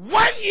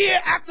 1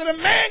 year after the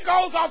man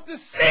goes off the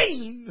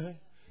scene,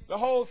 the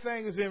whole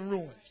thing is in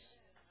ruins.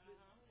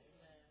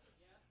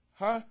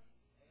 Huh?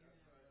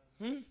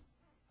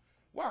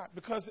 Why?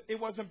 Because it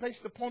wasn't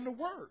based upon the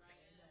word.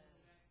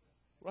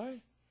 Right?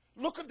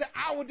 Look at the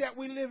hour that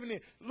we're living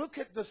in. Look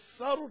at the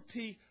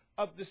subtlety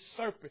of the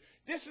serpent.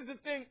 This is the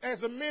thing,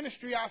 as a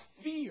ministry, I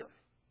fear.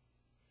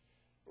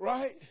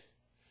 Right?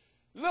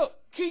 Look,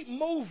 keep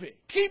moving.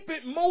 Keep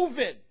it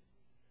moving.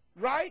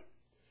 right?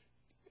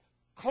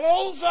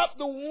 Close up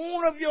the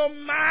wound of your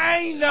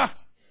mind.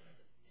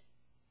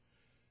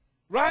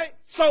 Right?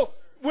 So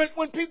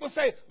when people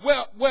say,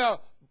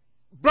 well,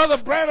 Brother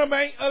Branham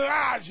ain't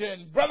Elijah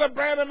and Brother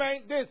Branham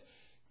ain't this,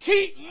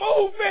 keep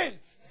moving.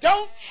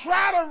 Don't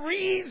try to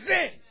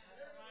reason.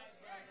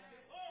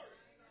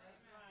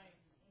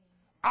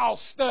 I'll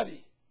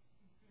study.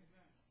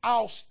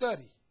 I'm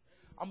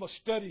going to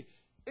study.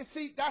 And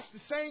see, that's the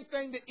same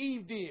thing that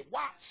Eve did.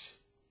 Watch.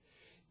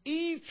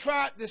 Eve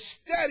tried to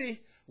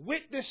study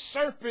with the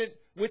serpent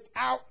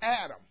without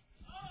Adam.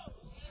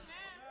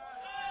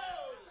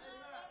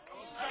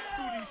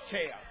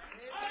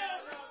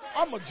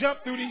 I'm going to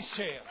jump through these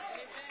chairs.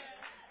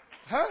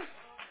 Huh?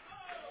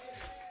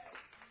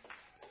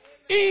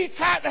 Eve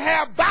tried to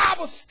have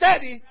Bible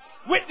study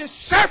with the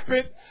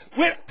serpent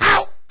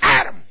without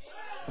Adam.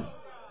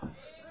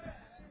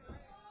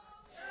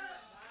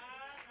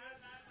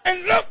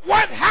 And look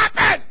what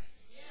happened.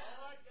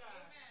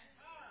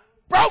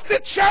 Broke the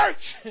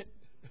church.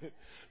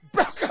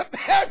 Broke up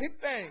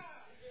everything.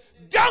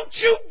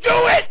 Don't you do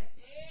it.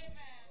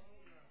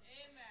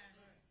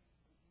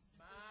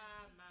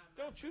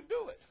 Don't you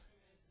do it.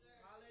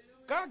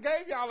 God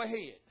gave y'all a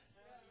head.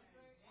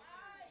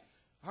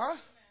 Huh?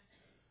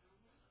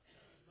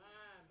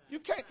 You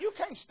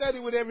can't study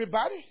with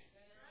everybody.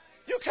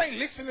 You can't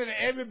listen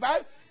to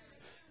everybody.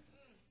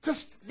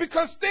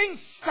 Because things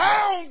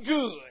sound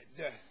good.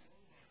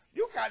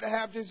 You got to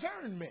have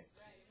discernment.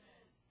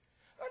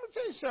 Let me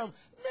tell you something.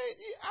 Man,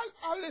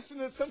 I listen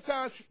to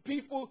sometimes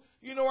people,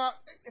 you know,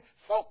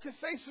 folk can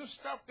say some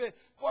stuff that,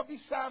 boy, be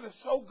sounding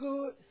so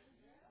good.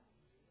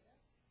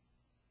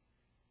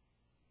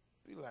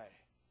 Be like,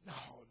 no,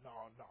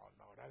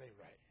 that ain't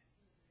right.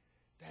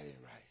 That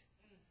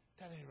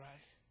ain't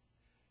right.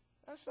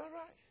 That's not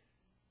right.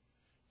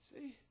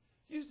 See,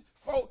 you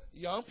folk,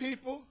 young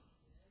people,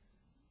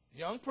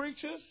 young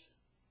preachers,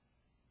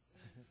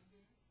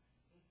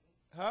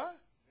 huh?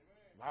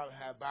 I don't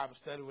have Bible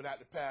study without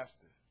the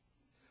pastor.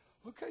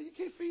 Okay, you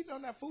keep feeding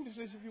on that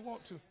foolishness if you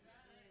want to.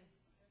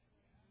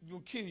 You're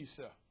going to kill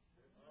yourself.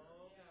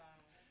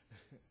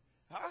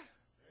 Huh?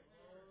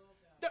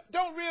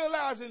 Don't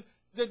realize that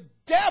the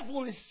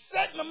devil is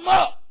setting them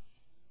up.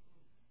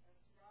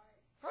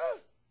 Huh?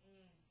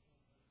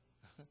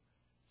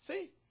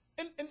 See?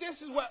 And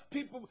this is what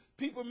people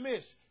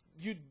miss.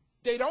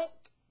 They don't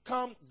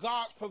come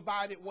God's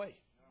provided way.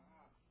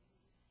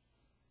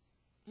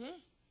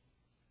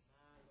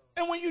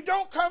 And when you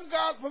don't come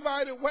God's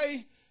provided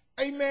way,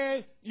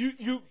 amen,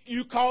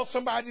 you cause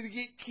somebody to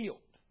get killed.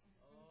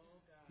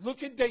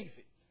 Look at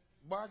David.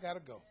 Boy, I gotta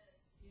go.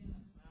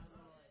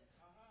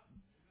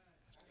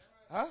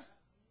 Huh?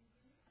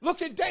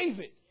 Look at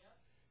David.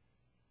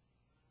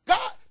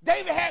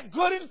 David had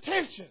good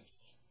intentions.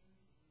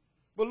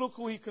 But look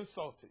who he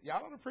consulted.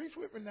 Y'all ought to preach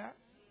with me now.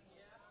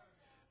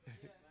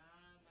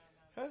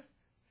 Huh?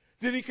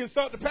 Did he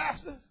consult the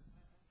pastor?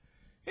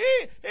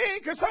 He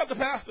didn't consult the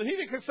pastor. He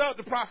didn't consult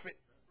the prophet.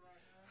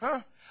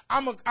 Huh?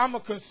 I'm a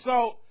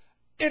consult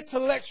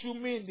intellectual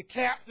men, the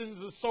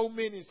captains of so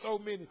many.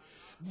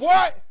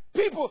 Boy,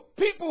 people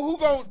who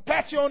gonna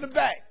pat you on the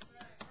back.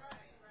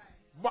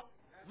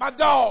 My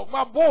dog,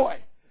 my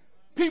boy.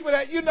 People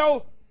that, you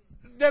know,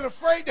 that are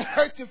afraid to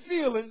hurt your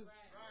feelings.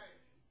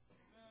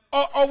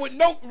 Or with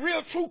no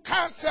real true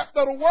concept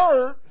of the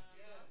word.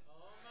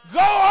 Go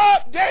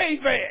up,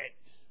 David.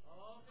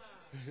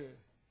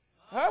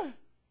 Huh?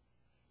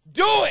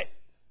 Do it.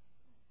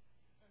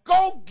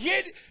 Go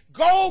get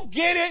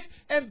it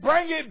and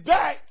bring it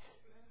back.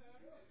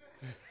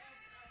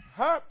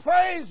 Huh?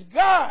 Praise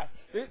God.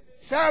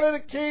 Shout of the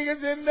King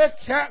is in the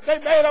camp. They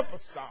made up a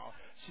song.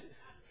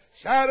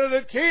 Shout of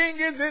the King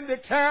is in the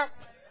camp.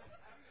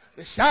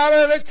 The shout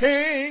of the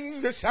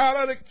King, the shout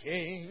of the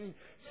King.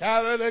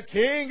 Shout of the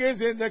King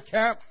is in the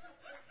camp.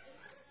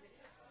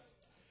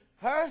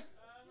 Huh?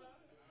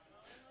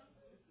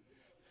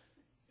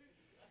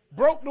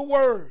 Broke the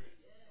word.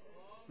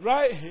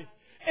 Right?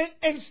 And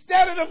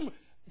instead of them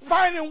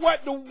finding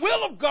what the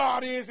will of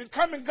God is and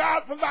coming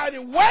God's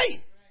provided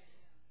way.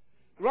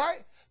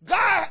 Right?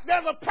 God,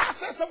 there's a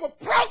process of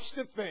approach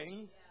to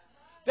things.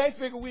 They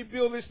figure we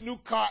build this new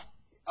car.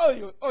 Oh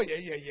yeah.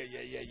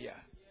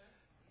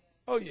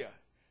 Oh yeah.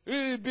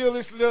 We build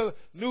this little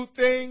new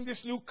thing,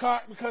 this new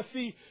cart, because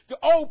see, the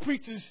old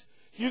preachers,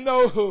 you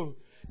know,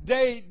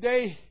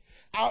 they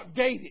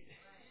outdated.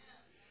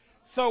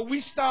 So we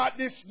start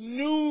this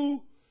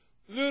new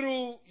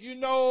little, you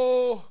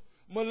know,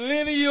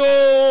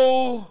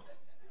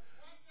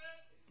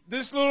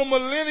 this little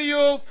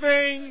millennial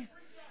thing,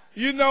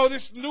 you know,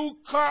 this new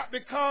cart,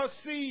 because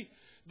see,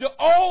 the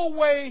old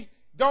way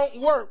don't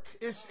work.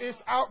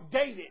 It's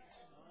outdated.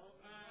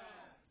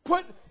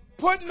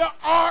 Putting the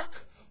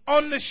ark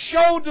on the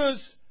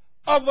shoulders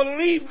of a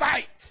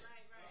Levite.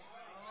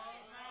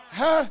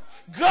 Huh?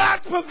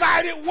 God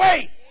provided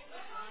way.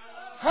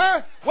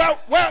 Huh? Well,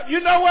 you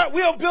know what?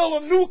 We'll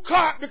build a new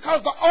cart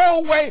because the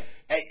old way,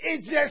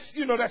 it just,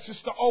 you know, that's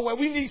just the old way.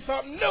 We need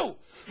something new.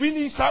 We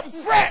need something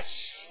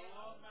fresh.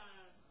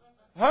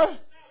 Huh?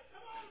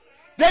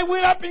 They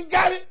went up and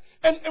got it,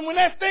 and when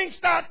that thing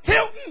started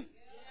tilting,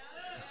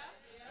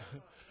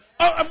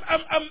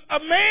 a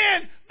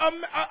man,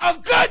 a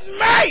good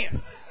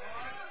man,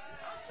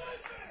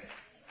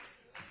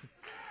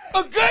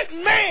 a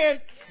good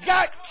man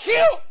got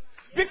killed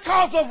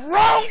because of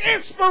wrong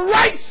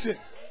inspiration.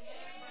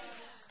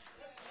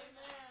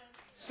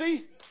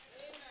 See,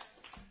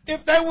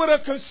 if they would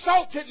have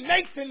consulted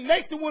Nathan,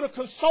 Nathan would have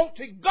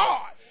consulted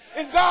God.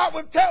 And God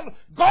would tell them,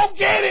 go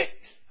get it.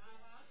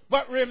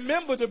 But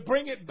remember to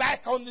bring it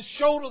back on the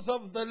shoulders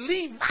of the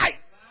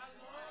Levites.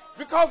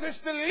 Because it's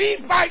the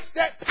Levites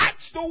that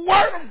patch the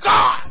word of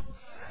God.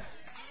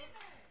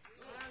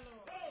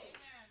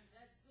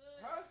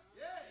 Huh?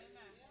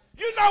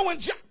 You know when,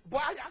 boy,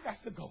 I got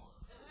to go.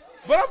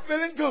 But I'm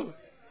feeling good.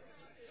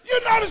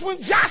 You notice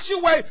when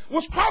Joshua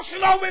was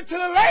crossing over into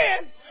the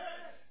land,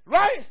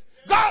 right?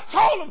 God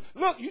told him,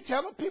 look, you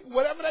tell them people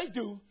whatever they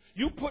do,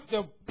 you put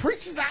the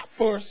preachers out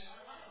first.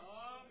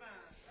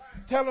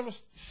 Tell them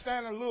to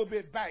stand a little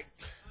bit back.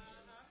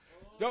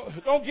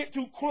 Don't get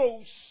too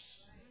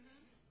close.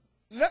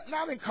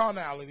 Not in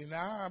carnality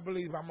now. I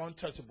believe I'm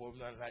untouchable,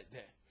 nothing like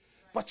that.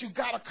 But you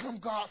got to come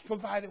God's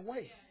provided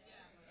way.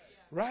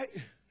 Right?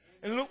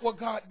 And look what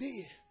God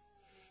did.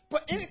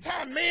 But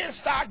anytime man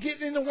start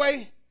getting in the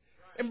way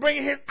and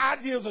bringing his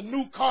ideas, a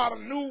new car, a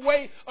new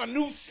way, a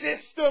new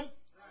system,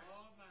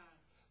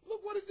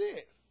 look what it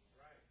did.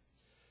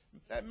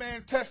 That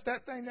man touched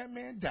that thing, that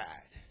man died.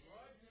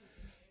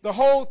 The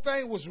whole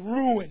thing was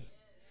ruined.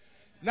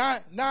 Now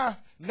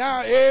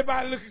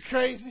everybody looking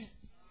crazy.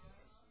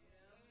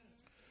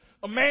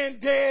 A man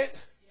dead.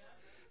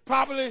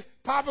 Probably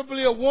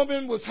a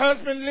woman was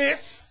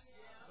husbandless.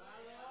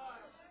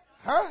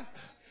 Huh?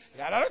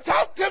 Y'all don't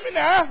talk to me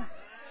now.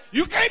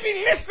 You can't be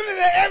listening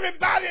to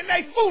everybody and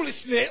their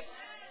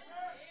foolishness.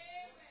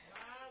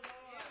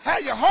 How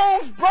your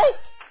homes broke.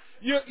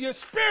 Your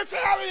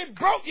spirituality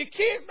broke, your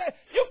kids, man.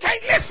 You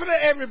can't listen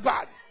to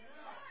everybody.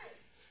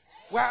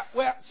 Well,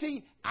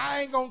 see,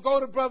 I ain't going to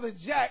go to Brother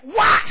Jack.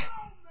 Why?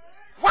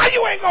 Why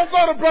you ain't going to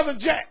go to Brother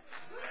Jack?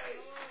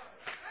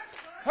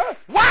 Huh?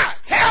 Why?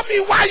 Tell me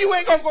why you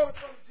ain't going to go to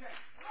Brother Jack.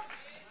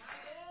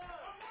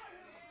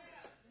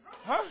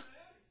 Huh?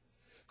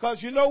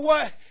 Because you know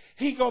what?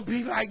 He going to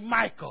be like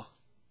Michael.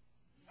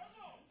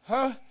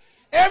 Huh?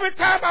 Every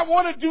time I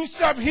want to do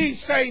something, he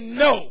say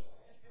no.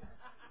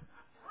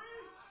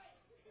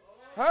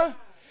 Huh?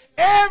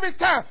 Every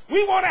time.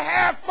 We want to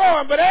have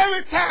fun, but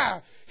every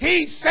time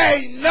he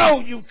say, no,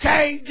 you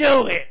can't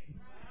do it.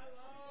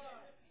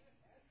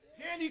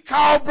 Then he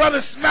called Brother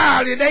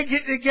Smiley and they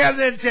get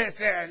together and just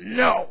say,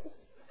 no.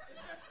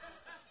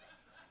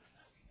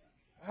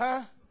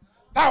 Huh?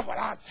 That's what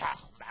I'm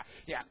talking about.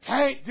 You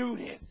can't do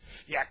this.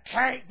 You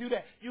can't do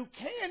that. You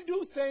can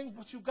do things,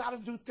 but you got to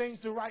do things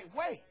the right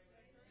way.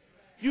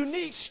 You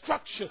need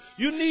structure.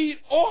 You need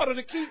order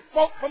to keep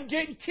folk from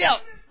getting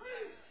killed.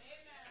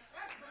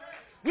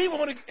 We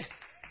want to get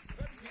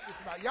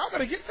y'all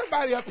better get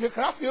somebody up here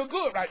because I feel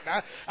good right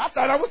now. I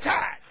thought I was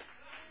tired.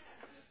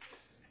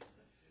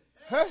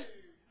 Huh?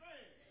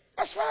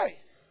 That's right.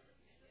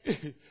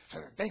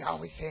 They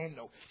always saying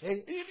no.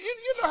 You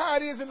know how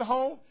it is in the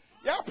home.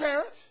 Y'all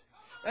parents.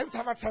 Every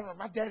time I tell them,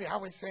 my daddy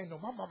always saying no.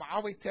 My mama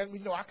always telling me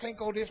no. I can't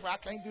go this way. I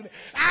can't do that.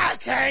 I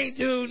can't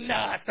do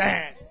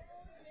nothing.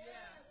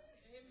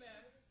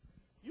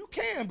 You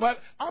can, but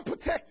I'm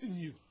protecting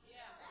you.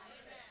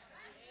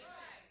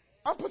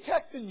 I'm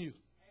protecting you.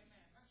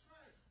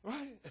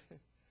 Right?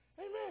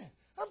 Amen.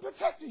 I'm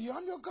protecting you.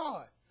 I'm your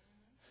God.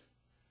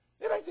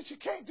 It ain't that you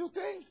can't do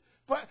things,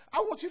 but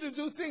I want you to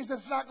do things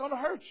that's not going to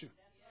hurt you.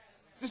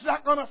 That's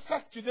not going to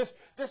affect you.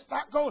 That's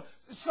not going.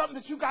 It's something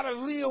that you got to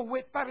live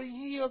with 30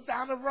 years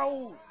down the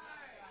road.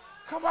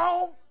 Come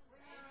on.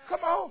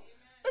 Come on.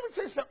 Let me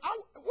tell you something.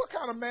 What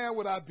kind of man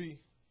would I be?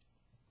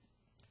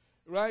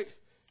 Right?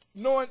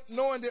 Knowing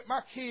that my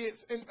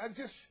kids, and I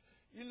just,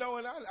 and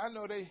I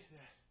know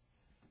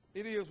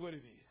it is what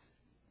it is.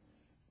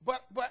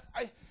 But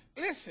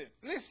listen.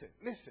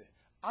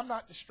 I'm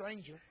not the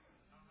stranger.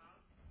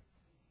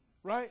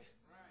 Right?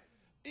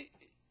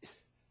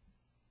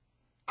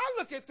 I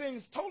look at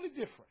things totally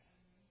different.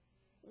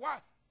 Why?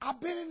 I've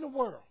been in the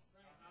world.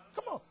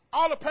 Come on.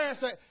 All the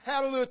parents that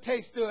had a little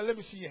taste of it, let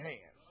me see your hands.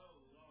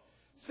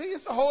 See,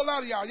 it's a whole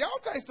lot of y'all. Y'all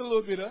taste a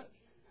little bit of it.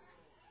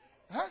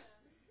 Huh?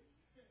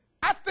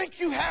 I think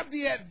you have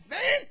the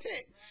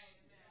advantage.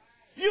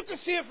 You can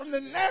see it from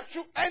the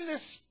natural and the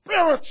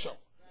spiritual.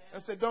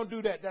 And say, don't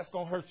do that. That's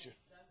going to hurt you.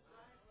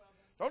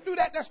 Don't do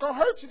that. That's going to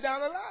hurt you down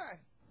the line.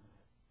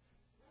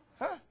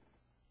 Huh?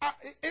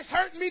 It's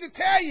hurting me to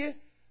tell you,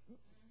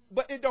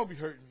 but it don't be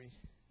hurting me.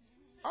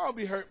 I don't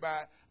be hurt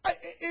by it.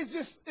 It's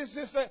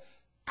just that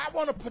I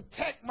want to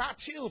protect my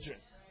children.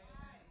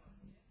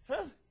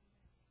 Huh?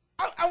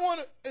 I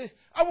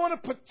want to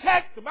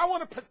protect them. I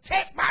want to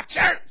protect my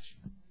church.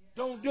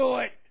 Don't do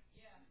it.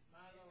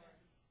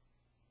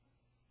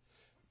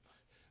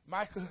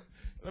 Michael,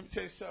 let me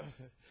tell you something.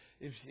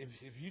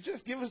 If you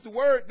just give us the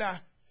word now,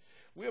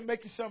 we'll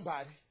make you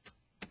somebody.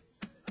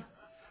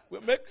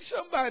 We'll make you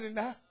somebody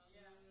now.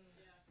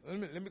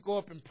 Let me go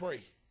up and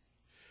pray.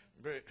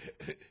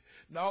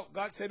 No,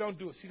 God said don't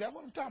do it. See, that's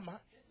what I'm talking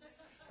about.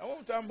 That's what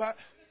I'm talking about.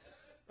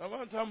 That's what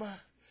I'm talking about.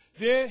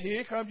 Then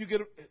here comes you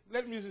get a,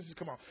 let me just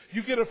come on.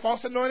 You get a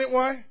false anointed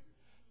one.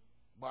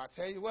 But I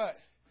tell you what,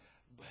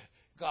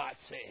 God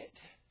said,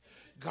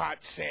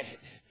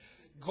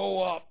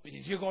 go up.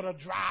 You're gonna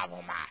drive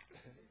them out.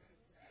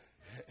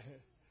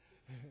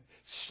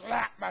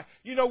 Slap my.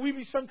 You know, we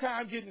be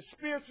sometimes getting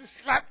spiritually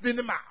slapped in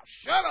the mouth.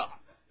 Shut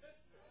up.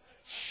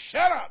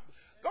 Shut up.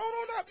 Go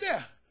on up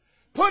there.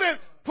 Put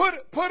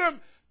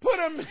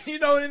him, you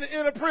know, in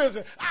a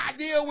prison. I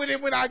deal with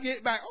him when I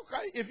get back.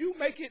 Okay, if you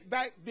make it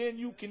back, then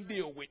you can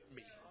deal with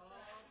me.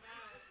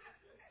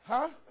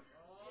 Huh?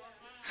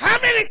 How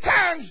many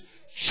times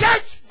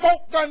church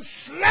folk done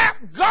slap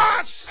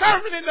God's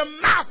servant in the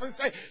mouth and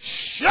say,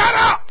 shut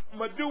up, I'm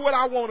going to do what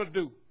I want to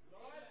do.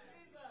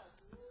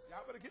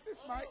 Y'all better get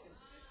this mic.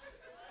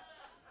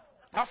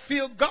 I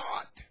feel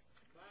God.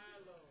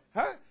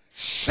 Huh?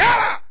 Shut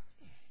up.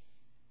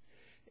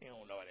 You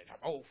don't know that.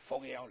 Old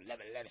fogey don't let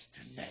us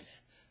do nothing.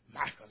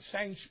 Michael,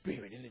 same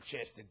spirit in the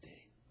church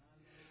today.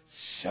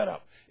 Shut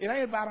up. It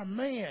ain't about a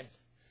man.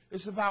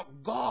 It's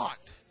about God.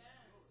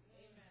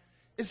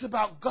 It's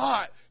about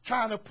God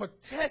trying to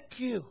protect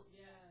you.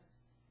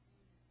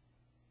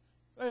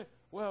 Hey,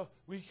 well,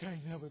 we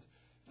can't never.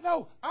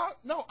 No, I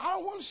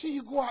don't want to see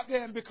you go out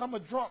there and become a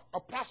drunk, a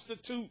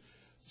prostitute,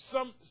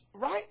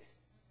 right?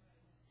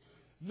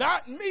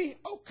 Not me.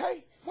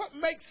 Okay. What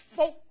makes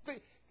folk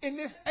in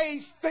this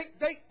age think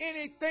they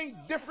anything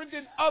different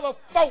than other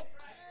folk?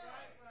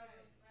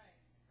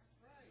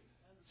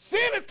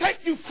 Sin will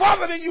take you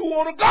further than you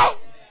want to go.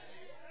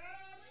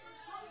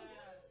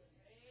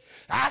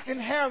 I can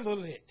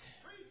handle it.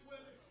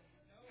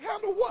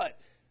 Handle what?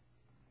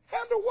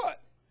 Handle what?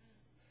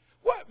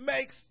 What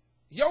makes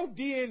your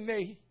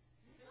DNA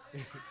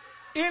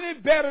any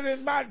better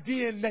than my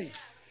DNA?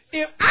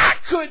 If I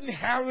couldn't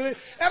handle it,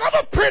 and I'm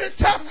a pretty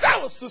tough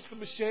fella, Sister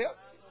Michelle.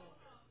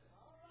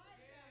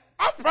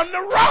 I'm from the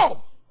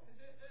raw.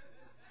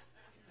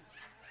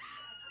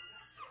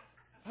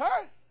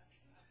 Huh?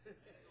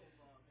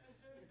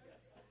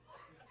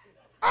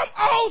 I'm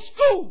old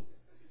school.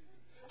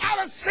 I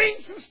done seen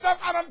some stuff.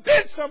 I done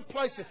been some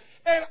places.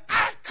 And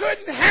I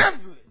couldn't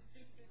handle it.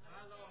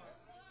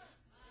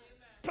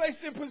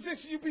 Placed in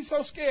position, you'd be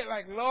so scared.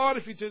 Like, Lord,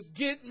 if you just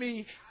get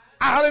me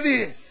out of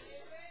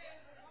this,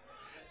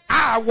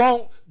 I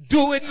won't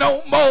do it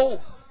no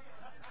more.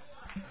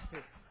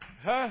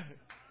 Huh?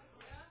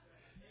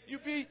 You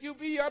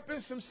be up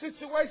in some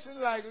situation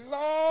like,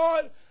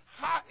 Lord,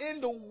 how in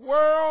the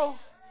world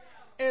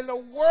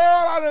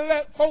I done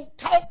let folk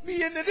talk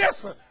me into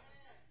this one.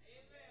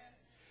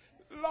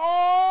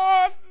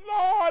 Lord,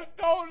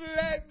 don't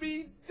let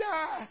me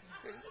die.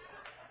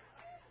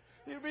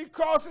 You be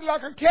crossing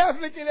like a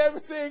Catholic and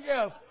everything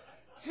else.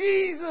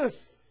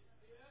 Jesus.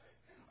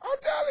 I'm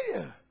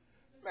telling you.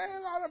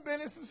 Man, I done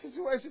been in some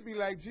situations be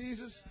like,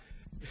 Jesus,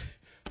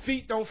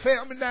 feet don't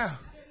fail me now.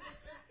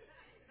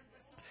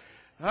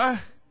 Huh?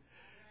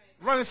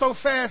 Running so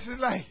fast, it's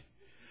like,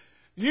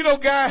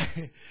 guy,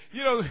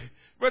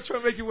 but trying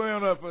to make your way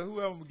on up, but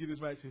whoever I'm going to get this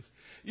back to.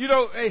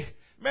 Hey,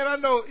 man, I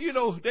know,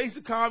 they used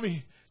to call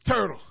me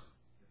Turtle.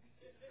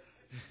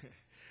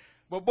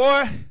 But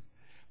boy,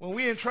 when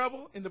we in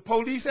trouble and the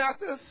police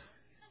after us,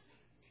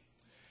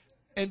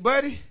 and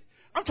buddy,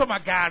 I'm talking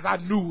about guys I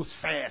knew was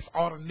fast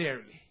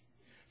ordinarily.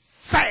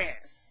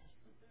 Fast,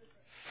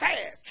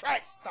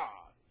 track star.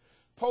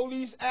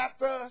 Police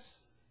after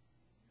us,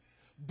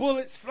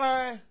 bullets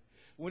flying.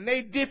 When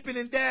they dipping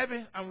and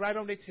dabbing, I'm right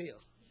on their tail.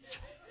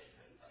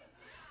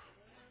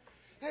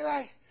 They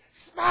like,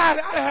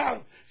 Smiley, I have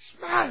him.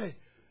 Smiley,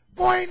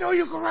 boy, I ain't know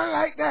you can run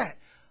like that.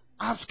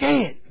 I'm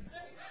scared.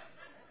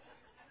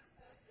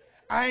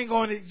 I ain't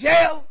going to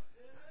jail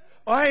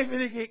or I ain't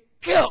going to get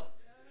killed.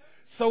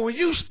 So when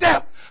you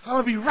step, I'm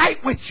going to be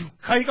right with you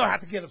because you're going to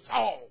have to get them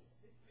tall.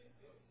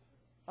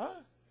 Huh?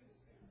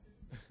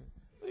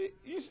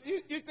 You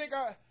think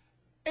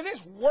and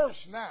it's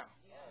worse now.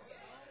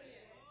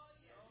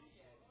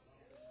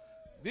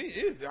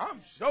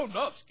 I'm sure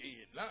enough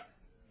scared now.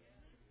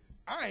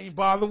 I ain't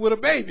bothered with a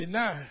baby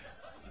now.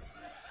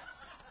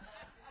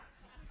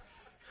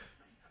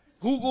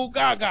 Goo goo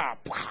gaga.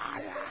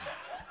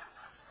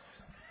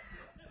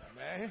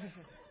 Man.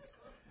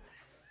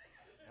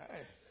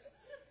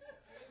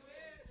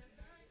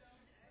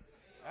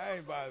 I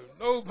ain't bothered with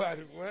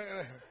nobody.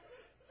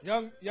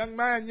 Young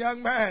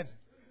man.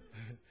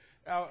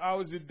 I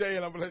was today,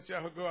 and I'm gonna let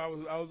y'all go. I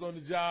was on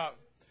the job,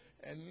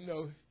 and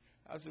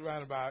I was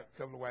surrounded by a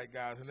couple of white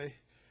guys, and they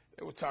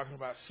were talking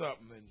about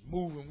something and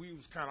moving. We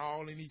was kind of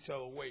all in each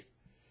other's way.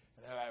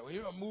 And they're like, well,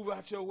 you gonna move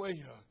out your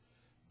way,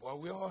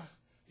 boy,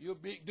 you're a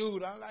big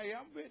dude. I'm like, yeah,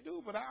 I'm a big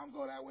dude, but I don't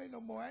go that way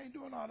no more. I ain't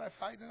doing all that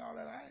fighting and all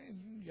that.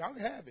 Y'all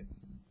can have it.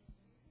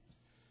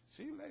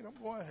 See you later.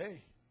 I'm going,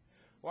 hey,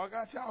 walk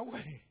out y'all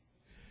way.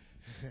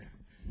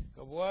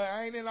 Cause boy,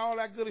 I ain't in all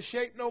that good a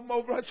shape no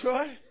more, bro,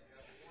 Troy.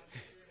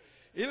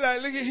 He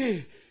like, look at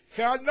here.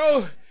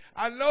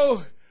 I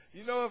know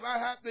You know, if I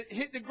have to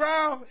hit the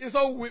ground, it's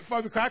over with for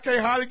me because I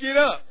can't hardly get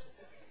up.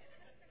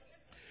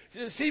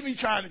 You see me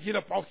trying to get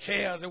up off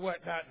chairs and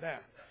whatnot now.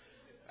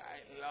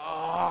 Like,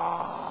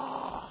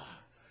 Lord,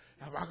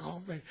 am I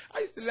gonna make? I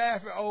used to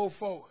laugh at old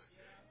folk.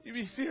 You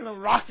be seeing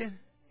them rocking.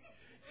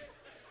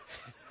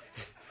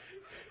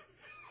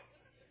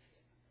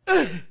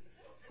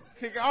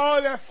 Take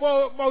all that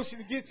forward motion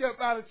to get you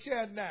up out of the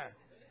chair now.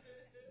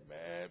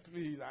 Man,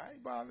 please, I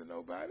ain't bothering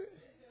nobody.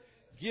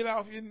 Get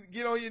on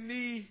your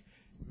knee.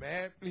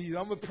 Man, please,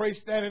 I'm going to pray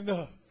standing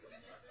up.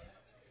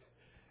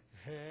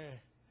 Man.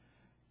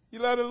 You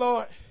love the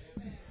Lord?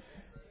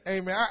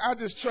 Amen. I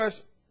just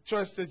trust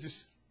that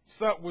just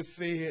something was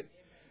said.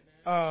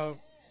 I'm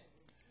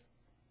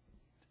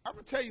going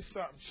to tell you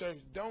something, church.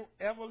 Don't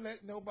ever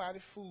let nobody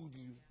fool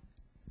you.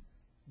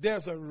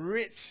 There's a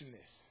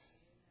richness.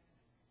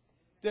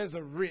 There's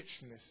a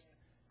richness.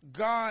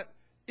 God,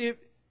 if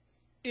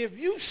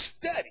you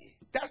study,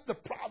 that's the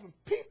problem.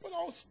 People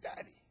don't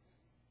study.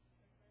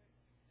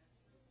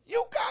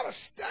 You got to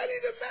study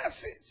the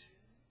message.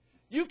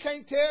 You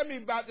can't tell me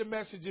about the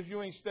message if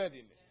you ain't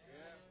studying it.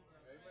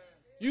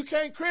 You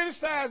can't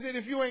criticize it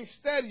if you ain't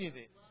studying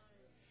it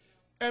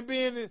and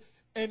being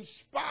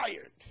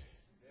inspired.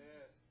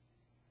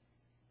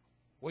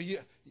 Well, you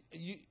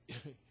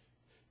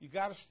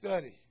got to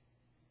study.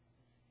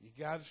 You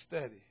got to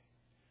study.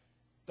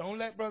 Don't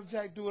let Brother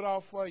Jack do it all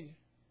for you.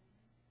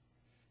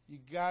 You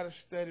got to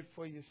study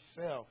for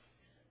yourself.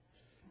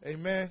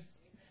 Amen.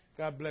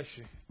 God bless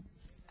you.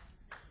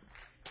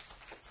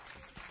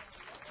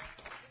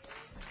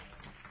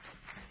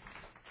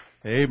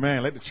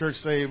 Amen. Let the church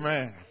say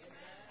amen.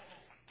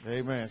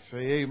 Amen.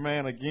 Say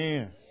amen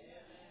again.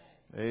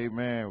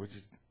 Amen. Would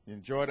you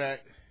enjoy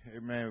that?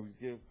 Amen. We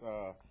give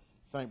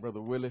thank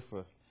Brother Willie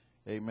for,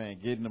 amen,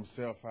 getting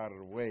himself out of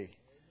the way.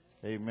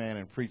 Amen.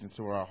 And preaching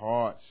to our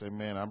hearts.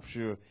 Amen. I'm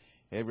sure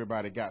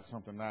everybody got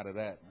something out of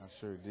that. I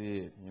sure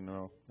did, you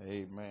know.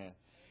 Amen.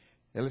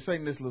 And let's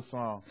sing this little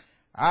song.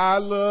 I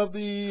love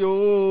the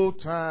old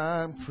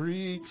time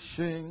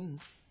preaching.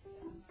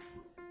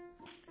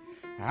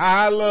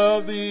 I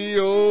love the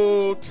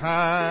old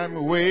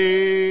time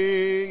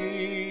way.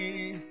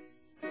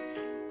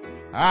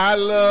 I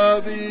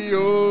love the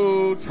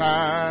old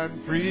time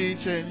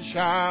preaching,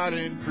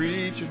 shouting,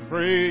 preaching,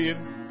 praying.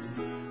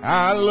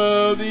 I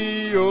love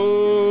the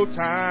old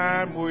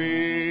time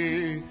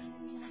way.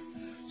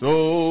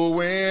 So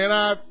when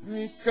I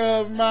think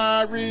of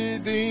my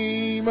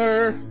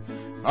Redeemer,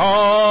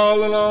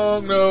 all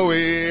along the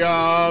way,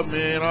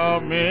 amen,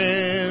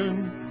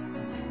 amen.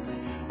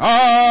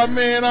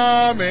 Amen,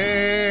 amen.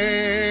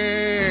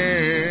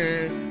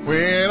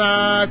 When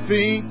I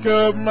think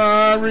of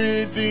my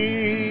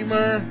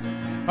Redeemer,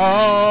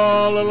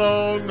 all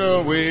along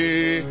the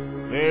way,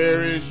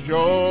 there is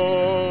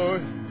joy,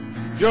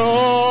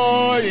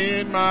 joy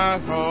in my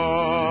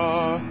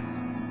heart.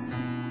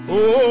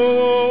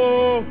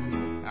 Oh,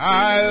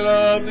 I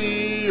love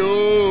the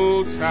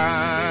old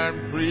time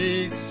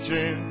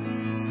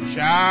preaching,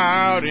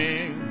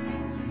 shouting.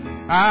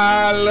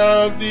 I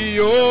love the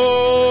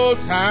old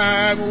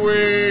time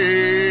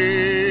way.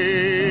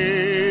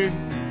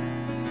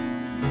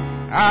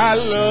 I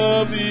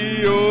love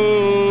the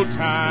old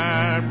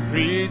time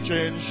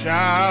preaching,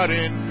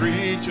 shouting,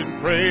 preaching,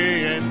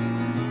 praying.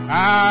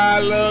 I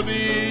love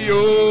the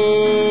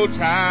old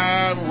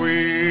time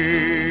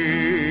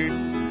way.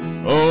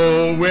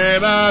 Oh,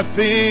 when I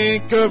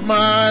think of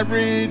my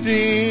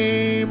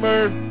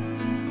Redeemer,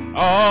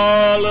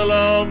 all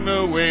along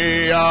the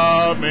way,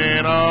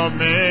 amen,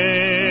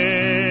 amen.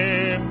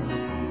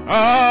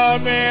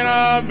 Amen,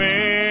 amen.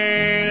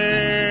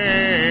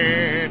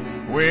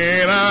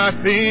 When I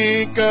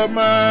think of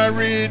my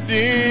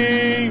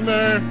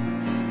Redeemer,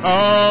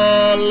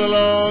 all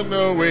along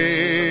the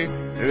way,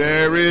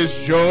 there is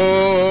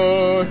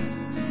joy,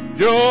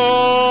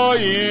 joy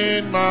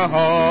in my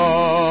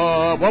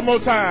heart. One more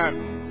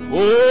time.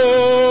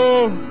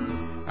 Oh,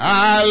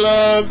 I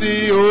love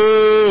the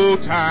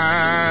old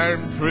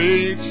time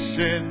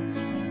preaching,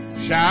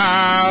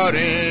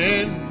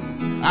 shouting.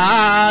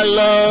 I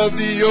love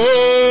the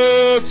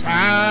old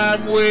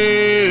time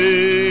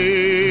way.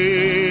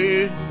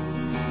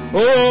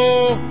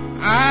 Oh,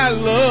 I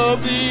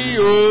love the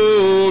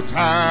old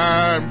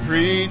time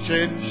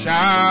preaching,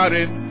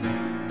 shouting.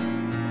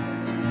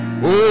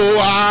 Oh,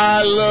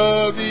 I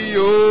love the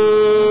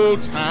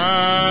old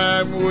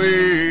time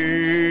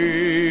way.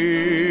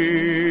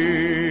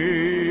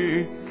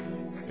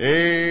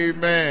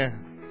 Amen.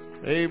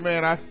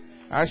 Amen.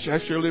 I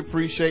surely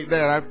appreciate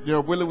that.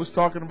 Willie was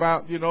talking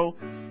about,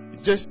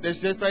 it's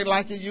just ain't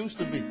like it used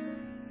to be.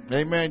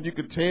 Amen. You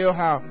could tell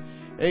how,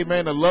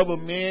 amen, the love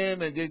of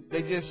men, and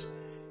they just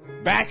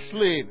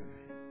backslid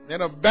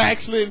in a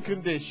backslidden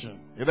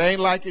condition. It ain't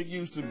like it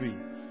used to be.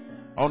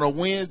 On a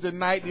Wednesday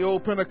night, the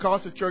old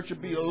Pentecostal church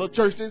would be, a little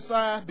church this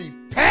size, be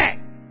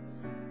packed.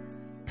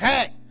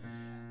 Packed.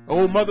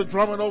 Old Mother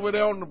drumming over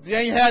there you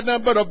ain't had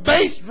nothing but a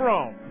bass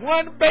drum.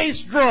 One bass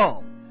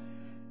drum.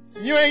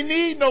 You ain't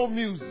need no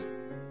music.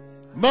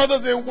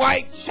 Mothers in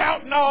white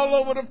shouting all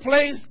over the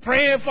place,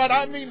 praying for it.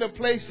 I mean, the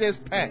place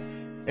just packed.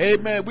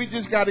 Amen. We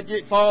just got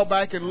to fall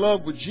back in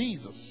love with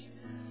Jesus.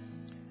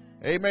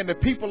 Amen. The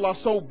people are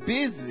so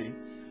busy,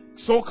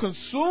 so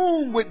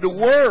consumed with the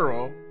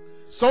world,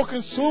 so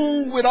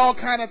consumed with all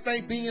kind of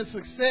things, being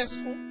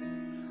successful.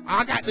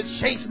 I got to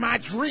chase my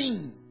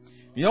dream.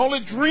 The only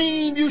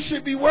dream you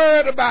should be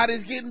worried about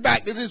is getting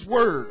back to this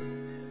word.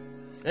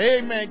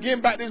 Amen.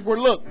 Getting back to this word.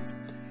 Look,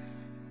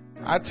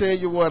 I tell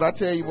you what,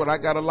 I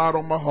got a lot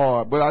on my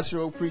heart, but I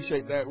sure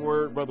appreciate that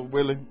word, Brother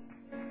Willie.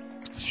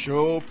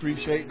 Sure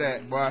appreciate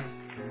that, boy.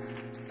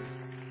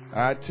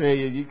 I tell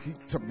you, you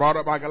brought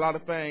up like a lot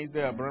of things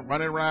there,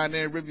 running around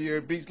there at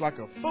Riviera Beach like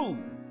a fool.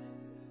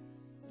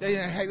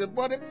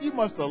 Boy, you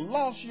must have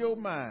lost your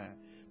mind.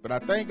 But I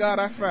thank God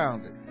I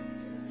found it.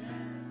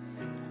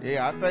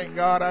 Yeah, I thank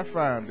God I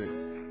found it.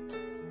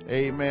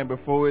 Amen.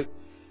 Before it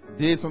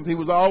did something, he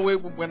was always,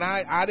 when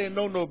I didn't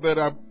know no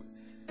better,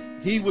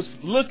 he was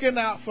looking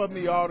out for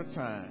me all the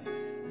time.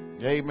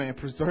 Amen.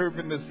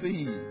 Preserving the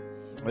seed.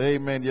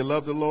 Amen. You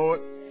love the Lord?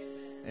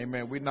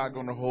 Amen. We're not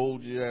going to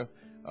hold you.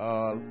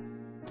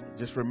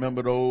 Just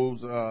remember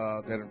those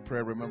that in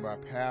prayer. Remember our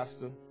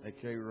pastor.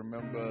 Okay,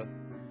 remember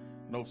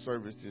no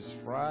service this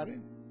Friday.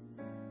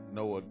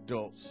 No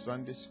adult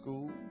Sunday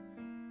school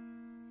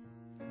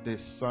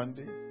this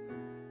Sunday.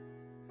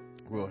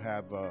 We'll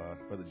have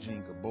Brother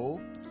Gene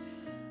Cabot.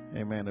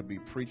 Amen. To be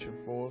preaching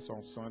for us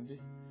on Sunday.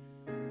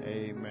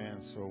 Amen.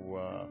 So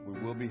we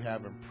will be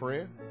having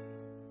prayer.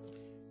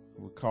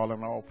 We're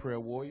calling all prayer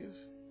warriors.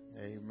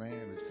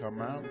 Amen. To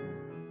come out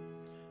and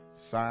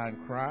sign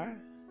cry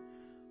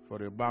for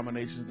the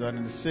abominations done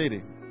in the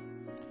city.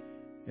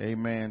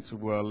 Amen.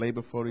 To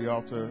labor for the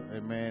altar.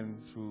 Amen.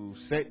 To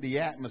set the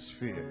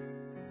atmosphere.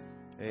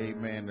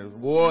 Amen. The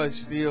war is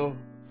still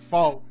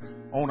fought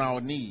on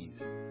our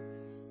knees.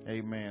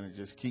 Amen. And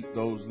just keep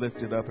those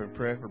lifted up in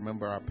prayer.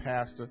 Remember our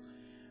pastor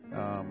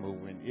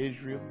over in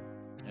Israel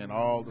and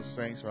all the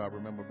saints. So I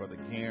remember Brother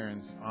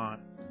Garen's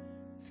aunt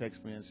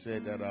texted me and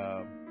said that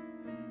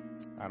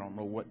I don't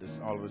know what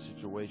all of the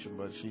situation,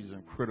 but she's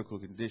in critical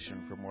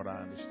condition from what I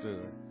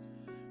understood.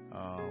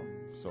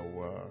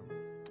 So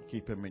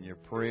keep him in your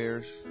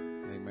prayers.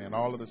 Amen.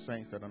 All of the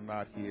saints that are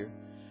not here,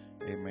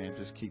 amen,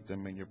 just keep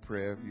them in your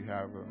prayer. If you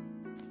have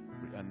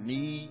a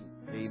need,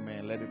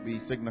 amen, let it be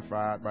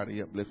signified by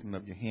the uplifting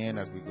of your hand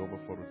as we go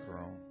before the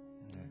throne.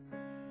 Amen.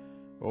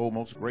 Oh,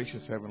 most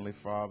gracious Heavenly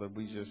Father,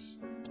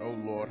 oh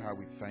Lord, how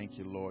we thank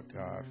you, Lord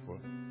God, for,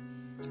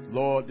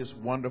 Lord, this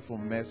wonderful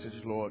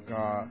message, Lord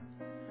God,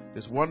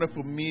 this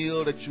wonderful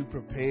meal that you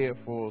prepared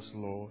for us,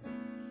 Lord.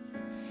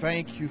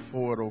 Thank you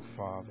for it, oh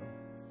Father.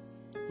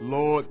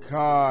 Lord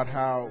God,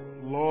 how,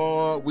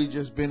 Lord, we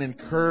just been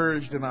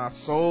encouraged in our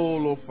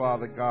soul, oh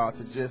Father God,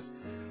 to just,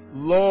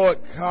 Lord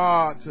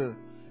God, to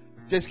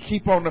just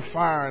keep on the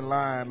firing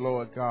line,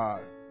 Lord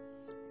God.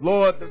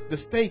 Lord, to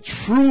stay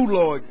true,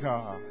 Lord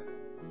God.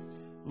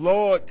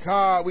 Lord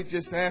God, we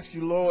just ask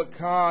you, Lord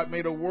God,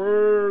 may the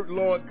word,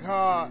 Lord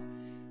God,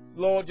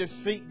 Lord,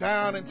 just sink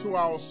down into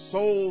our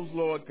souls,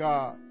 Lord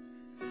God,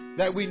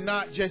 that we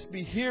not just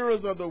be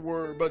hearers of the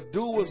word, but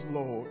doers,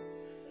 Lord.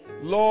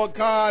 Lord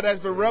God,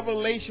 as the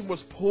revelation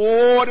was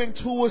poured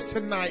into us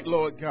tonight,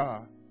 Lord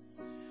God.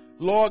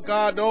 Lord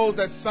God, those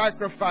that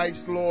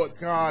sacrificed, Lord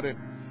God, and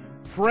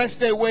press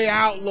their way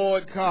out,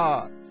 Lord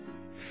God.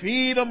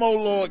 Feed them,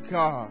 oh Lord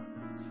God.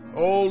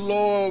 Oh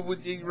Lord, we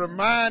be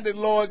reminded,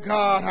 Lord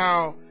God,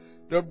 how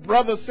the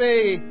brother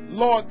say,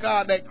 Lord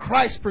God, that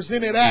Christ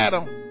presented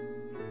Adam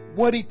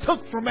what he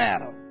took from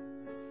Adam.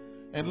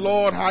 And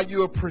Lord, how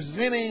you are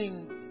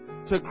presenting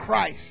to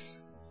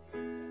Christ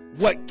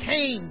what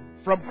came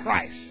from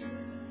Christ.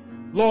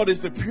 Lord, is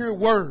the pure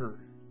word.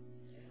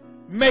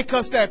 Make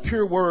us that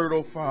pure word,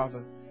 oh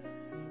Father.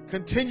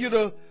 Continue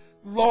to,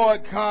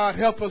 Lord God,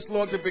 help us,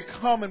 Lord, to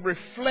become and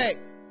reflect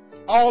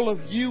all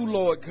of you,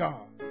 Lord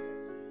God.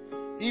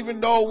 Even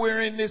though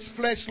we're in this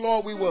flesh,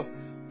 Lord, we were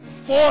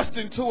forced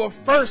into a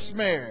first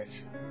marriage.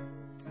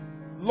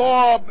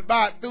 Lord,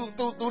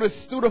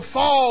 through the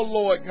fall,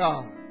 Lord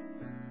God.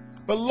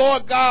 But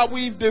Lord God,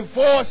 we've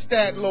divorced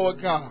that, Lord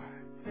God.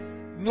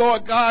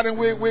 Lord God, and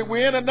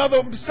we're in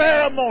another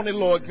ceremony,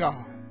 Lord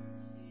God.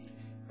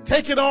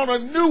 Taking on a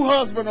new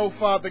husband, oh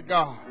Father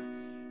God.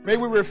 May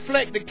we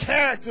reflect the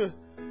character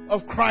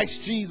of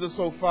Christ Jesus,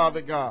 oh Father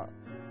God.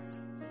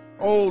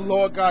 Oh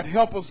Lord God,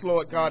 help us,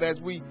 Lord God,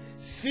 as we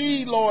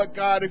see, Lord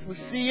God, if we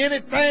see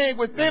anything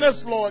within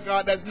us, Lord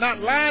God, that's not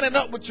lining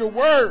up with your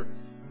word,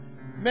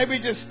 maybe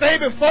just stay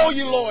before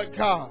you, Lord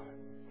God,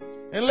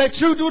 and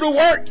let you do the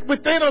work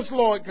within us,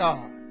 Lord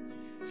God.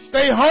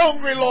 Stay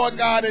hungry, Lord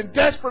God, and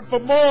desperate for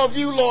more of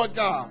you, Lord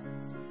God.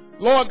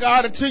 Lord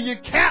God, until you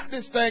cap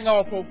this thing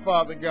off, oh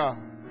Father God.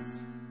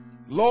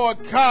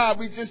 Lord God,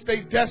 we just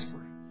stay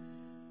desperate.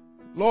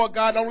 Lord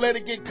God, don't let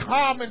it get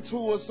common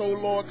to us, oh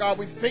Lord God.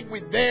 We think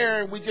we're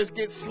there and we just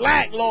get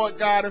slack, Lord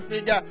God, and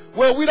figure out,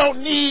 well, we don't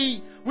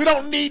need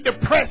to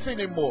press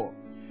anymore.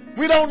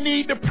 We don't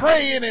need to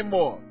pray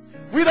anymore.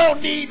 We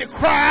don't need to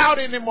cry out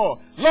anymore.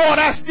 Lord,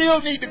 I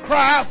still need to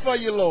cry out for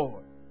you,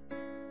 Lord.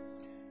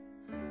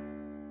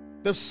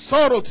 the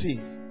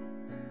subtlety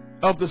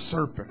of the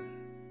serpent.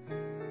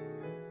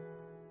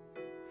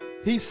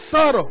 He's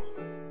subtle.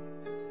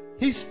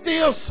 He's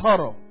still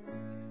subtle.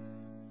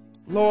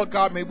 Lord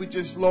God, may we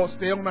just, Lord,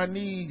 stay on our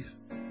knees.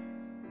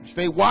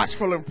 Stay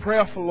watchful and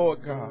prayerful,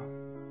 Lord God.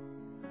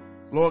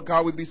 Lord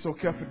God, we be so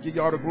careful to give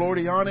you all the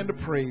glory, the honor, and the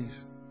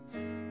praise.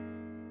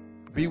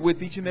 Be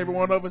with each and every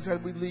one of us as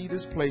we leave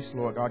this place,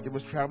 Lord God. Give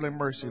us traveling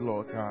mercy,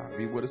 Lord God.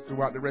 Be with us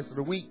throughout the rest of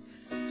the week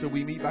till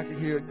we meet back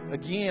here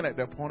again at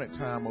the appointed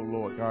time, oh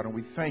Lord God. And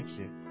we thank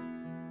you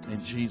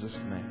in Jesus'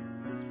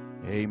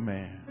 name.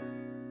 Amen.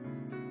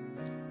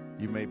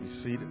 You may be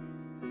seated.